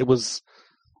 it was.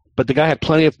 But the guy had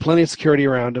plenty of security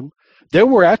around him. There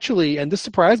were actually, and this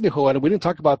surprised me, Joel, and we didn't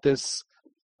talk about this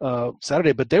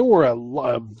Saturday, but there were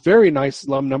a very nice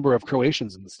number of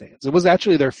Croatians in the stands. It was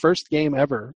actually their first game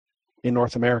ever in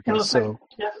North America. So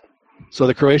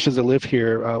the Croatians that live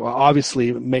here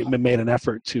obviously made an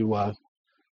effort to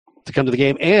come to the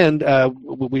game. And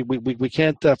we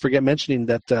can't forget mentioning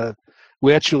that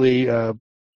we actually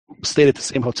stayed at the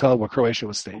same hotel where Croatia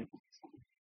was staying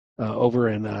over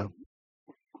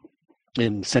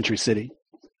in Century City.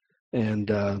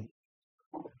 and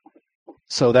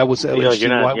so that was interesting.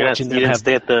 Watching them you didn't have.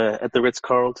 stay at the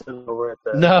Ritz-Carlton over at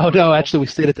the. No. Actually, we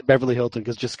stayed at the Beverly Hilton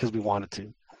because we wanted to.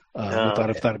 We thought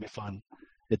okay. it'd be fun.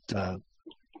 The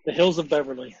Hills of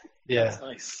Beverly. Yeah. That's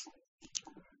nice.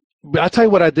 But I'll tell you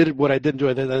what I did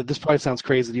enjoy. This probably sounds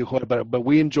crazy to you, but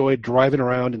we enjoyed driving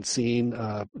around and seeing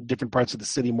different parts of the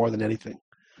city more than anything.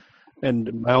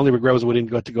 And my only regret was we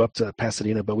didn't get to go up to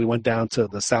Pasadena, but we went down to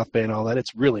the South Bay and all that.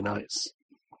 It's really nice.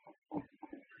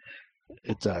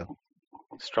 It's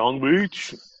Strong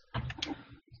Beach.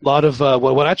 a lot of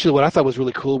what I thought was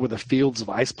really cool were the fields of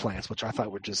ice plants, which I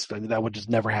thought that would just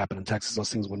never happen in Texas.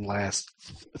 Those things wouldn't last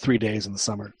 3 days in the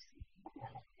summer.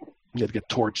 You had to get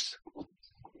torched.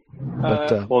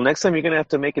 But, well, next time you're gonna have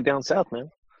to make it down south, man.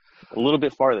 A little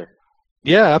bit farther.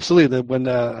 Yeah, absolutely. When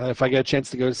if I get a chance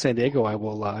to go to San Diego, I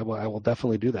will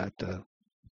definitely do that.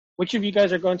 Which of you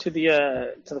guys are going to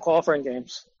the qualifying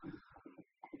games?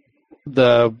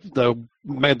 The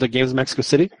games in Mexico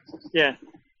City. Yeah.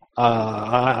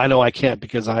 I know I can't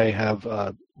because I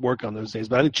have work on those days.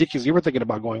 But I think Chiquis, you were thinking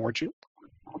about going, weren't you?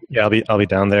 Yeah, I'll be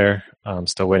down there. I'm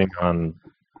still waiting on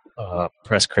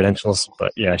press credentials,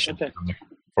 but yeah, I should be down there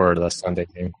for the Sunday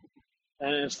game.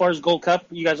 And as far as Gold Cup,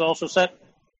 you guys also set?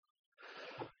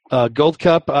 Gold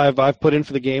Cup, I've put in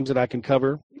for the games that I can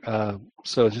cover.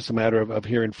 So it's just a matter of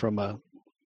hearing from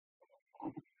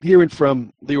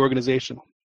the organization,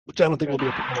 which I don't think will be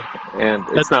a problem. And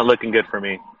it's not looking good for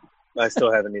me. I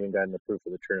still haven't even gotten approved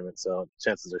for the tournament, so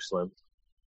chances are slim.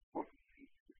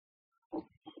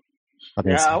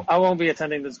 Yeah, I won't be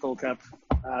attending this Gold Cup.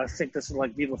 I think this is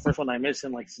be the first one I miss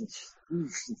in since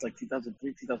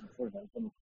 2003, 2004.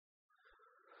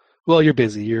 Well, you're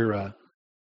busy. You're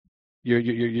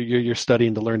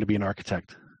studying to learn to be an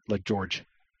architect, like George.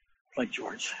 Like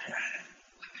George.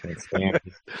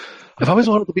 I've always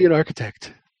wanted to be an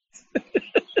architect.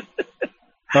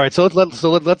 All right, so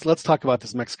let's talk about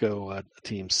this Mexico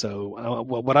team. So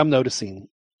what I'm noticing,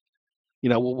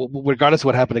 regardless of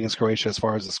what happened against Croatia, as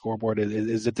far as the scoreboard,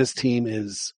 is that this team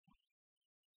is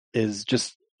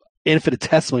just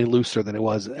infinitesimally looser than it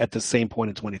was at the same point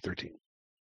in 2013.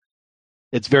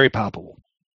 It's very palpable.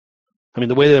 I mean,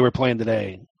 the way they were playing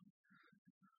today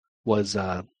was,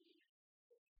 I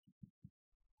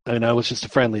was just a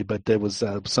friendly, but it was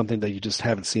something that you just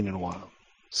haven't seen in a while.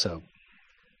 So,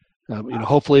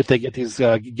 hopefully, if they get these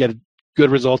get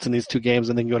good results in these two games,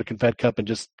 and they can go to Confed Cup and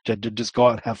just go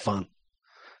out and have fun.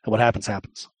 And what happens,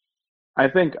 happens. I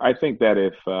think that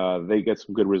if they get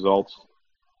some good results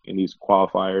in these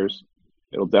qualifiers,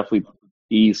 it'll definitely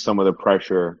ease some of the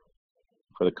pressure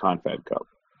for the Confed Cup.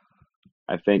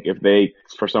 I think if they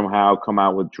for somehow come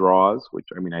out with draws, which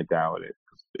I doubt it,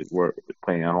 because we're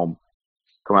playing at home,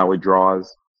 come out with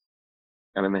draws,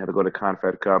 and then they have to go to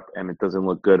Confed Cup, and it doesn't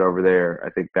look good over there,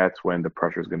 I think that's when the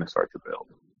pressure is going to start to build.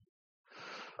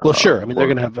 Well, sure. They're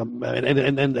going to have,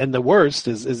 and the worst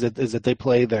is that they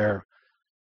play their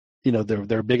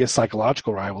biggest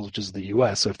psychological rivals, which is the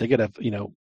U.S. So if they get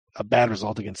a bad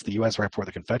result against the U.S. right before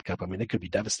the Confed Cup, it could be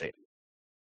devastating.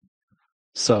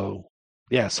 So.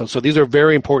 Yeah, so these are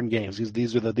very important games.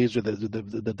 These are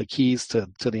the keys to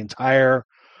the entire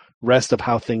rest of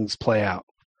how things play out.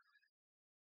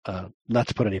 Not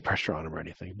to put any pressure on them or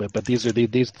anything, but these are the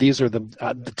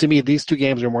to me these two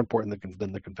games are more important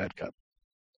than the Confed Cup.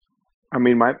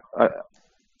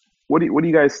 What do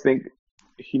you guys think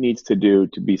he needs to do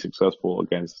to be successful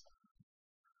against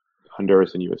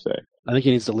Honduras and USA? I think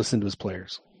he needs to listen to his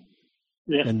players,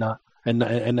 and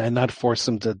not force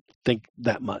them to think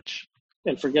that much.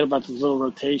 And forget about the little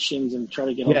rotations and try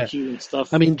to get on cue and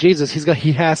stuff. Jesus,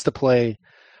 he has to play.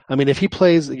 If he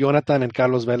plays Jonathan and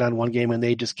Carlos Vela in one game and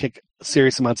they just kick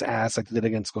serious amounts of ass like they did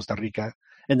against Costa Rica,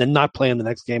 and then not play in the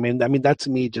next game, that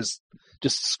to me just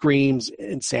screams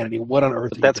insanity. What on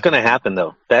earth? But that's going to happen,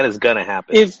 though. That is going to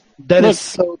happen. Is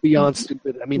so beyond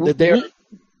stupid. They're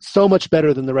so much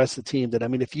better than the rest of the team. That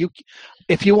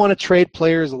if you want to trade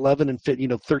players 11 and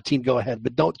 13, go ahead,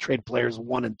 but don't trade players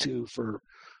 1 and 2 for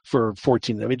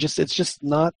 14. It's just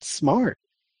not smart.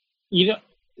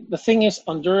 The thing is,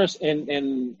 Honduras and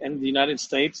the United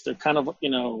States, they're kind of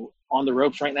on the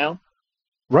ropes right now.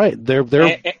 Right.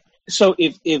 So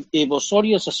if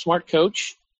Osorio's a smart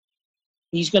coach,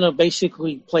 he's going to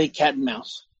basically play cat and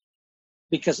mouse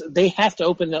because they have to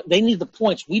open up. They need the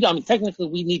points. Technically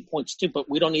we need points too, but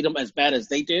we don't need them as bad as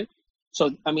they do. So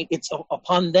it's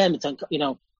upon them. It's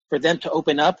for them to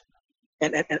open up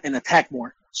and attack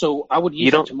more. So I would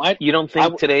use You don't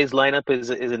think today's lineup is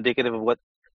indicative of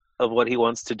what he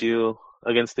wants to do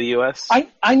against the U.S.?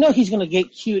 I know he's going to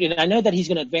get cute, and I know that he's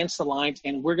going to advance the lines,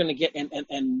 and we're going to get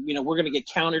and we're going to get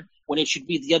countered when it should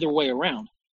be the other way around.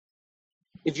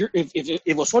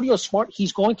 if Osorio is smart,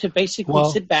 he's going to basically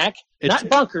sit back, not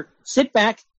bunker, sit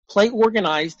back, play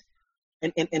organized,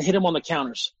 and hit him on the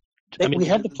counters. We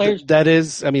have the players.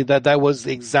 That was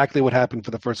exactly what happened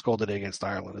for the first goal today against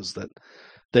Ireland. Is that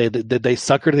they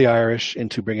suckered the Irish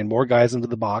into bringing more guys into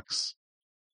the box,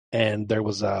 and there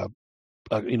was the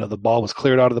ball was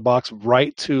cleared out of the box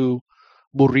right to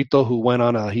Burrito, who went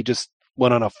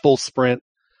on a full sprint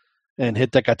and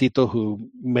hit Tecatito, who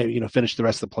finished the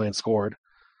rest of the play and scored.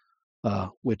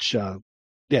 Ronnie,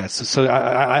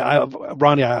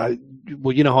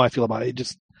 well, you know how I feel about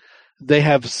it. They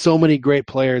have so many great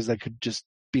players that could just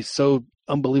be so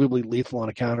unbelievably lethal on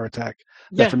a counterattack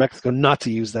that for Mexico not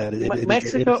to use that, it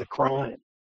is a crime.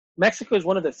 Mexico is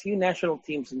one of the few national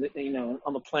teams on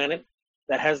the planet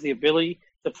that has the ability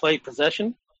to play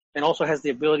possession and also has the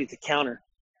ability to counter.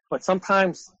 But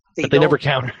sometimes they never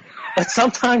counter. But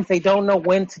sometimes they don't know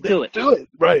when to do it. Do it,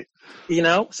 right.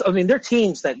 So, they're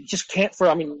teams that just can't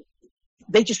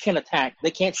they just can't attack.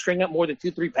 They can't string up more than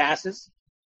 2-3 passes.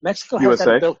 Mexico has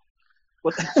that ability.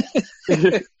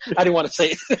 I didn't want to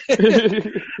say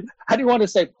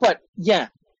it. But yeah.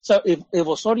 So if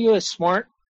Osorio is smart,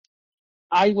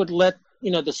 I would let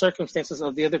the circumstances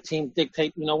of the other team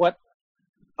dictate. You know what?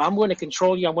 I'm going to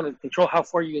control you. I'm going to control how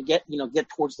far you can get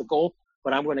towards the goal.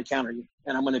 But I'm going to counter you,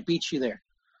 and I'm going to beat you there.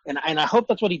 And I hope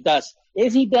that's what he does.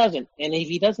 If he doesn't, and if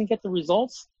he doesn't get the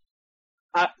results,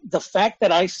 the fact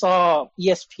that I saw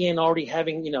ESPN already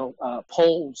having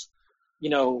polls,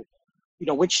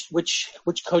 which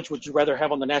coach would you rather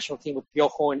have on the national team with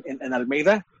Piojo and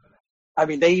Almeida?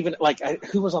 They even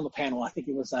who was on the panel? I think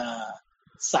it was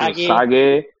Sage.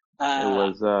 It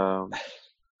was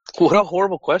what a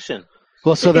horrible question.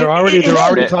 Well, so they're already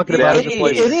talking about it.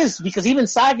 It is, because even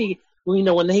Sage,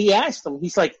 when he asked him,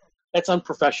 he's like, "That's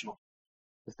unprofessional."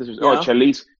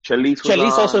 Chelis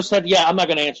also said, "Yeah, I'm not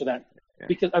going to answer that,"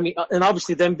 because and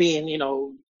obviously them being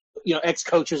ex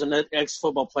coaches and ex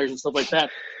football players and stuff like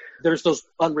that, there's those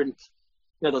unwritten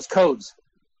those codes.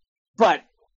 But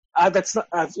that's not,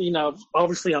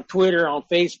 obviously on Twitter, on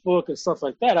Facebook, and stuff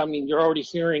like that. You're already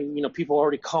hearing people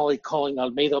already calling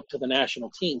Almeida up to the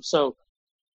national team. So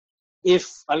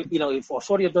if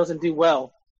Osorio doesn't do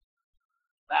well,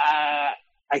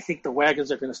 I think the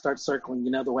wagons are going to start circling.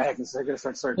 The wagons are going to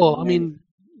start circling. Well,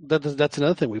 that's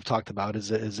another thing we've talked about is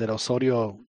that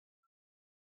Osorio,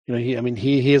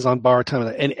 he is on borrowed time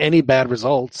and any bad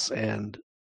results, and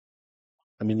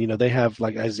they have,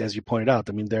 like as you pointed out,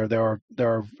 there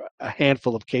are a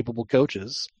handful of capable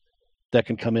coaches that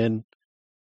can come in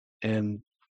and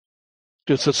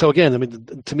do so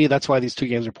again. To me, that's why these two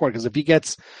games are important,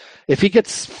 because if he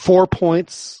gets 4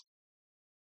 points,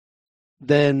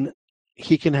 then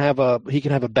he can have a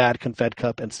bad Confed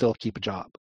Cup and still keep a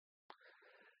job.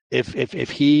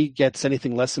 If he gets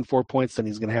anything less than 4 points, then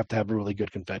he's going to have a really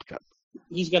good Confed Cup.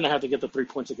 He's going to have to get the 3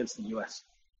 points against the U.S.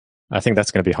 I think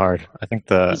that's going to be hard. I think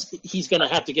he's going to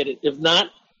have to get it. If not,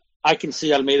 I can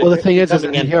see Almeida. Well, the thing is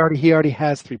he already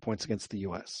has 3 points against the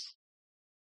U.S.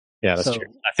 Yeah, that's true.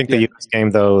 I think the U.S.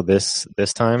 game though this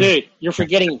time. Dude, you're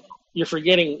forgetting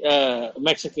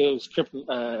Mexico's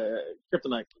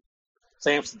kryptonite.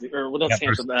 Samson, or what else?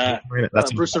 Samson?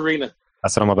 Bruce Arena.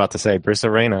 That's what I'm about to say. Bruce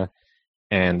Arena,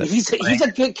 and he's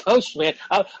a good coach, man.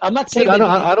 I'm not saying.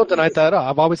 I don't deny that.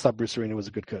 I've always thought Bruce Arena was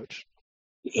a good coach.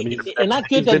 And not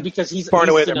good then because he's far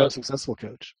and away their most successful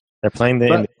coach. They're playing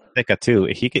the Azteca too.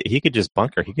 He could just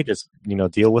bunker. He could just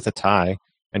deal with a tie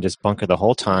and just bunker the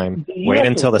whole time. Wait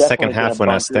until the second half when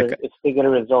Azteca. If they get a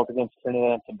result against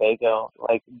Trinidad and Tobago,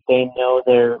 they know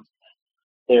their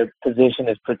position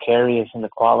is precarious in the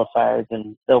qualifiers,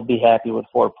 and they'll be happy with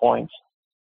 4 points.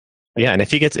 Yeah, and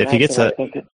if he gets here's the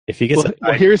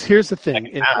thing.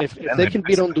 If they can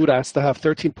beat Honduras, they'll have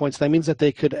 13 points. That means that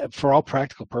they could, for all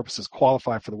practical purposes,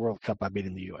 qualify for the World Cup by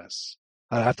beating the U.S.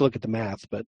 I have to look at the math,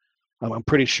 but I'm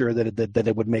pretty sure that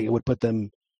it would put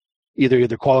them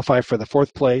either qualify for the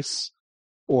fourth place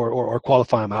or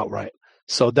qualify them outright.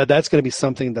 So that's going to be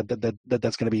something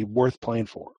that's going to be worth playing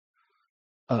for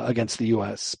against the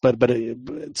U.S.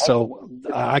 So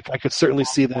I could certainly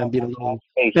see them being a little.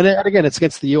 And again, it's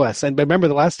against the U.S. And remember,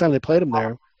 the last time they played them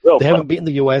there, they haven't beaten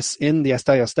the U.S. in the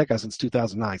Estadio Azteca since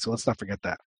 2009. So let's not forget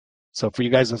that. So for you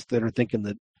guys that are thinking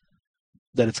that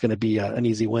it's going to be an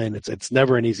easy win, it's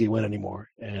never an easy win anymore,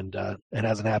 and it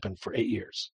hasn't happened for 8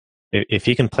 years. If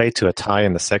he can play to a tie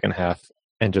in the second half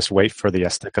and just wait for the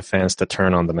Azteca fans to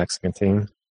turn on the Mexican team,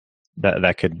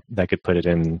 that could put it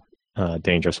in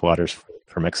dangerous waters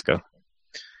for Mexico.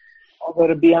 Although,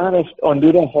 to be honest,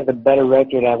 Honduras has a better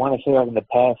record, I want to say, in the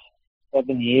past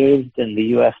 7 years than the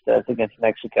U.S. does against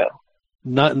Mexico.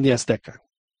 Not in the Azteca.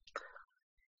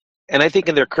 And I think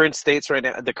in their current state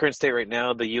right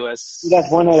now, the U.S. That's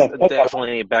one of the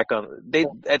definitely back on.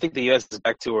 I think the U.S. is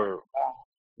back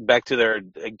to their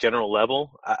general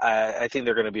level. I think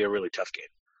they're going to be a really tough game.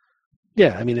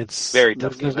 Yeah, I mean it's Very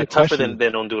tough game, no tougher question.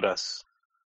 than Honduras.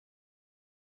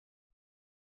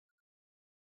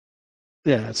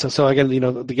 Yeah, so again,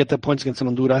 to get the points against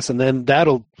Honduras, and then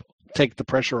that'll take the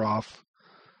pressure off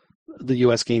the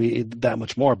U.S. game that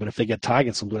much more. But if they get tied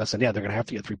against Honduras, then yeah, they're going to have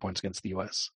to get 3 points against the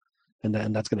U.S. And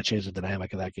that's going to change the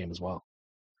dynamic of that game as well.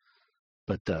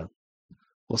 But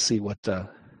we'll see what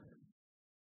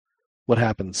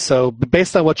happens. So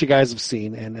based on what you guys have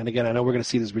seen, and again, I know we're going to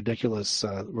see these ridiculous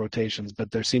rotations,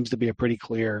 but there seems to be a pretty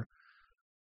clear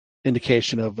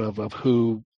indication of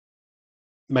who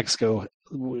Mexico,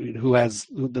 who has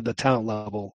the talent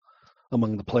level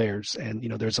among the players. And,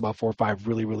 there's about 4 or 5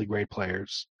 really, really great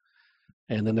players.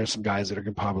 And then there's some guys that are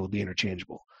going to probably be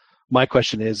interchangeable. My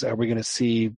question is, are we going to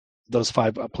see those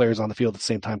 5 players on the field at the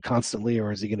same time constantly,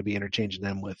 or is he going to be interchanging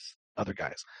them with other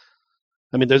guys?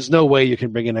 I mean, there's no way you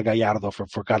can bring in a Gallardo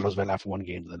for Carlos Vela from one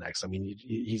game to the next. I mean,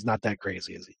 he's not that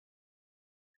crazy, is he?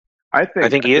 I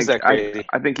think he is that crazy.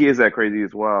 I think he is that crazy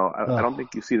as well. I don't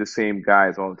think you see the same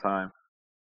guys all the time.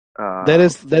 That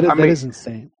is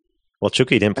insane. Well,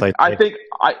 Chucky didn't play. I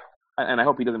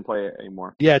hope he doesn't play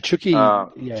anymore. Yeah, Chucky.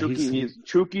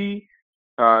 Chucky,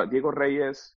 Diego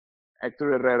Reyes,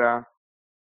 Hector Herrera.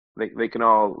 They can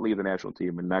all leave the national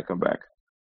team and not come back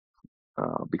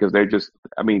because they're just.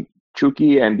 I mean,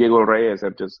 Chucky and Diego Reyes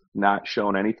have just not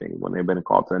shown anything when they've been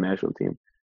called to the national team.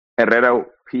 Herrera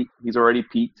he's already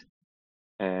peaked,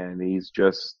 and he's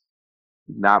just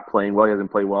not playing well. He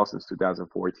hasn't played well since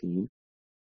 2014.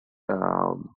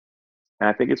 And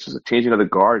I think it's just a changing of the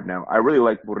guard now. I really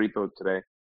like Burrito today.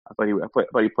 I thought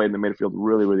he played in the midfield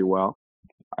really, really well.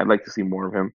 I'd like to see more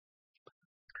of him.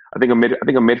 I think a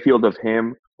midfield of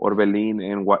him, Orbelin,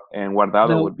 and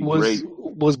Guardado would be great.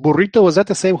 Was Burrito, was that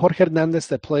the same Jorge Hernandez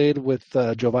that played with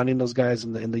Giovanni and those guys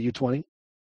in the U20?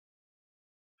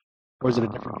 Or is it a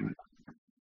different guy?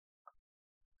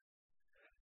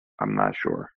 I'm not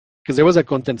sure. Because there was a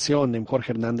contención named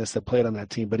Jorge Hernandez that played on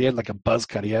that team, but he had like a buzz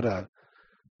cut. He had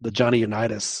the Johnny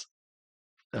Unitas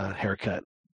haircut.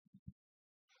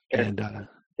 And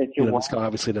this guy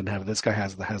obviously didn't have it. This guy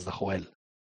has the Joel.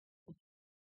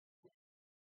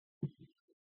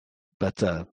 But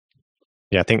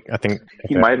yeah, I think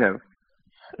he might have.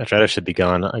 Herrera should be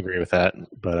gone. I agree with that.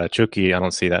 But Chucky, I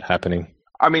don't see that happening.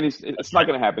 I mean, it's not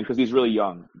going to happen because he's really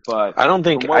young. But I don't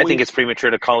think. I think it's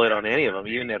premature to call it on any of them.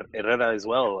 Even Herrera as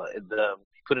well. He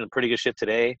put in a pretty good shift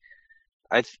today.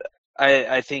 I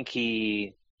think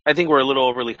we're a little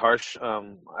overly harsh.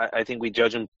 I think we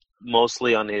judge him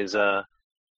mostly on his errant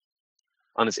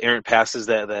passes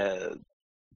that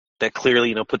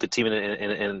clearly put the team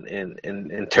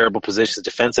in terrible positions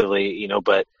defensively.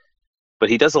 But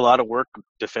he does a lot of work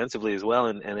defensively as well.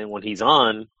 And then when he's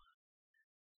on,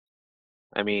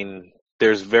 I mean,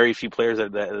 there's very few players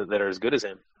that are as good as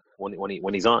him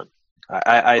when he's on.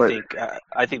 I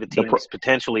think the team is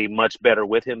potentially much better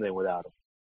with him than without him.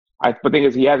 The thing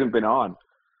is, he hasn't been on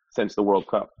since the World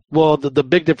Cup. Well, the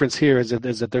big difference here is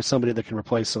that there's somebody that can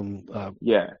replace him.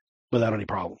 Without any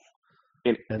problem.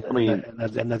 And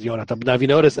that's Jonathan. Now, if you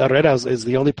notice, Herrera is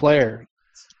the only player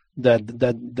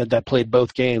that played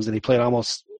both games, and he played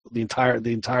almost the entire.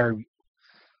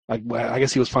 I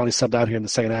guess he was finally subbed out here in the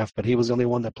second half, but he was the only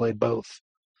one that played both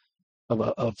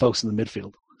of folks in the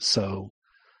midfield. So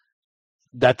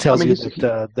that tells you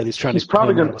that he's trying to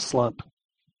come out of a slump.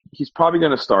 He's probably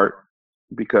going to start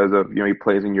because of he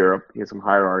plays in Europe. He has some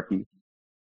hierarchy.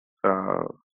 But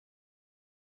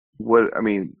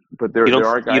there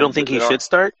are guys. You don't think he should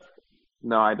start?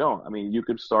 No, I don't. I mean, you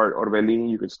could start Orbelin,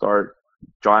 you could start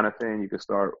Jonathan, you could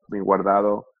start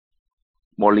Guardado,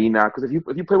 Molina. Because if you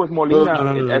play with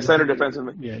Molina as center defensive,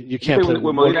 you can't play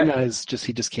with Molina.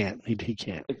 He just can't. He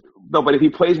can't. But if he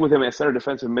plays with him as center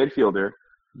defensive midfielder,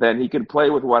 then he could play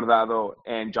with Guardado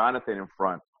and Jonathan in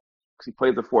front because he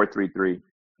plays the 4-3-3.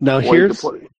 Now here's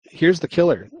the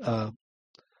killer.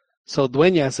 So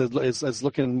Dueñas is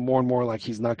looking more and more like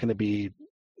he's not going to be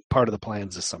part of the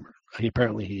plans this summer. He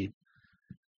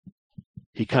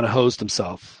kind of hosed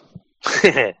himself.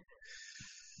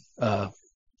 Are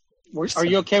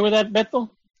you okay with that, Beto?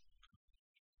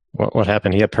 What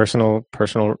happened? He had personal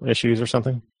issues or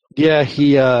something? Yeah,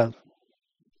 he. No,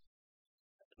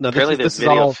 this is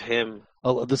all of him.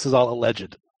 This is all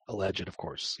alleged, of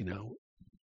course.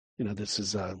 This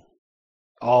is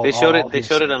all. They showed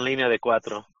it on Línea de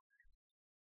Cuatro.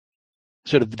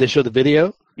 Did they show the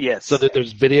video? Yes. So that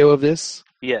there's video of this?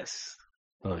 Yes.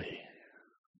 Oy.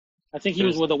 I think he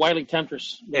was with the Wiley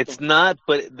Temptress. It's not,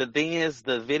 but the thing is,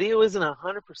 the video isn't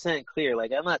 100% clear.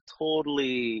 Like, I'm not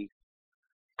totally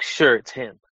sure it's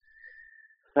him.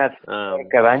 That's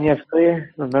Cabañas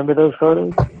clear. Remember those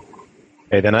photos?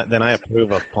 Hey, then I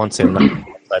approve of Ponce inside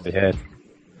the head.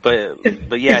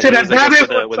 But yeah, Is it he was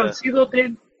with Salcido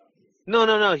then?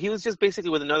 No. He was just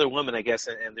basically with another woman, I guess,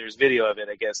 and there's video of it,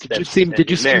 I guess. Did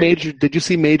you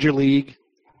see Major League?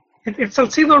 If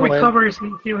Salcido recovers,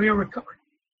 he'll recover.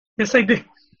 Yes, I did.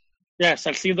 Yeah,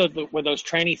 Salcido with those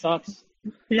tranny thoughts.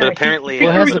 Yeah, but apparently, he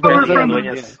recovered from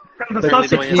the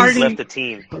sausage party. left the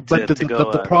team. But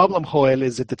the problem, Joel,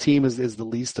 is that the team is the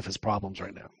least of his problems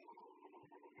right now.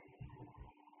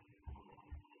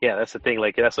 Yeah, that's the thing.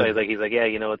 Like, that's why he's like, yeah,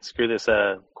 you know what? Screw this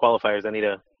qualifiers. I need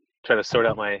to try to sort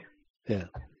out my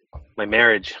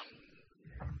marriage.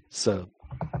 So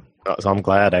I'm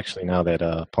glad actually now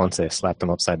that Ponce slapped him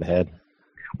upside the head.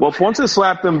 Well, Ponce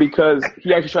slapped him because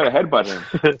he actually tried to headbutt him.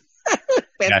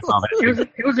 Yeah, I saw that.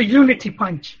 It was a unity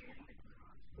punch.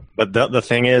 But the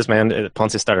thing is, man,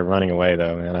 Ponce started running away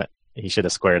though, man. He should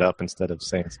have squared up instead of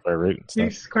saying square root and stuff.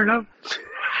 He squared up.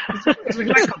 It's like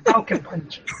a falcon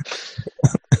punch.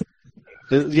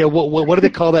 Yeah, what do they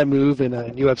call that move in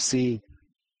UFC?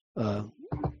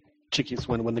 Chickies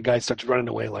when the guy starts running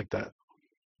away like that.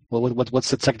 Well, what's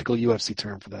the technical UFC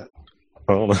term for that?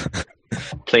 Oh,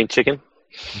 Plain chicken?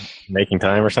 Making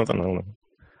time or something? I don't know.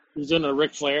 He's doing a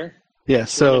Ric Flair. Yeah,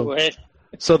 so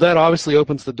that obviously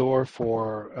opens the door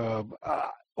for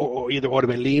or either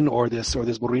Orbelin or this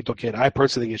Burrito kid. I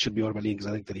personally think it should be Orbelin because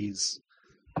I think that he's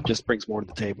just brings more to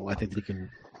the table. I think that he can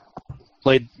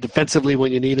play defensively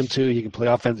when you need him to. He can play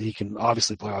offense. He can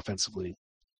obviously play offensively.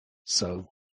 So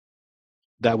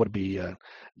that would be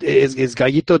is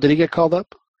Gallito? Did he get called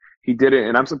up? He didn't,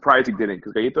 and I'm surprised he didn't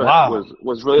because Gallito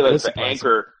was really like the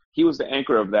anchor. He was the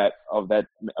anchor of that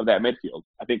midfield.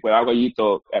 I think without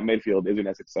Gallito, that midfield isn't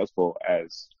as successful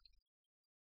as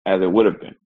it would have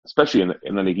been, especially in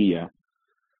the Liguilla.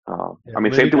 I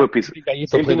mean, same thing with Pizarro.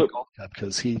 Same thing with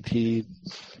because Same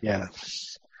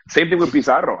thing with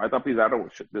Pizarro. I thought Pizarro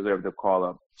should deserve the call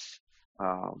up.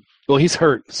 Well, he's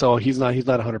hurt, so he's not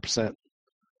 100%.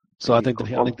 So I think that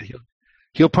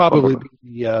he'll probably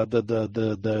be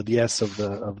the S of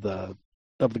the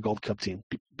Gold Cup team.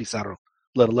 Pizarro.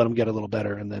 Let him get a little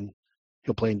better, and then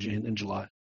he'll play in July.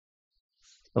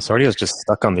 Osorio's just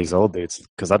stuck on these old dudes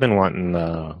because I've been wanting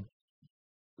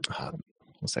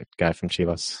what's that guy from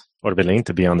Chivas, Orbelin,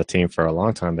 to be on the team for a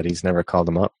long time, but he's never called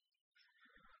him up.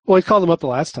 Well, he called him up the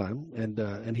last time,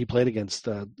 and he played against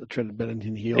Trinidad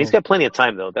Benton. He's got plenty of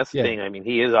time, though. That's the thing. I mean,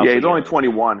 he is. Yeah, he's only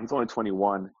 21. He's only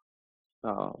 21.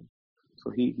 So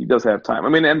he does have time. I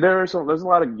mean, and there's a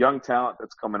lot of young talent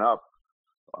that's coming up.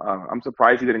 I'm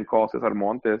surprised he didn't call Cesar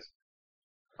Montes.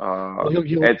 He'll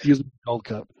use the Gold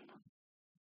Cup.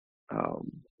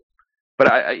 But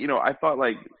I thought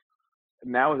like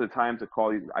now is the time to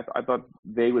call these. I thought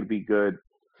they would be good.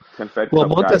 Well,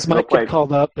 Montes might get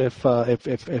called up if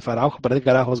Araujo, but I think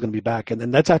Araujo is going to be back,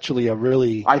 and that's actually a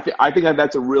really. I think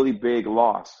that's a really big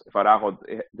loss if Araujo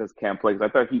can't play.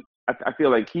 Because I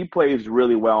feel like he plays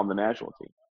really well on the national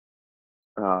team.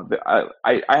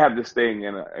 I have this thing,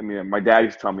 and I mean, my dad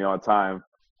used to tell me all the time.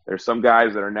 There's some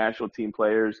guys that are national team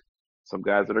players, some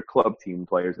guys that are club team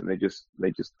players, and they just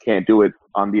can't do it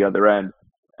on the other end.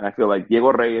 And I feel like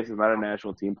Diego Reyes is not a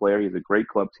national team player; he's a great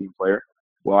club team player.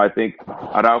 Well, I think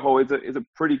Araujo is a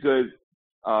pretty good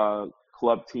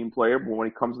club team player, but when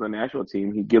he comes to the national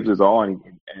team, he gives his all, and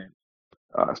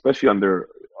especially under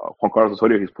Juan Carlos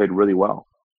Osorio, he's played really well.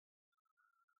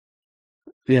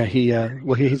 Yeah,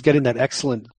 he's getting that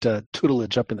excellent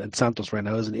tutelage up in Santos right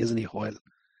now, isn't he, Joel?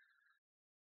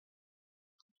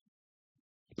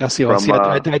 I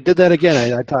did that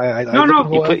again.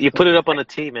 No. You put it up on the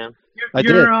tee, man.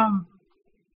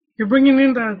 You're bringing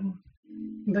in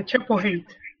the Chepo hate.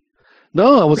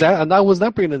 No, I was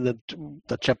not bringing in the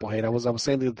Chepo hate. I was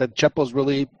saying that Chepo's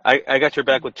really. I got your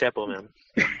back with Chepo, man.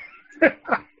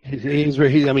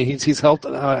 He's helped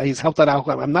that out.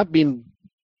 I'm not being.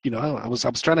 I was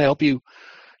trying to help you.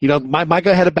 My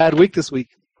guy had a bad week this week,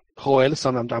 Joel.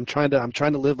 So I'm trying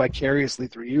to live vicariously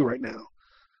through you right now,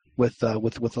 with a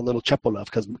little Chepo love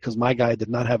because my guy did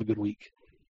not have a good week.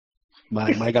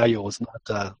 My gallo was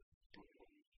not.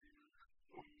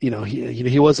 He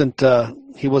wasn't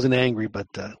angry,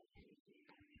 but the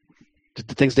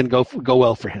things didn't go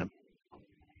well for him.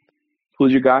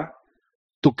 Who's your guy?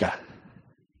 Tuca.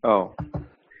 Oh.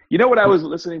 You know what I was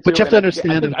listening to? But you have to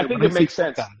understand. I think it makes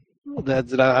sense. That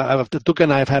Tuca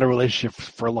and I have had a relationship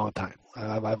for a long time.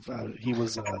 He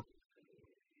was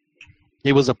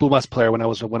He was a Pumas player when I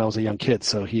was a young kid,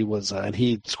 so he was, and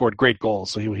he scored great goals,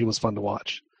 so he was fun to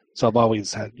watch. So I've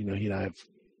always had,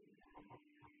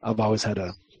 I've always had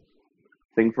a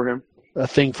thing for him. A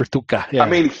thing for Tuca. Yeah. I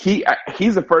mean,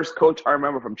 he's the first coach I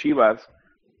remember from Chivas.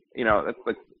 That's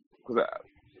like, cause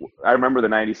I remember the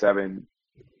 '97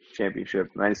 championship,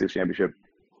 '96 championship.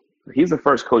 He's the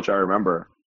first coach I remember.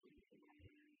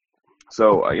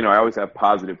 So I always have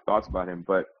positive thoughts about him,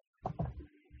 but.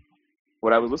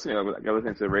 What I was listening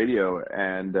to the radio,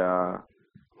 and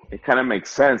it kind of makes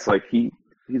sense. Like he's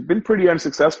been pretty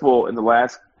unsuccessful in the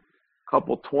last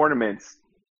couple tournaments,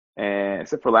 and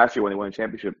except for last year when they won a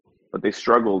championship, but they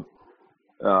struggled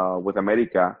with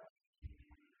America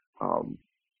to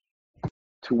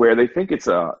where they think it's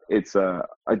a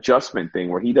adjustment thing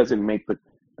where he doesn't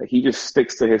he just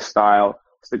sticks to his style,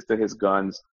 sticks to his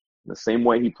guns. The same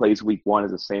way he plays week one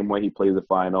is the same way he plays the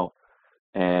final,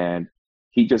 and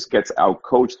he just gets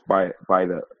out-coached by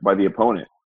the opponent,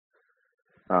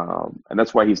 and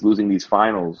that's why he's losing these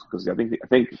finals. Because I think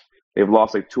they've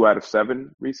lost like 2 out of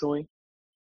 7 recently.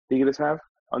 Tigres have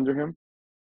under him,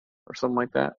 or something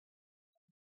like that.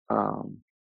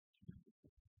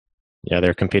 Yeah,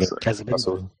 they're competing.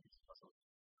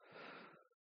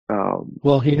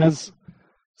 Well, he has.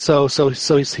 So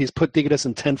he's put Tigres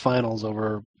in 10 finals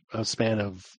over a span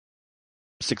of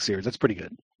 6 years. That's pretty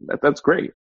good. That's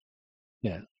great.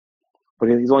 Yeah, but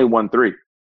he's only won 3.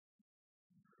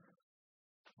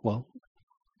 Well,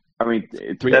 I mean,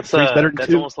 that's better than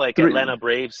 2. Almost like 3. Atlanta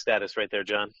Braves status right there,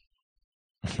 John.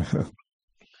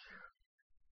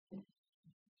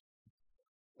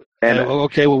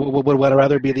 Okay, well, would I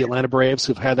rather be the Atlanta Braves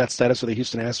who've had that status or the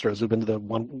Houston Astros who've been to the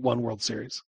one World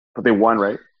Series? But they won,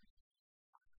 right?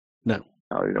 No.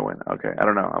 Oh, they didn't win. Okay, I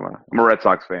don't know. I'm a Red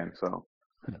Sox fan, so.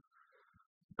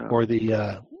 Or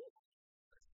the.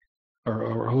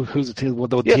 Or who's the team? You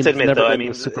have to admit, though, I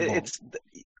mean,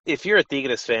 if you're a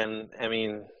Tigres fan, I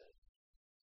mean,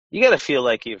 you got to feel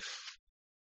like you've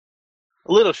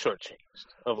a little shortchanged.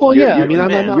 Well, yeah, I mean, I'm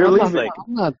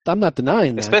not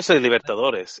denying that. Especially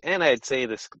Libertadores, and I'd say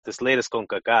this latest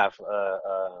CONCACAF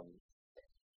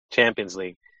Champions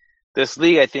League. This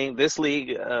league, I think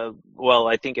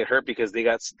it hurt because they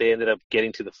ended up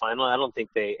getting to the final. I don't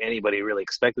think anybody really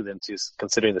expected them to,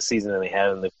 considering the season that they had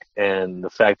and the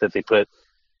fact that they put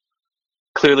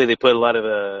a lot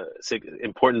of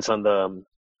importance on the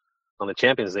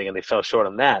Champions League, and they fell short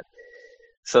on that.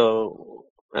 So,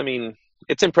 I mean,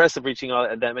 it's impressive reaching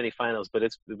that many finals, but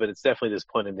it's definitely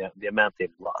disappointing the amount they've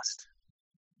lost.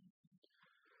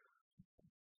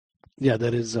 Yeah,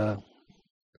 that is.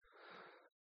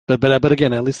 But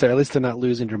again, at least they're not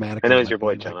losing dramatically. I know he's your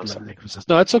boy, John. I'm sorry.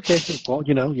 No, it's okay. Well,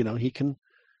 he can.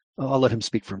 I'll let him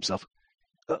speak for himself.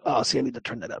 See, I need to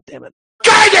turn that up. Damn it!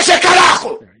 ¡Cállese,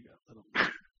 carajo! There you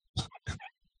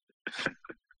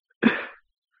go.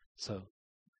 So,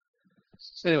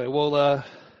 anyway, well,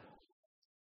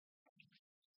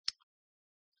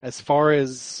 as far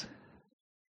as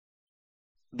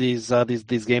these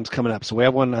games coming up, so we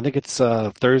have one. I think it's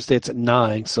Thursday. It's at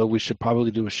 9, so we should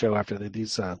probably do a show after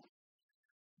these. So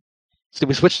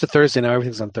we switched to Thursday now.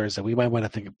 Everything's on Thursday. We might want to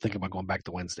think about going back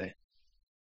to Wednesday,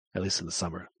 at least in the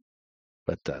summer.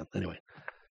 But anyway,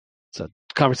 it's a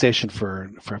conversation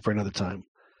for another time.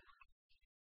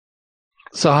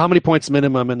 So, how many points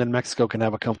minimum, and then Mexico can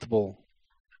have a comfortable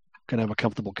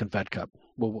Confed Cup?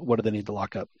 What do they need to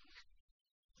lock up?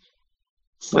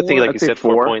 I think, like you said,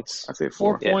 4 points. I'd say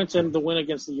 4. 4 points and the win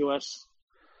against the U.S.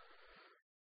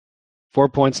 4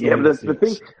 points. Yeah, but the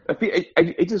thing,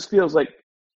 it just feels like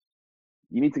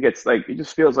you need to get it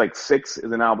just feels like 6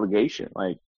 is an obligation.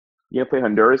 Like you play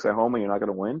Honduras at home and you're not going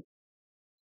to win.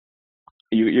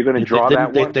 You're going to draw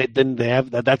that one. They have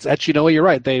that. That's actually, you're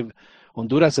right.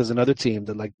 Honduras is another team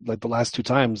that like the last 2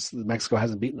 times Mexico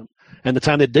hasn't beaten them, and the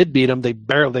time they did beat them, they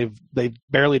barely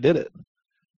did it.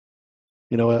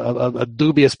 A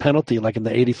dubious penalty like in the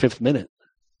 85th minute.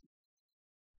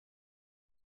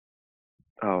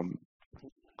 I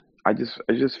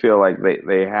just feel like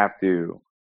they have to.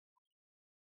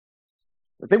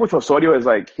 The thing with Osorio is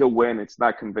like he'll win. It's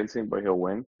not convincing, but he'll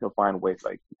win. He'll find ways.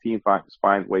 Like the team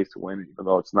finds ways to win, even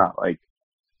though it's not like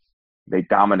they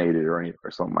dominated or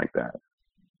something like that.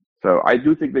 So I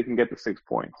do think they can get the 6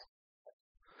 points.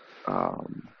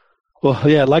 Well,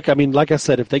 yeah, like I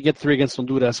said, if they get 3 against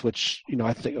Honduras, which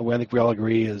I think we all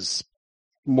agree is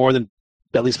more than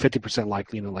at least 50%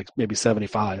 likely, like maybe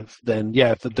 75, then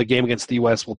yeah, if the game against the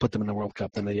U.S. will put them in the World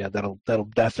Cup, then yeah, that'll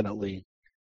definitely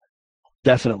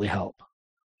help.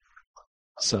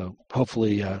 So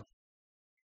hopefully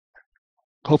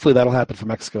that'll happen for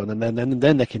Mexico, and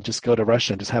then they can just go to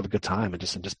Russia and just have a good time and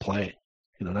just play,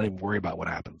 not even worry about what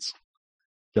happens.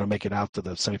 They'll make it out to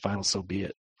the semifinals, so be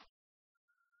it.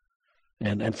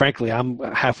 And frankly, I'm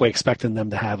halfway expecting them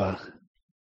to have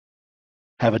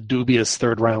a dubious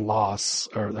third round loss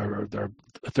or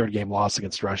a third game loss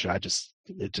against Russia.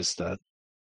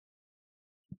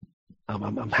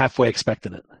 I'm halfway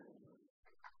expecting it.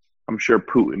 I'm sure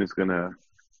Putin is gonna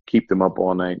keep them up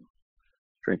all night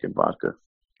drinking vodka.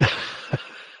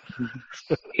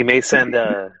 He may send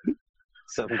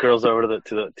some girls over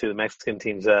to the Mexican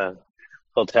team's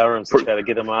hotel rooms to try to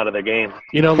get them out of their game.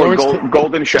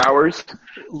 Golden showers.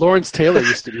 Lawrence Taylor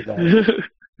used to do that.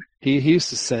 He used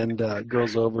to send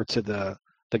girls over to the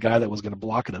guy that was going to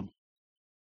block him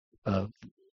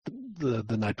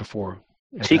the night before.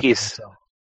 Cheekies.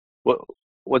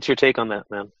 What's your take on that,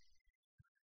 man?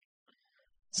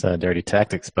 It's dirty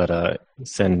tactics, but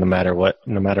send no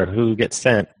matter who gets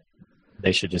sent,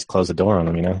 they should just close the door on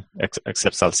them,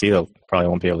 Except Salcido probably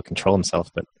won't be able to control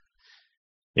himself, but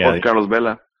yeah. Or Carlos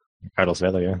Vela.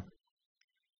 Yeah.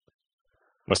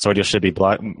 Osorio should be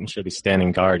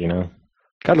standing guard,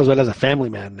 Carlos Vela's a family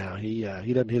man now. He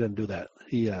doesn't do that.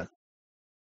 He's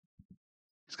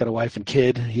got a wife and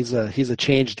kid. He's a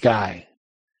changed guy,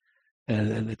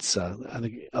 and it's I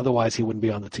think otherwise he wouldn't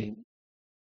be on the team.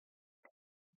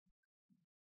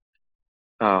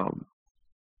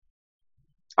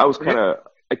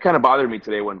 It kind of bothered me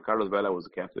today when Carlos Vela was the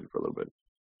captain for a little bit.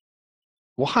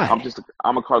 Why?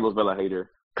 I'm a Carlos Vela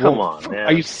hater. Come on, man.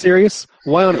 Are you serious?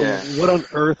 What on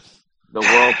earth? The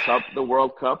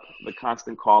World Cup, the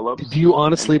constant call-ups. Do you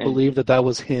honestly believe that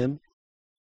was him?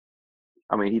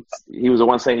 I mean, he was the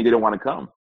one saying he didn't want to come.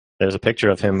 There's a picture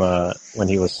of him when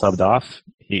he was subbed off.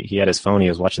 He had his phone. He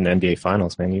was watching the NBA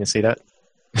Finals, man. You didn't see that?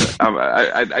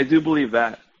 I do believe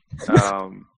that.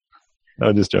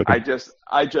 No, just joking.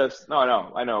 I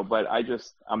know, but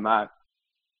I'm not.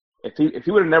 If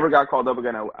he would have never got called up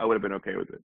again, I would have been okay with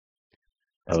it.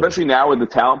 Especially now with the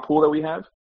talent pool that we have,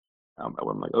 I'm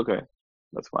like, okay,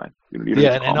 that's fine.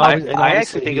 I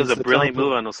actually think it was a brilliant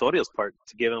move on Osorio's part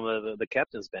to give him the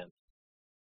captain's band.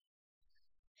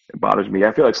 It bothers me.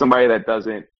 I feel like somebody that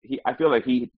doesn't. I feel like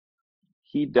he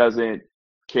doesn't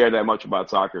care that much about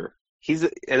soccer.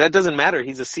 That doesn't matter.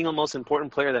 He's the single most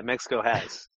important player that Mexico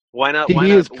has. Why not?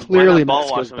 He is clearly ball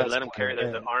Mexico's wash him and best let him carry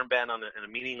player, the armband in a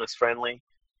meaningless friendly.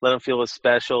 Let him feel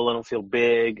special. Let him feel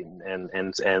big and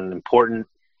important,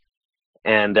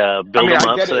 and build him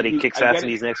up so that he kicks ass in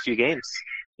these next few games.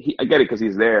 I get it because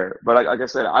he's there, but like I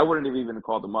said, I wouldn't have even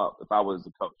called him up if I was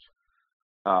the coach.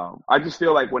 I just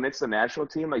feel like when it's the national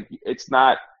team, like it's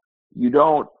not you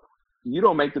don't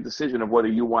make the decision of whether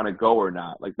you want to go or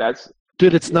not. Like that's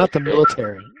dude, it's not the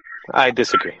military. I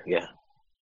disagree. Yeah.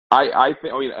 I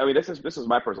think. I mean, this is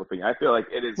my personal opinion. I feel like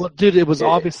it is. Well, dude, it was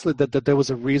obviously that there was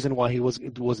a reason why he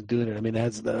wasn't doing it. I mean,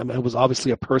 it was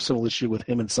obviously a personal issue with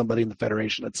him and somebody in the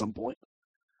federation at some point.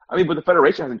 I mean, but the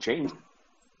federation hasn't changed.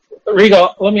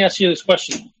 Rigo, let me ask you this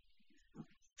question: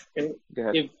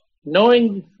 If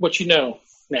knowing what you know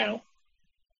now,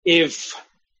 if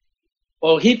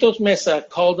Ojitos Mesa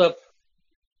called up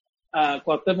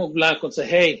Cuauhtemoc Blanco and said,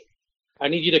 "Hey, I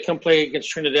need you to come play against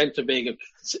Trinidad and Tobago,"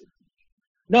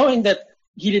 knowing that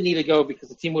he didn't need to go because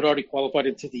the team would already qualified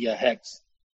into the Hex.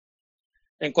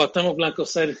 And Cuauhtemoc Blanco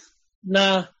said,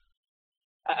 "Nah,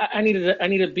 I need to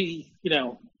be,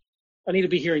 I need to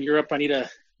be here in Europe. I need to,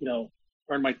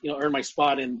 earn my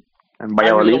spot in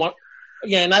Valladolid."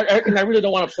 And I really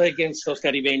don't want to play against those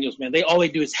Caribeños, man. All they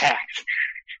do is hack.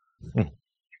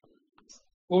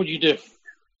 What would you do?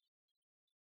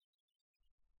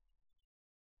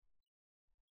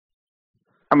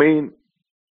 I mean,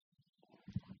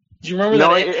 do you remember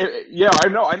that? Yeah,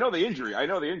 I know the injury.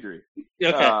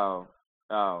 Okay.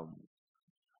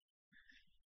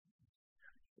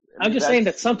 I'm just saying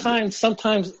that sometimes,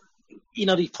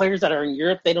 these players that are in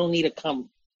Europe, they don't need to come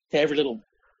to every little.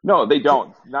 No, they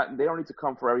don't. They don't need to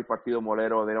come for every Partido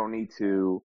Morero. They don't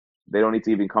need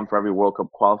to even come for every World Cup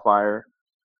qualifier.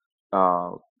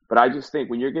 But I just think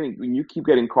when you keep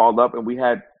getting called up, and we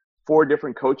had 4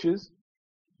 different coaches,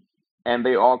 and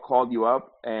they all called you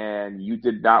up, and you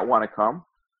did not want to come,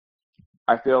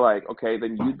 I feel like, okay,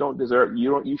 then you don't deserve.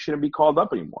 You shouldn't be called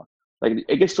up anymore. Like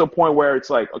it gets to a point where it's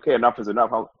like, okay, enough is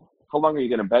enough. How long are you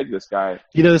going to beg this guy?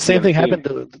 The same thing happened.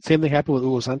 The same thing happened with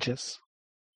Hugo Sanchez,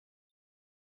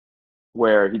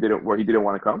 where he didn't want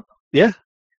to come. Yeah.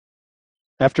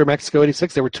 After Mexico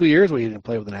 '86, there were 2 years where he didn't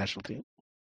play with the national team.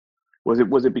 Was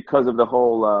it because of the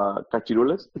whole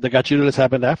cachirules? The cachirules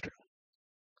happened after.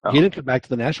 Oh. He didn't come back to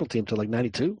the national team until like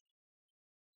 '92.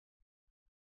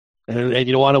 And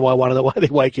you want to know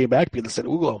why he came back? Because they said,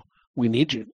 "Hugo, we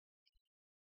need you."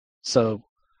 So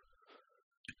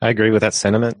I agree with that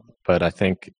sentiment, but I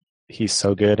think he's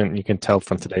so good, and you can tell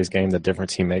from today's game the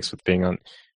difference he makes with being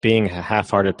a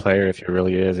half-hearted player. If he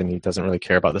really is, and he doesn't really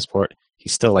care about the sport,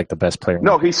 he's still like the best player.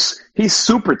 No, he's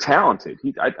super talented.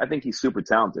 I think he's super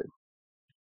talented.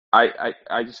 I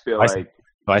just feel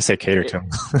I say cater to him,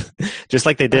 just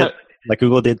like they did, like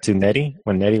Google did to Nettie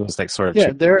when Nettie was like sort of.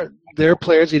 Yeah, they're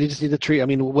players you just need to treat. I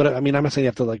mean, I'm not saying you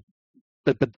have to like,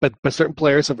 but certain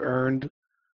players have earned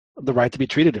the right to be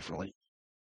treated differently.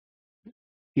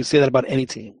 You say that about any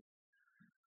team.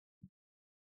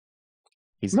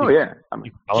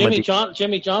 Jimmy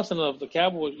Johnson of the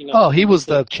Cowboys. He was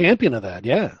the champion of that.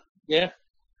 Yeah. Yeah.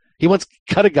 He once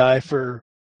cut a guy for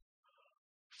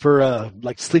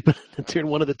like sleeping during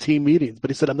one of the team meetings,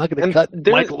 but he said, "I'm not going to cut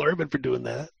Michael Irvin for doing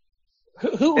that."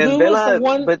 Who was the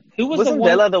one? But who was wasn't the one?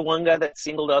 Vela the one guy that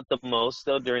singled out the most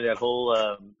though during that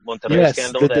whole Monterrey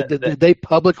scandal? They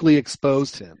publicly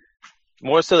exposed him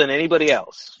more so than anybody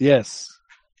else. Yes.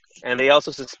 And they also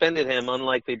suspended him,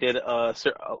 unlike they did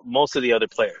most of the other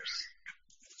players.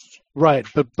 Right,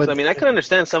 but so, I mean, I can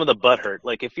understand some of the butthurt.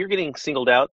 Like, if you're getting singled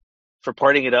out for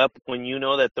partying it up when you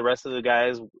know that the rest of the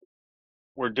guys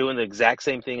were doing the exact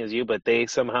same thing as you, but they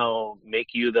somehow make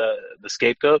you the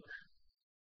scapegoat.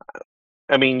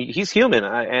 I mean, he's human,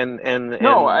 and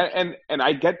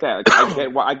I get that.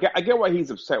 Like, I get why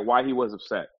he's upset. Why he was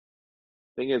upset.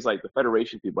 Thing is, like, the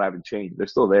Federation people haven't changed. They're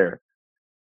still there.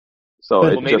 So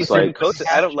it's maybe just like coaches.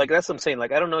 I don't like. That's what I'm saying.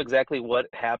 Like, I don't know exactly what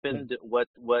happened. What.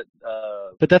 But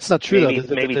that's not true.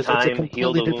 Maybe there's time a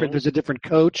completely different. There's a different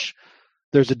coach.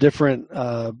 There's a different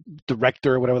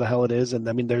director or whatever the hell it is, and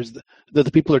I mean, the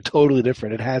people are totally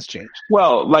different. It has changed.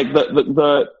 Well, like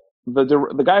the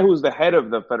guy who's the head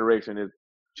of the Federation is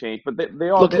changed, but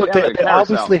they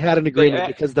obviously had an agreement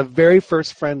because the very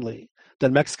first friendly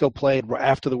that Mexico played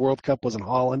after the World Cup was in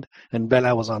Holland, and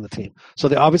Vela was on the team. So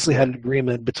they obviously had an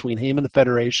agreement between him and the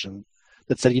Federation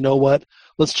that said, you know what,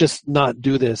 let's just not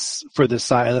do this for this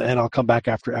side, and I'll come back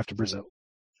after Brazil.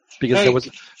 Because there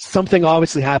was something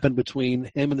obviously happened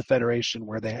between him and the Federation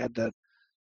where they had to.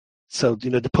 So,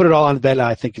 to put it all on Vela,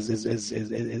 I think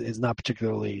is not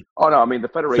particularly. Oh no, I mean the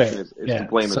Federation is to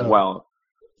blame as well.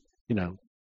 And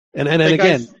again,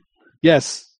 guys,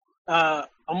 yes.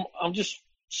 I'm just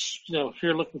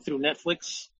here looking through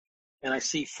Netflix, and I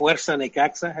see Fuerza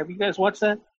Necaxa. Have you guys watched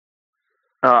that?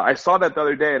 I saw that the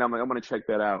other day, and I'm like, I'm going to check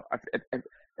that out.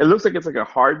 It looks like it's like a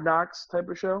Hard Knocks type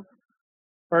of show.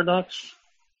 Hard Knocks.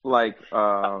 Like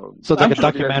so it's like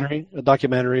a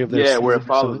documentary of their where it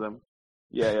follows them.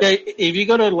 Yeah. If you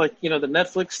go to the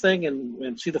Netflix thing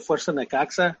and see the Fuerza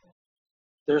Necaxa,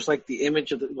 there's like the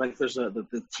image of there's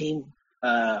the team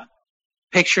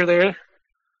picture there.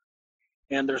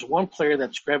 And there's one player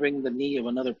that's grabbing the knee of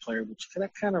another player, which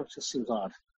that kind of just seems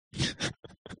odd.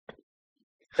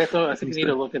 I think you need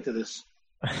to look into this.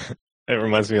 It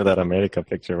reminds me of that America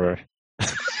picture where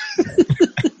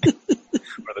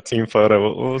the team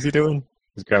photo. What was he doing?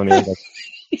 He was grabbing the other guy.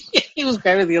 He was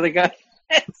grabbing the other guy.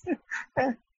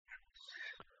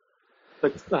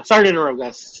 But sorry to interrupt,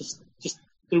 guys.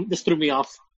 This threw me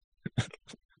off.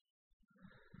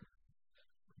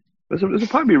 This will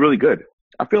probably be really good.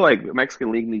 I feel like the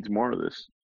Mexican League needs more of this.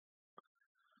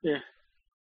 Yeah.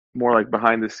 More like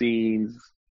behind the scenes.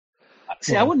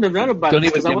 See, I wouldn't have known about this. Don't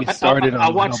even get me started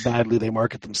on how badly they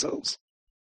market themselves.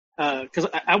 Because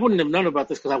I wouldn't have known about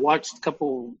this because I watched a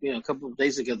couple of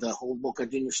days ago the whole Boca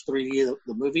Juniors 3D,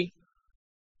 the movie.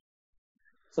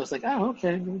 So it's like, oh,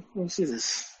 okay, let me see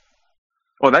this.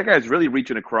 Oh, that guy's really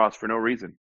reaching across for no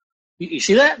reason. You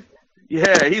see that?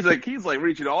 Yeah, he's like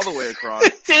reaching all the way across.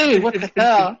 Dude, what the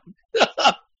hell?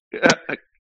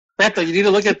 Beto, you need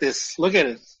to look at this. Look at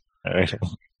it. All right.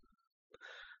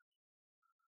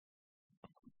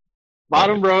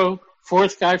 Bottom row,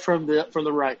 fourth guy from the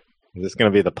right. Is this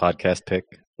going to be the podcast pick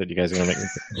that you guys are going to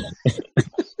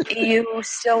make? You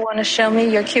still want to show me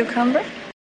your cucumber?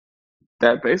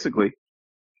 That basically.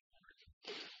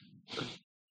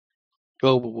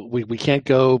 Well, we can't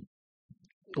go.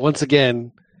 Once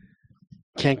again,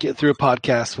 can't get through a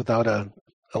podcast without a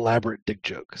elaborate dick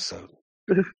joke. So,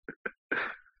 thank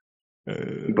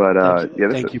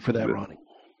you for that, Ronnie.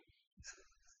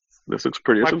 This looks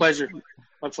pretty. My pleasure.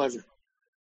 My pleasure.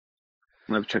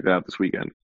 I'm gonna check that out this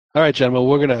weekend. All right, gentlemen,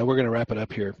 we're gonna wrap it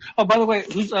up here. Oh, by the way,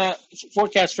 who's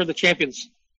forecast for the champions?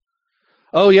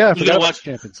 Oh yeah, I forgot about watch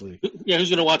Champions League. Yeah, who's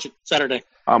gonna watch it Saturday?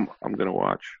 I'm gonna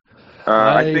watch.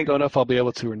 I don't know if I'll be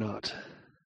able to or not.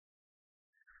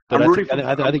 But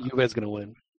I think you guys are gonna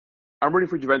win. I'm rooting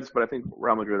for Juventus, but I think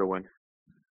Real Madrid will win.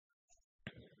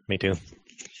 Me too.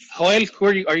 Joel, who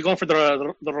are you going for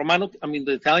the Romano? I mean,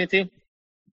 the Italian team?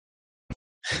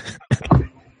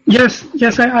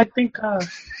 Yes, I think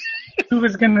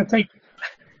Juve's gonna take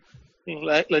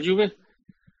La Juve.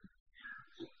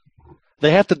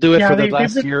 They have to do it Yeah, for the they've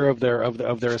last been- year of their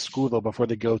escudo before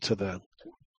they go to the.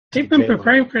 They've been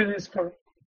preparing for this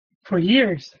for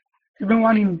years. They've been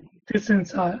wanting this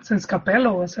since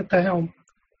Capello was at the helm.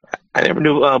 I never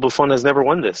knew Buffon has never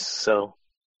won this, so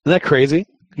Isn't that crazy?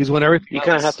 He's won everything. you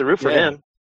kind of have to root for him.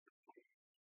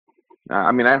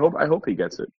 I mean, I hope he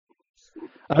gets it.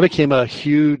 I became a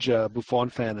huge Buffon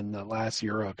fan in the last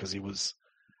Euro because he was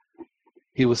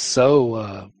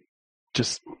so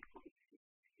just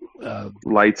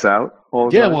Lights out. All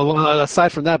the yeah. time. Well,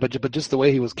 aside from that, but just the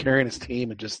way he was carrying his team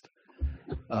and just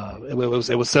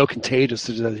it was so contagious.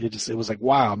 It was like,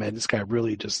 wow, man, this guy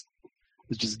really just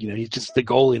he's just the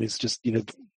goalie and he's just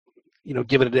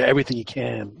giving it everything he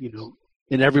can,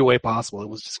 in every way possible. It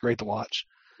was just great to watch.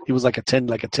 He was like a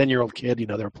 10-year-old kid. They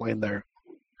were playing their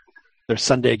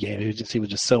Sunday game. He was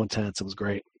just so intense. It was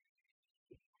great.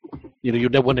 You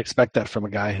wouldn't expect that from a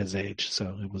guy his age.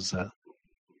 So it was.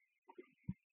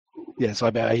 Yeah, so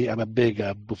I'm a big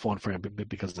Buffon fan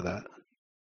because of that.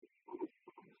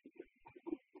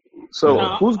 So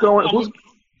who's going?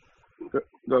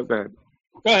 Go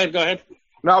ahead. Go ahead.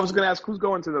 No, I was going to ask who's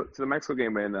going to the Mexico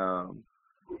game in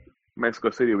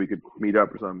Mexico City. We could meet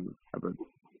up or something.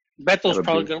 Beto's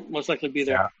probably going to most likely be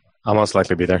there. Yeah, I'll most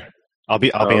likely be there. I'll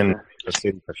be in Mexico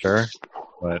City for sure.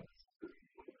 But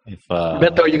if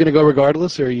Beto, are you going to go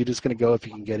regardless, or are you just going to go if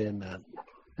you can get in?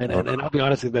 And I'll be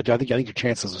honest with you, Beto, I think your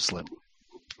chances are slim.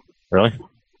 Really?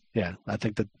 Yeah, I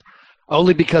think that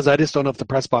only because I just don't know if the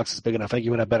press box is big enough. I think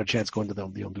you would have a better chance going to the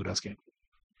Honduras game.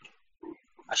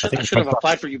 I should have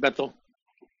applied for you, Beto.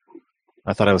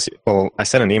 I thought I was. Well, I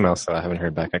sent an email, so I haven't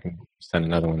heard back. I can send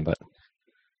another one, but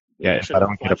yeah, if I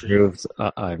don't get approved,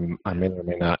 I may or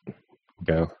may not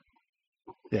go.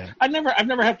 Yeah, I've never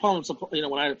had problems.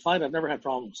 When I applied, I've never had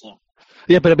problems. So.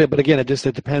 Yeah, but again, it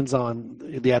depends on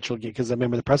the actual game because I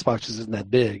remember the press box isn't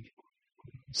that big.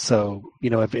 So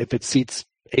if it seats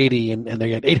 80 and they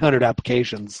get 800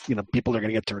 applications, people are going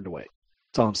to get turned away.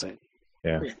 That's all I'm saying.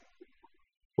 Yeah.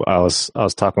 Well, I was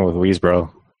talking with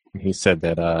Weesbro. He said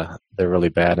that they're really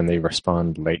bad and they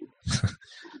respond late.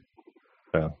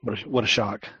 So what a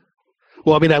shock.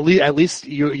 Well, I mean, at least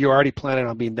you're already planning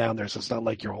on being down there, so it's not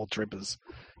like your whole trip is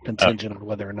contingent on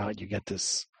whether or not you get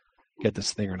this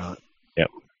thing or not. Yep.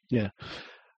 Yeah.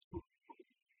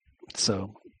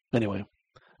 So anyway,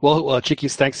 well,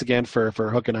 Chiquis, thanks again for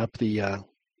hooking up the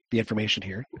information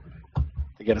here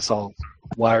to get us all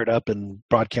wired up and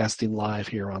broadcasting live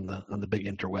here on the big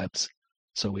interwebs.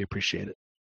 So we appreciate it.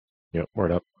 Yep.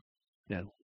 Word up. Yeah.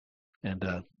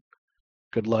 And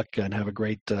good luck and have a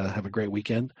great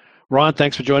weekend. Ron,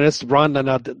 thanks for joining us. Ron,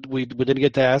 we didn't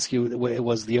get to ask you. It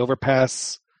was the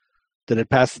overpass. Did it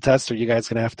pass the test, or are you guys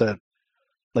gonna have to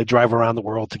drive around the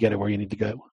world to get it where you need to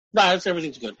go? No,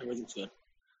 everything's good. Everything's good.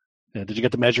 Yeah. Did you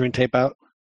get the measuring tape out?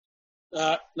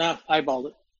 No, eyeballed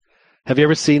it. Have you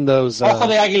ever seen those? Ojo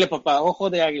de águila, papá. Ojo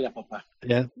de águila, papá.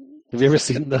 Yeah. Have you ever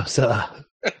seen those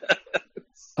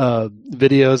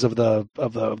videos of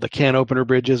the can opener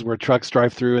bridges where trucks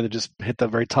drive through and they just hit the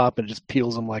very top and it just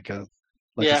peels them like I've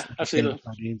seen those.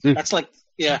 That's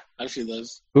I've seen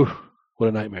those. Ooh, what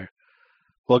a nightmare.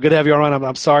 Well, good to have you on.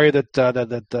 I'm sorry that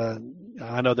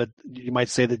I know that you might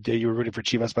say that you were rooting for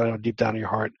Chivas, but I know deep down in your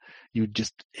heart you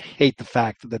just hate the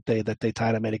fact that they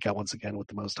tied America once again with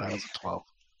the most titles of 12.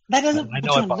 That doesn't. It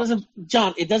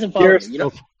doesn't bother me.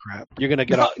 Crap. You're gonna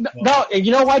get off. No, and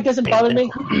you know why it doesn't bother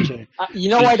me? You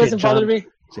know why it doesn't bother me?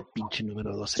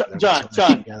 John.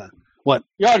 What?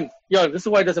 John, this is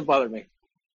why it doesn't bother me.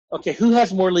 Okay, who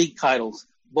has more league titles,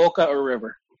 Boca or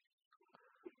River?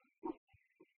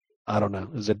 I don't know.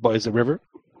 Is it River?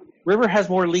 River has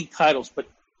more league titles, but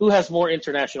who has more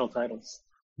international titles?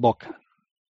 Boca.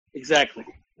 Exactly.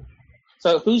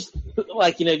 So who's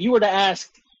if you were to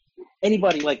ask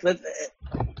anybody,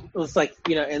 it's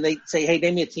and they say, "Hey,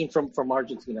 name me a team from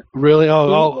Argentina." Really?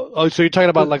 Oh! So you're talking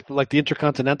about like the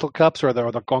Intercontinental Cups or the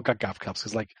CONCACAF Cups?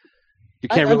 Because you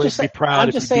can't be proud.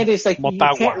 I'm just saying this,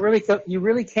 you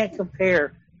really can't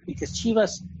compare because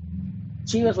Chivas,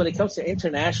 when it comes to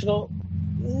international.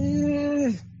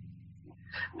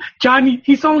 Johnny,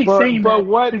 he's only saying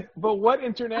that. But what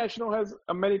international has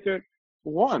America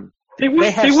won? They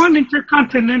won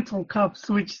Intercontinental Cups,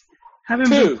 which haven't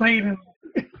been played in.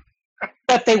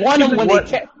 But they won them when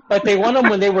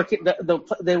they won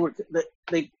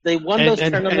those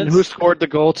tournaments. And who scored the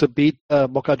goal to beat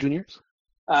Boca Juniors?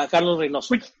 Carlos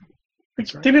Reynoso.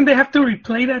 Which didn't they have to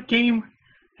replay that game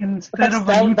instead of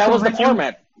that was the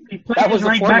format. They played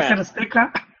back at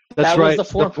Azteca. That's That was right. the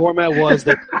The format was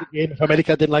that if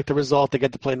America didn't like the result, they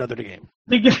get to play another game.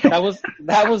 That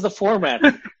was the format.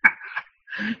 Don't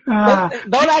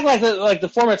act like the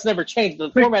format's never changed.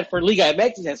 The format for Liga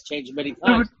MX has changed many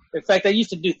times. In fact, they used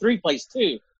to do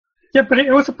 3-2. Yeah, but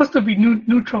it was supposed to be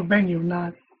neutral venue,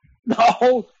 not.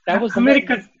 No, that was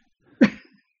America.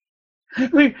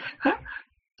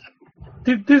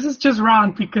 This is just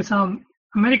wrong because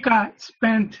America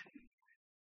spent,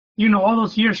 all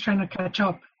those years trying to catch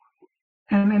up,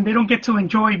 and they don't get to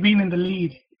enjoy being in the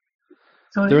lead.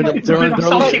 So it's a bit of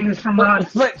saltiness from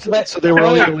us. So they were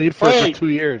only in the lead for 2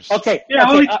 years. Okay. Yeah,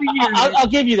 okay. only 2 years. I'll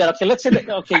give you that. Okay, let's say that.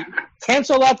 Okay,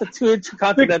 cancel out the two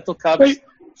Intercontinental Cups.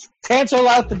 Cancel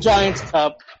out the Giants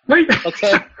Cup.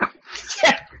 Okay.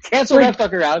 Cancel that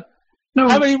fucker out. No.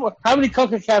 How many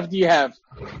CONCACAF do you have?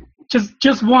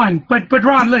 Just one. But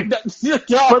Ron, look.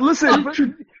 But listen,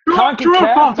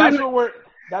 CONCACAF.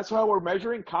 That's why we're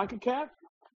measuring CONCACAF.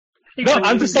 No,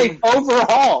 I'm just saying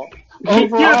overall.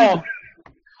 Yeah,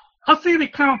 I'll say they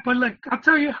count, but look, I'll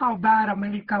tell you how bad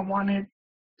America wanted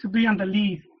to be on the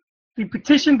league. They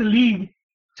petitioned the league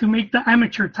to make the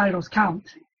amateur titles count.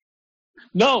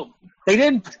 No, they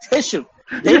didn't petition.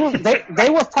 They were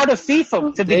part of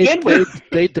FIFA to begin with.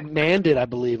 They demanded, I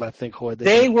believe, Hoy.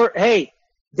 They were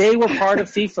part of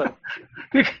FIFA.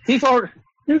 FIFA.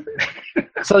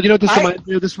 So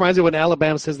this reminds me when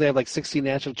Alabama says they have like 16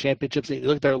 national championships. You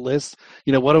look at their list.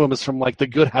 One of them is from like the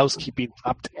Good Housekeeping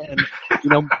top 10.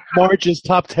 March's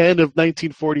top 10 of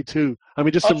 1942. I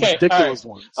mean, just some ridiculous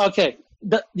ones. Okay,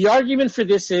 the argument for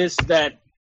this is that,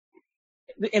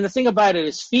 and the thing about it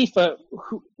is FIFA,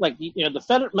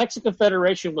 the Mexican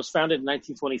Federation was founded in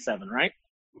 1927, right?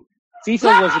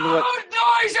 FIFA was in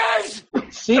noises!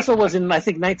 FIFA was in, I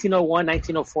think, 1901,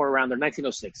 1904, around there,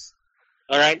 1906.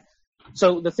 All right.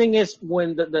 So the thing is,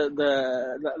 when the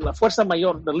La Fuerza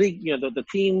Mayor, the league, the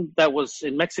team that was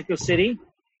in Mexico City,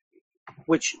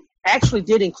 which actually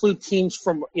did include teams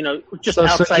from, just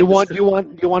outside. So you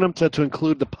want them to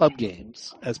include the pub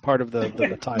games as part of the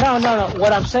title? No.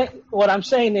 What I'm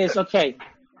saying is, okay,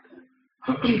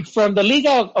 from the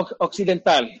Liga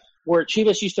Occidental, where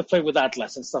Chivas used to play with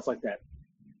Atlas and stuff like that.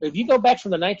 If you go back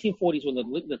from the 1940s, when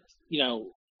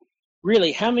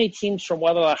really, how many teams from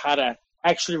Guadalajara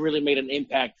actually really made an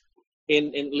impact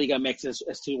in Liga MX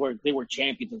as to where they were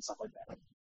champions and stuff like that?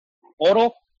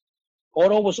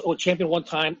 Oro was champion one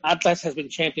time. Atlas has been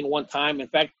champion one time. In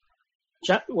fact,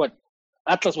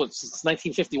 Atlas was since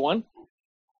 1951.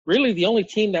 Really, the only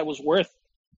team that was worth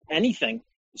anything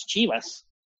is Chivas.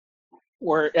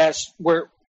 Well,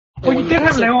 you did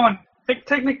have León.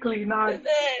 Technically not.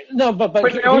 No, but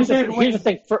here's the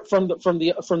thing. From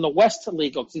the West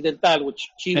League Occidental, which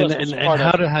Chivas was part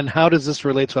of. And how does this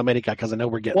relate to America? Because I know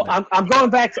we're getting. Well, I'm going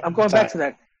back to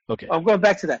that. Okay. I'm going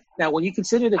back to that. Now, when you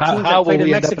consider the teams that played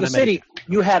in Mexico City,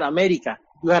 you had America,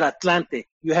 you had Atlante,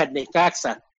 you had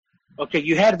Necaxa. Okay,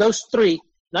 you had those three.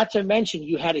 Not to mention,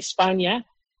 you had España,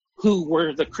 who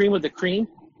were the cream of the cream,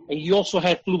 and you also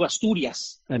had Club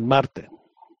Asturias and Marte.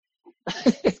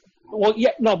 Well, yeah,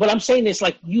 no, but I'm saying it's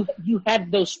like you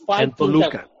had those five. And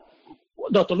Toluca.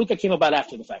 Toluca came about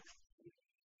after the fact.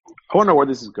 I wonder where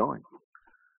this is going.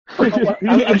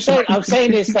 I'm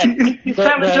saying is that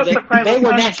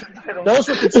those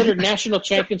were considered national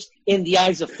champions in the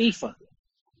eyes of FIFA.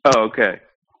 Oh, okay.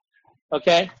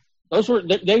 Okay, those were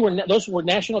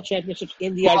national championships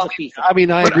in the eyes of FIFA. I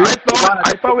mean, I agree.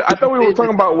 I thought we were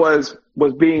talking about was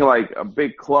being like a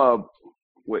big club.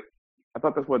 I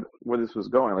thought that's where this was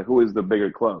going. Like, who is the bigger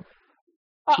club?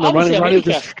 Ronnie's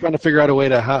just trying to figure out a way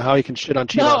to how he can shit on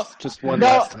Chivas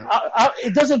last time.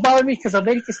 It doesn't bother me because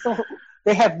America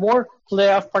they have more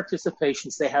playoff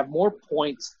participations. They have more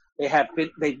points.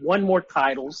 They've won more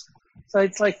titles. So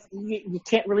it's like you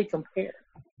can't really compare.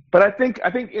 But I think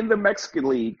in the Mexican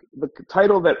League, the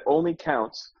title that only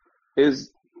counts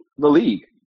is the league,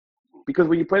 because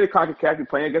when you play the CONCACAF, you're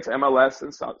playing against MLS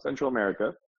in Central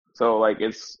America. So, like,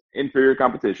 it's inferior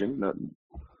competition.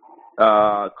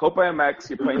 Copa MX,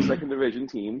 you're playing second division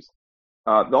teams.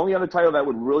 The only other title that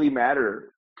would really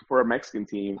matter for a Mexican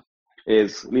team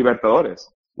is Libertadores,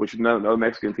 which no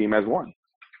Mexican team has won.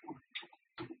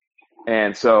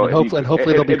 And so,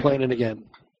 hopefully they'll be playing it again.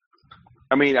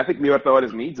 I mean, I think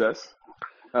Libertadores needs us.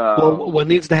 Well, what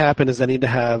needs to happen is they need to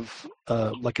have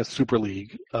like a super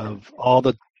league of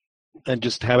and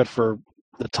just have it for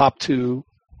the top two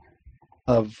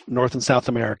of North and South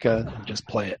America, and just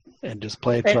play it throughout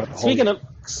the whole year.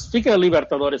 Speaking of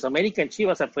Libertadores, America and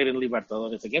Chivas have played in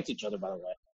Libertadores against each other, by the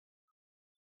way.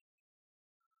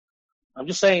 I'm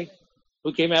just saying,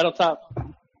 who came out on top?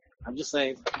 I'm just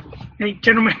saying. Hey,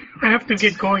 gentlemen, I have to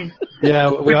get going.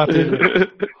 Yeah, we have to.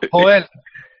 Joel,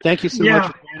 thank you so Yeah.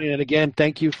 much for joining. And again,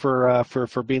 thank you for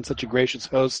being such a gracious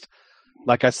host.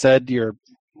 Like I said, you're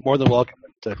more than welcome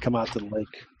to come out to the lake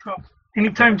So,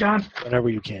 anytime, John. whenever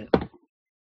you can.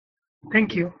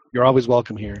 Thank you. You're always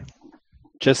welcome here.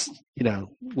 Just,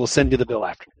 we'll send you the bill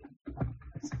after.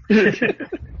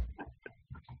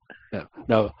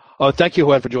 No. Oh, thank you,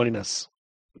 Juan, for joining us.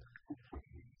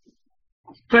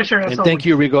 Pleasure. And thank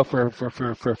you, Rigo,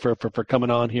 for coming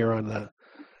on here on the.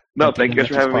 No, thank you guys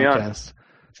for having me on.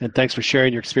 And thanks for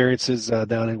sharing your experiences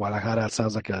down in Guadalajara. It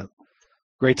sounds like a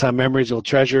great time, memories you'll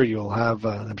treasure. You'll have.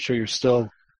 I'm sure you're still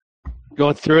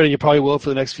going through it, and you probably will for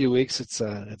the next few weeks. It's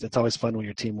always fun when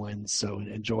your team wins. So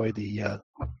enjoy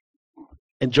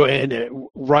and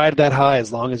ride that high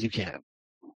as long as you can.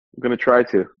 I'm gonna try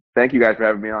to. Thank you guys for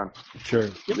having me on. Sure.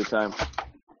 Good time.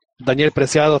 Daniel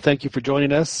Preciado, thank you for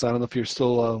joining us. I don't know if you're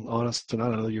still on us or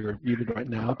not. I know you're muted right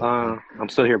now. I'm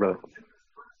still here, brother.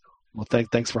 Well,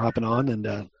 thanks for hopping on.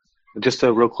 And just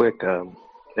a real quick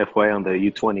FYI on the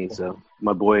U20s.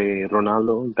 My boy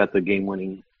Ronaldo got the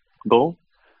game-winning goal.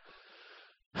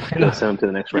 Send him to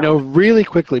the next round. Really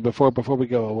quickly before we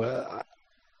go,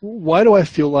 why do I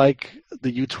feel like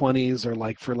the U20s are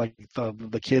like for like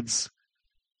the kids?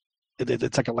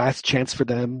 It's like a last chance for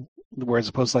them, whereas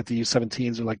opposed to like the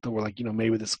U17s are like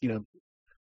maybe this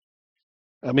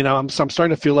I mean, I'm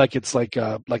starting to feel like it's like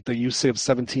the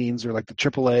U17s or like the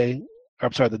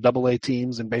the AA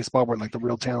teams in baseball where like the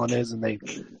real talent is and they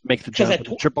make the jump.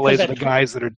 The AAAs are the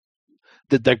guys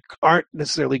that aren't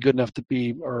necessarily good enough to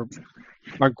be or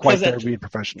aren't quite there to be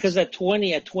professionals. Because at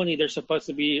 20, they're supposed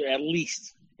to be at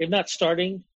least, if not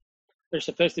starting, they're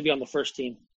supposed to be on the first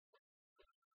team.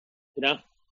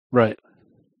 Right.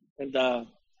 And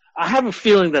I have a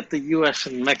feeling that the U.S.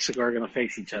 and Mexico are going to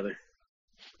face each other.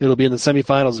 It'll be in the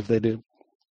semifinals if they do.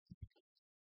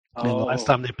 Oh. And the last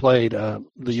time they played, the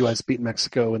U.S. beat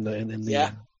Mexico in the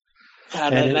yeah.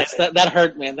 That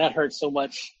hurt, man. That hurt so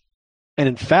much. And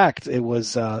in fact, it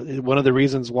was one of the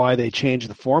reasons why they changed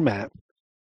the format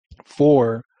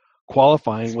for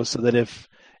qualifying was so that if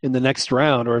in the next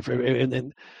round or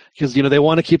because they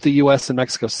want to keep the U.S. and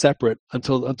Mexico separate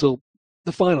until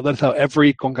the final. That's how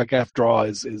every CONCACAF draw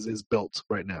is built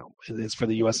right now. It's for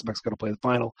the U.S. and Mexico to play the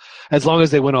final, as long as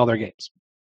they win all their games.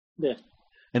 Yeah.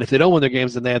 And if they don't win their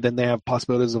games, then they have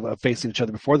possibilities of facing each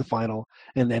other before the final.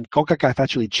 And then CONCACAF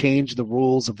actually changed the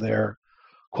rules of their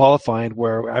qualifying,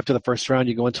 where after the first round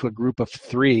you go into a group of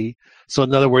 3. So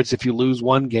in other words, if you lose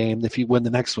one game, if you win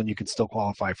the next one, you can still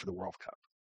qualify for the World Cup.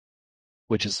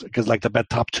 Which is because like the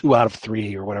top 2 out of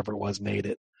 3 or whatever it was made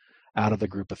it out of the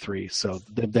group of 3. So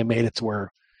they made it to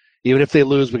where even if they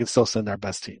lose, we can still send our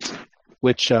best team,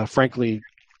 which frankly,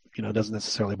 doesn't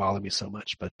necessarily bother me so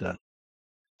much, but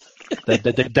they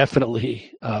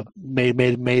definitely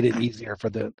made it easier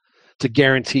to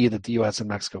guarantee that the U.S. and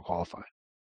Mexico qualify.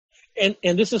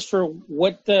 And this is for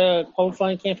what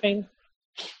qualifying campaign?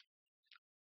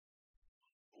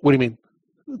 What do you mean?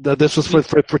 This was for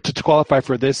to qualify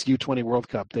for this U20 World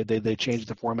Cup. They changed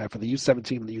the format for the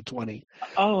U17 and the U20.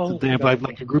 Oh, so they have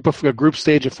like a group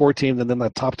stage of 4 teams, and then the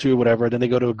top 2, whatever. Then they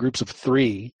go to groups of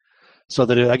 3, so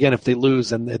that again, if they lose,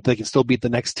 then they can still beat the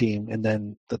next team, and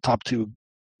then the top 2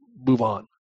 move on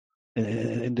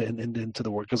into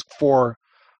the World. Because 4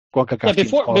 CONCACAF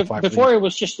teams qualify. Before it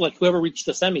was just like whoever reached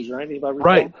the semis, right?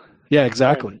 Right. Yeah.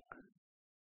 Exactly. Right.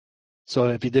 So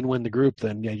if you didn't win the group,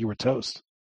 then you were toast.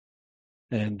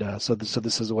 And so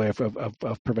this is a way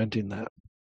of preventing that.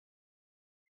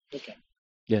 Okay.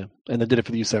 Yeah, and they did it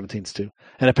for the U17s too.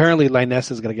 And apparently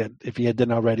Lainez is going to get, if he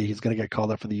didn't already, he's going to get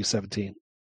called up for the U17.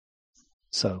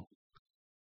 So,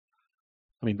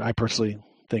 I mean, I personally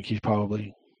think he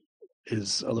probably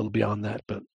is a little beyond that,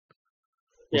 but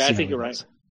yeah, I think you're right.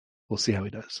 We'll see how he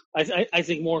does. I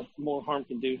think more harm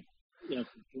can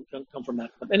come from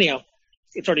that. But anyhow,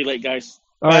 it's already late, guys.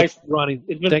 All right, Ronnie.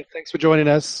 Thanks for joining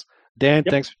us. Dan,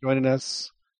 Thanks for joining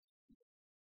us.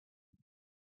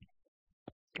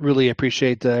 Really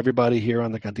appreciate everybody here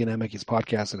on the CantinaMX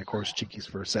podcast, and of course, Chiquis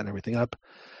for setting everything up.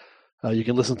 You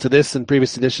can listen to this and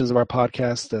previous editions of our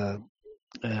podcast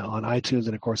on iTunes,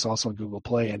 and of course, also on Google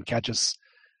Play, and catch us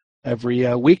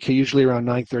every week, usually around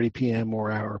 9:30 p.m. or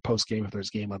our post game if there's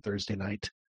a game on Thursday night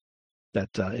that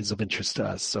is of interest to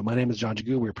us. So my name is John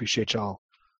Jagu. We appreciate y'all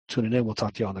tuning in. We'll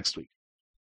talk to y'all next week.